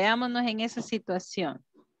 veámonos en esa situación.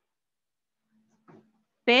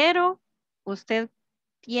 Pero usted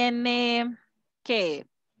tiene, ¿qué?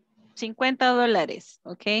 $50,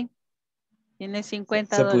 ok. Tiene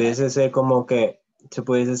 $50. Se pudiese ser como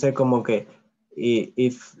que,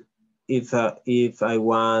 if I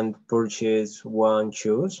want purchase one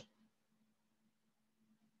shoes.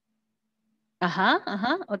 Ajá,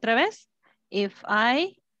 ajá, otra vez. If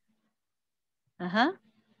I, ajá.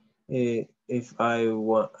 If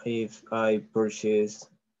I purchase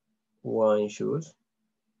one shoes.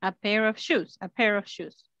 A pair of shoes, a pair of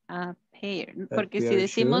shoes. A pair. Porque si pair of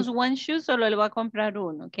decimos shoes. one shoe, solo le va a comprar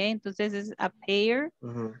uno, ¿ok? Entonces es a pair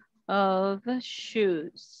of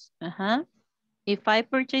shoes. Ajá. If I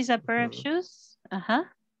purchase a pair of shoes,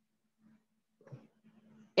 ajá.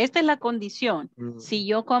 Esta es la condición. Si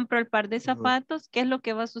yo compro el par de zapatos, ¿qué es lo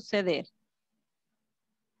que va a suceder?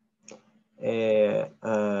 I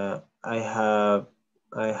have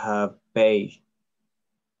paid.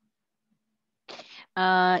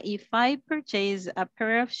 If I purchase a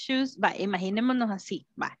pair of shoes, va, imaginémonos así,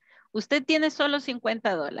 va. Usted tiene solo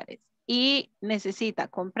 $50 y necesita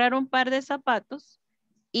comprar un par de zapatos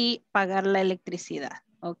y pagar la electricidad,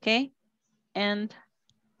 ¿ok? And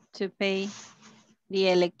to pay the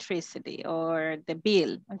electricity or the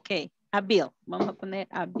bill, ¿ok? A bill, vamos a poner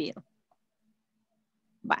a bill.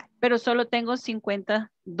 Va, pero solo tengo $50,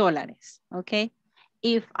 ¿ok?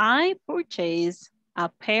 If I purchase a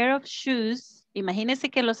pair of shoes, imagínese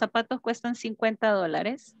que los zapatos cuestan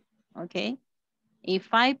 $50, ¿ok?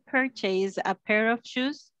 If I purchase a pair of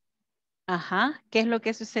shoes, ajá, ¿qué es lo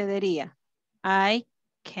que sucedería? I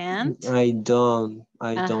can't. I don't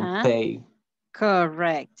pay.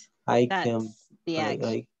 Correct. I That's can the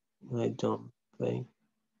action. I don't pay.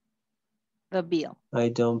 The bill. I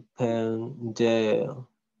don't pay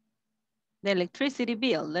The electricity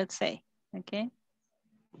bill, let's say, okay?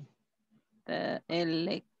 The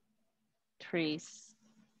electricity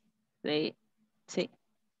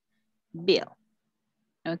bill,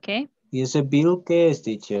 okay? ¿Y ese bill qué es,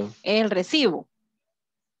 teacher? El recibo,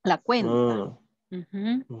 la cuenta.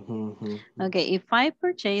 Okay, if I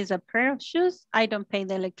purchase a pair of shoes, I don't pay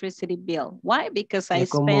the electricity bill. Why? Because I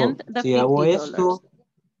spent the $50.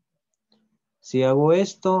 Si hago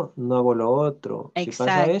esto, no hago lo otro. Exacto. Si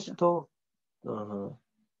pasa esto, ajá.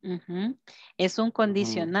 Es un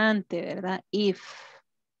condicionante, ¿verdad? If,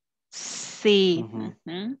 sí.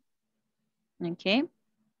 Okay.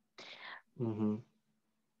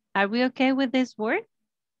 Are we okay with this word?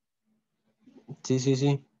 Sí, sí,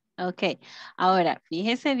 sí. Ok, ahora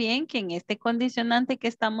fíjese bien que en este condicionante que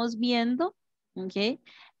estamos viendo, ok,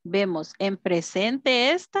 vemos en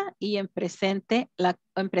presente esta y en presente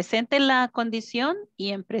la condición y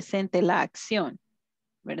en presente la acción,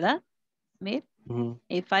 ¿verdad? Mire,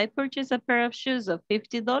 if I purchase a pair of shoes of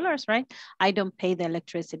 $50, right, I don't pay the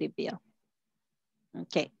electricity bill.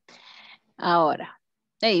 Ok, ahora,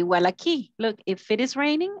 igual aquí, look, if it is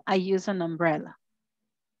raining, I use an umbrella.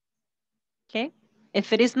 Okay,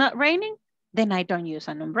 if it is not raining, then I don't use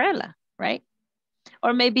an umbrella, right?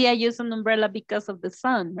 Or maybe I use an umbrella because of the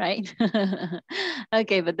sun, right?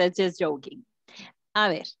 Okay, but that's just joking. A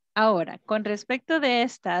ver, ahora, con respecto de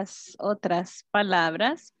estas otras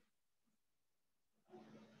palabras,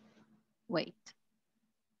 wait,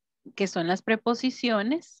 que son las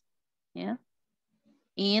preposiciones, yeah,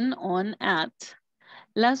 in, on, at,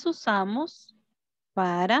 las usamos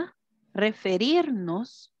para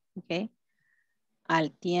referirnos, okay,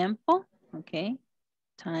 al tiempo, okay,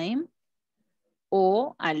 time,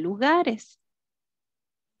 o a lugares,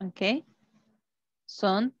 okay?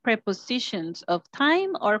 Son prepositions of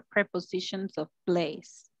time or prepositions of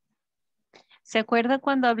place. ¿Se acuerda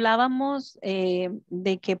cuando hablábamos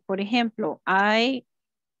de que, por ejemplo, I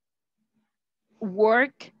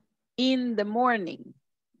work in the morning,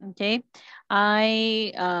 okay?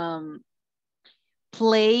 I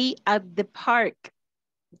play at the park,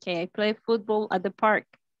 okay? I play football at the park.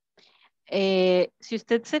 Si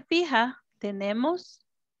usted se fija, tenemos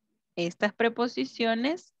estas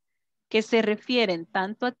preposiciones que se refieren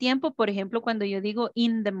tanto a tiempo, por ejemplo, cuando yo digo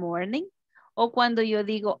in the morning o cuando yo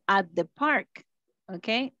digo at the park,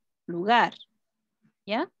 ¿ok? Lugar,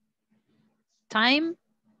 ¿ya? Time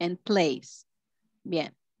and place.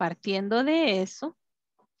 Bien, partiendo de eso,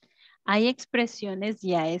 hay expresiones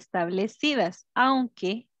ya establecidas,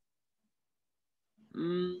 aunque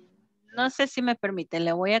no sé si me permite,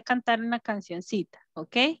 le voy a cantar una cancioncita,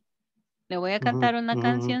 ¿ok? Le voy a cantar una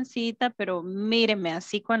cancioncita, pero míreme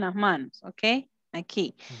así con las manos, ¿ok?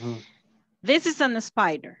 Aquí. This is a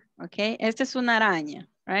spider, ¿ok? Esta es una araña,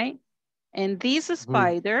 right? And this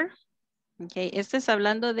spider, ¿ok? Este es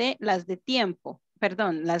hablando de las de tiempo,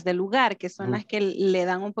 perdón, las de lugar, que son las que le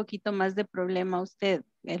dan un poquito más de problema a usted.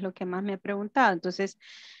 Es lo que más me ha preguntado. Entonces,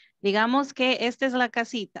 digamos que esta es la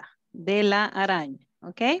casita de la araña,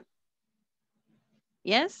 ¿ok?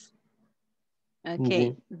 Yes?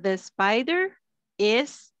 Okay, the spider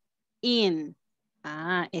is in.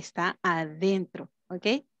 Ah, está adentro,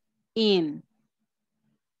 ok? In.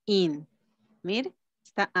 Mire,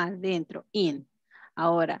 está adentro, in.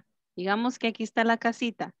 Ahora, digamos que aquí está la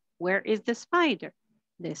casita. Where is the spider?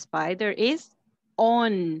 The spider is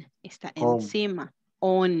on. Está encima,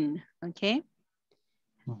 on, ok?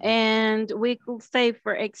 And we could say,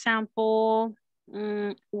 for example,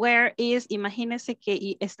 where is, imagínese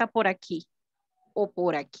que está por aquí. O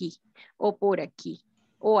por aquí, o por aquí,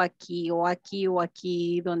 o aquí, o aquí, o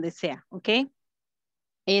aquí, donde sea, ¿ok?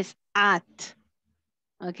 Es at,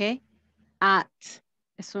 ¿ok? At,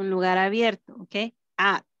 es un lugar abierto, ¿ok?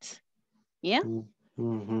 At, ¿yeah?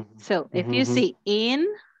 So, if you see in,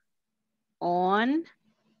 on,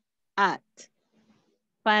 at.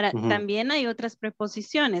 También hay otras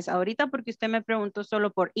preposiciones. Ahorita porque usted me preguntó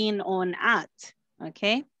solo por in, on, at,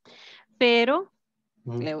 ¿ok? Pero,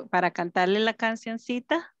 para cantarle la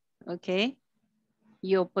cancioncita, ¿ok?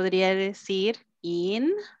 Yo podría decir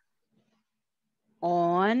in,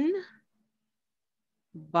 on,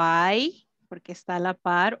 by, porque está a la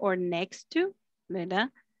par, or next to,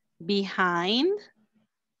 ¿verdad? Behind,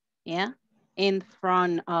 yeah. In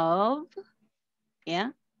front of,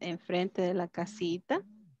 yeah. Enfrente de la casita,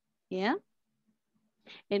 yeah.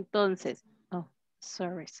 Entonces, oh,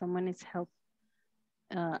 sorry, someone is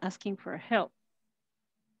asking for help.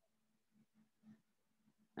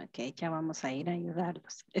 Ok, ya vamos a ir a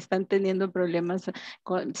ayudarlos. Están teniendo problemas,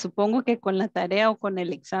 supongo que con la tarea o con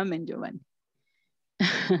el examen, Giovanni.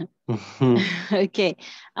 Ok.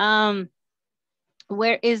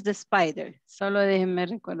 Where is the spider? Solo déjenme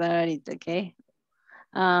recordar ahorita, ok.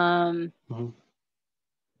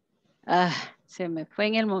 Se me fue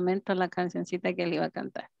en el momento la cancioncita que le iba a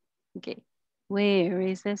cantar. Ok. Where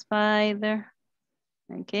is the spider?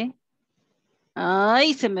 Ok.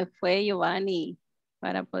 Ay, se me fue, Giovanni,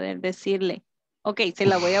 para poder decirle. Ok, se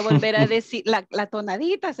la voy a volver a decir. La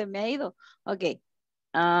tonadita se me ha ido. Ok.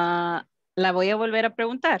 La voy a volver a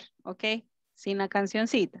preguntar. Ok. Sin la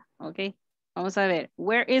cancioncita. Ok. Vamos a ver.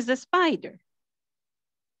 Where is the spider?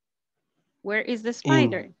 Where is the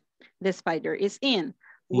spider? In. The spider is in.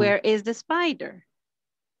 Where is the spider?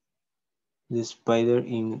 The spider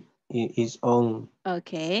Is on.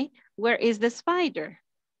 Okay. Where is the spider?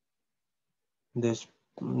 The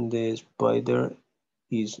spider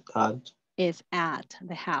is at. Is at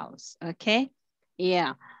the house. Okay.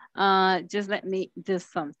 Yeah. Just let me do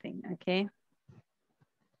something. Okay.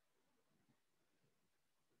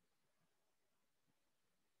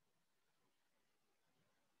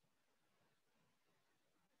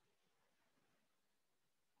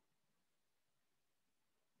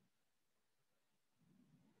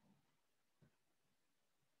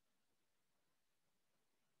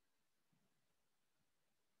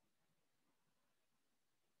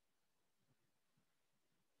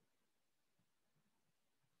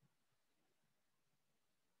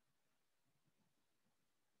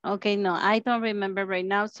 Okay, no, I don't remember right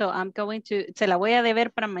now, so I'm going to, se la voy a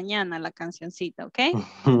deber para mañana la cancioncita, ¿ok?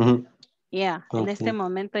 Yeah, en este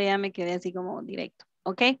momento ya me quedé así como directo,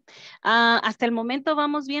 ¿ok? Hasta el momento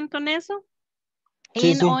vamos bien con eso.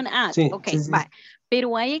 Sí, sí, On, at, sí, ok, sí, sí. bye.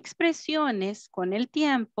 Pero hay expresiones con el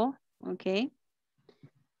tiempo, ¿ok?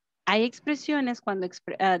 Hay expresiones cuando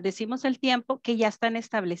decimos el tiempo que ya están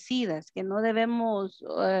establecidas, que no debemos,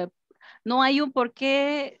 no hay un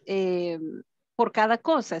porqué por cada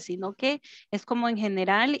cosa, sino que es como en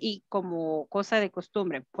general y como cosa de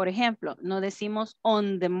costumbre. Por ejemplo, no decimos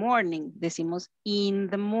on the morning, decimos in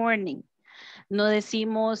the morning. No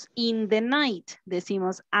decimos in the night,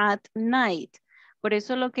 decimos at night. Por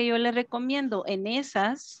eso lo que yo le recomiendo en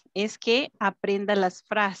esas es que aprenda las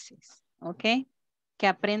frases, ¿ok? Que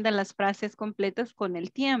aprenda las frases completas con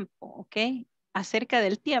el tiempo, ¿ok? Acerca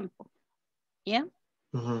del tiempo, ¿ya?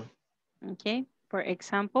 Ok, por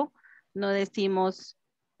ejemplo, no decimos,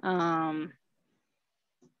 no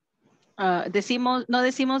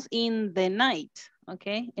decimos in the night, ok,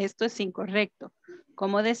 esto es incorrecto.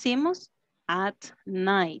 ¿Cómo decimos? At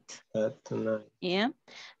night. At night. Yeah.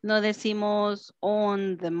 No decimos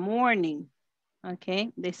on the morning,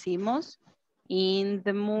 ok, decimos in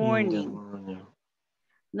the morning. In the morning.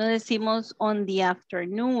 No decimos on the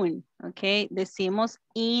afternoon, ok, decimos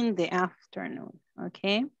in the afternoon,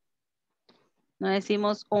 ok. No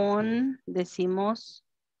decimos on, decimos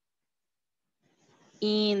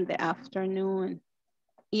in the afternoon.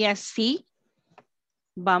 Y así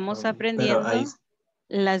vamos aprendiendo Pero ahí,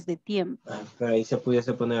 las de tiempo. pero ahí se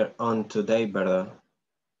pudiese poner on today, ¿verdad?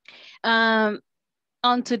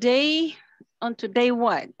 On today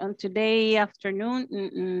what? On today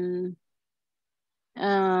afternoon.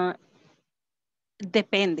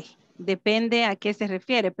 Depende a qué se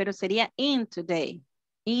refiere, pero sería in today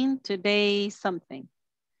something.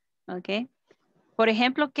 Ok. Por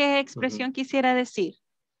ejemplo, ¿qué expresión quisiera decir?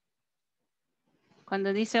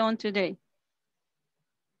 Cuando dice on today.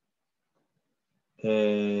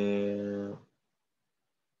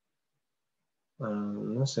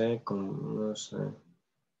 No sé, no sé.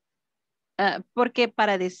 Porque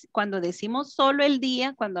cuando decimos solo el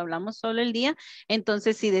día, cuando hablamos solo el día,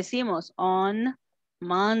 entonces si decimos on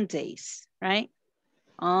Mondays, right?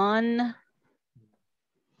 On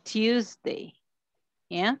Tuesday,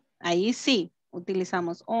 ¿ya? Ahí sí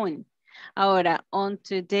utilizamos on. Ahora, on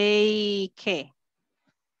today, ¿qué?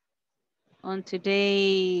 On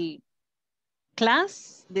today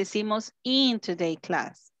class, decimos in today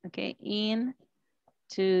class, ¿ok? In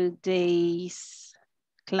today's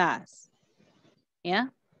class,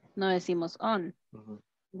 ¿ya? No decimos on.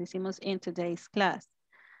 Decimos in today's class.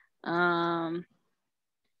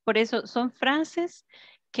 Por eso son frases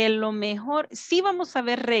que lo mejor, sí vamos a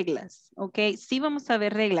ver reglas, ¿ok? Sí vamos a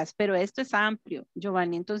ver reglas, pero esto es amplio,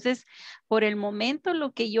 Giovanni. Entonces, por el momento,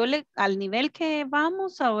 lo que al nivel que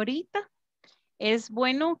vamos ahorita, es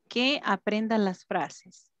bueno que aprendan las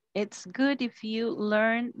frases. It's good if you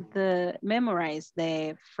memorize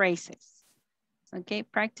the phrases. ¿Ok?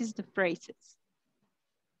 Practice the phrases.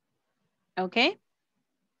 ¿Ok?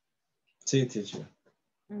 Sí, teacher.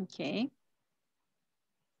 Ok.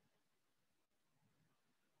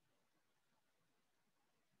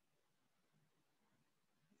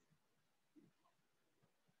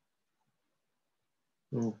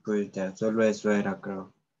 Pues ya, solo eso era,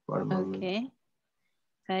 creo. Por el momento. Ok.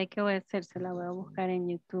 ¿Sabe qué voy a hacer? Se la voy a buscar en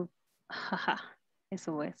YouTube.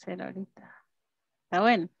 Eso voy a hacer ahorita. ¿Está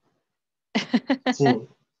bueno? Sí.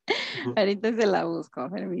 Ahorita se la busco,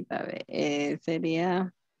 permítame.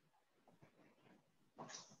 Sería...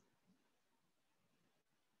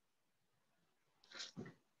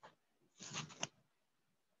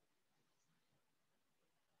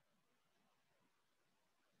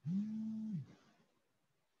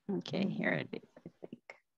 Okay, here it is, I think.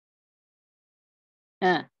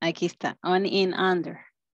 Aquí está. On, in, under.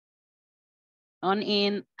 On,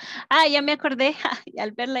 in. Ya me acordé.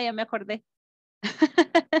 Al verla ya me acordé.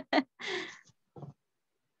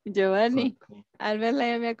 Giovanni, al verla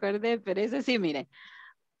ya me acordé, pero eso sí, mire.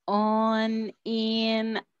 On,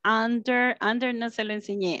 in, under, under no se lo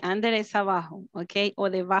enseñé. Under es abajo, ¿ok? O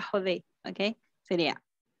debajo de, ¿ok? Sería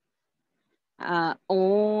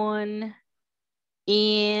on,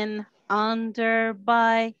 in, under,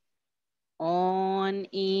 by. On,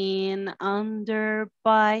 in, under,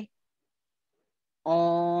 by.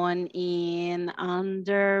 On, in,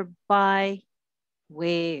 under, by.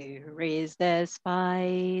 Where is the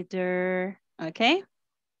spider? Okay,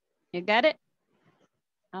 you got it?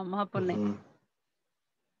 Vamos a poner.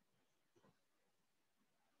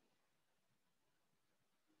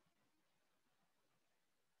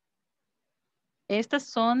 Estas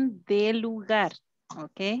son de lugar,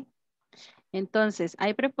 ¿ok? Entonces,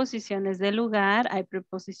 hay preposiciones de lugar, hay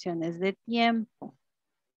preposiciones de tiempo.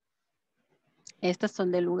 Estas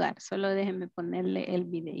son de lugar, solo déjenme ponerle el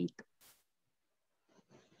videíto.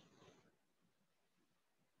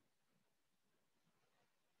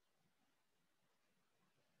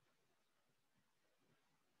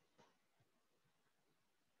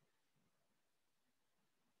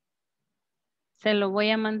 Se lo voy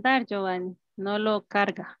a mandar, Giovanni, no lo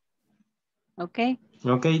carga, ¿ok?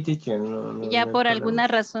 Ok, teacher, no Ya hay por problema. alguna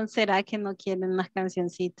razón será que no quieren las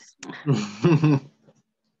cancioncitas.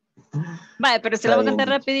 Vale, pero se la voy a cantar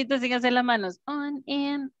rapidito sin hacer las manos. On,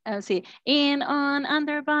 in, sí. In, on,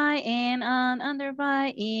 under, by, in, on, under,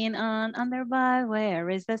 by, in, on, under, by. Where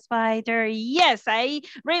is the spider? Yes, I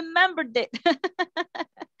remembered it.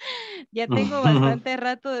 Ya tengo bastante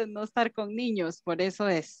rato de no estar con niños, por eso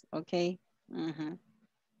es, ¿ok?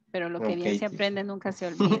 Pero lo que bien se aprende nunca se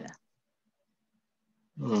olvida.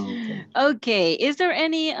 Okay, is there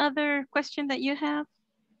any other question that you have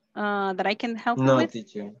that I can help you with? No,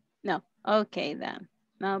 teacher. No, okay then.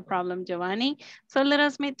 No problem, Giovanni. So let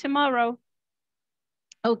us meet tomorrow.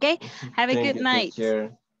 Okay, have a good night.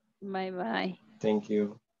 Teacher. Bye-bye. Thank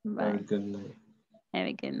you. Bye. Have a good night. Have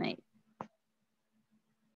a good night.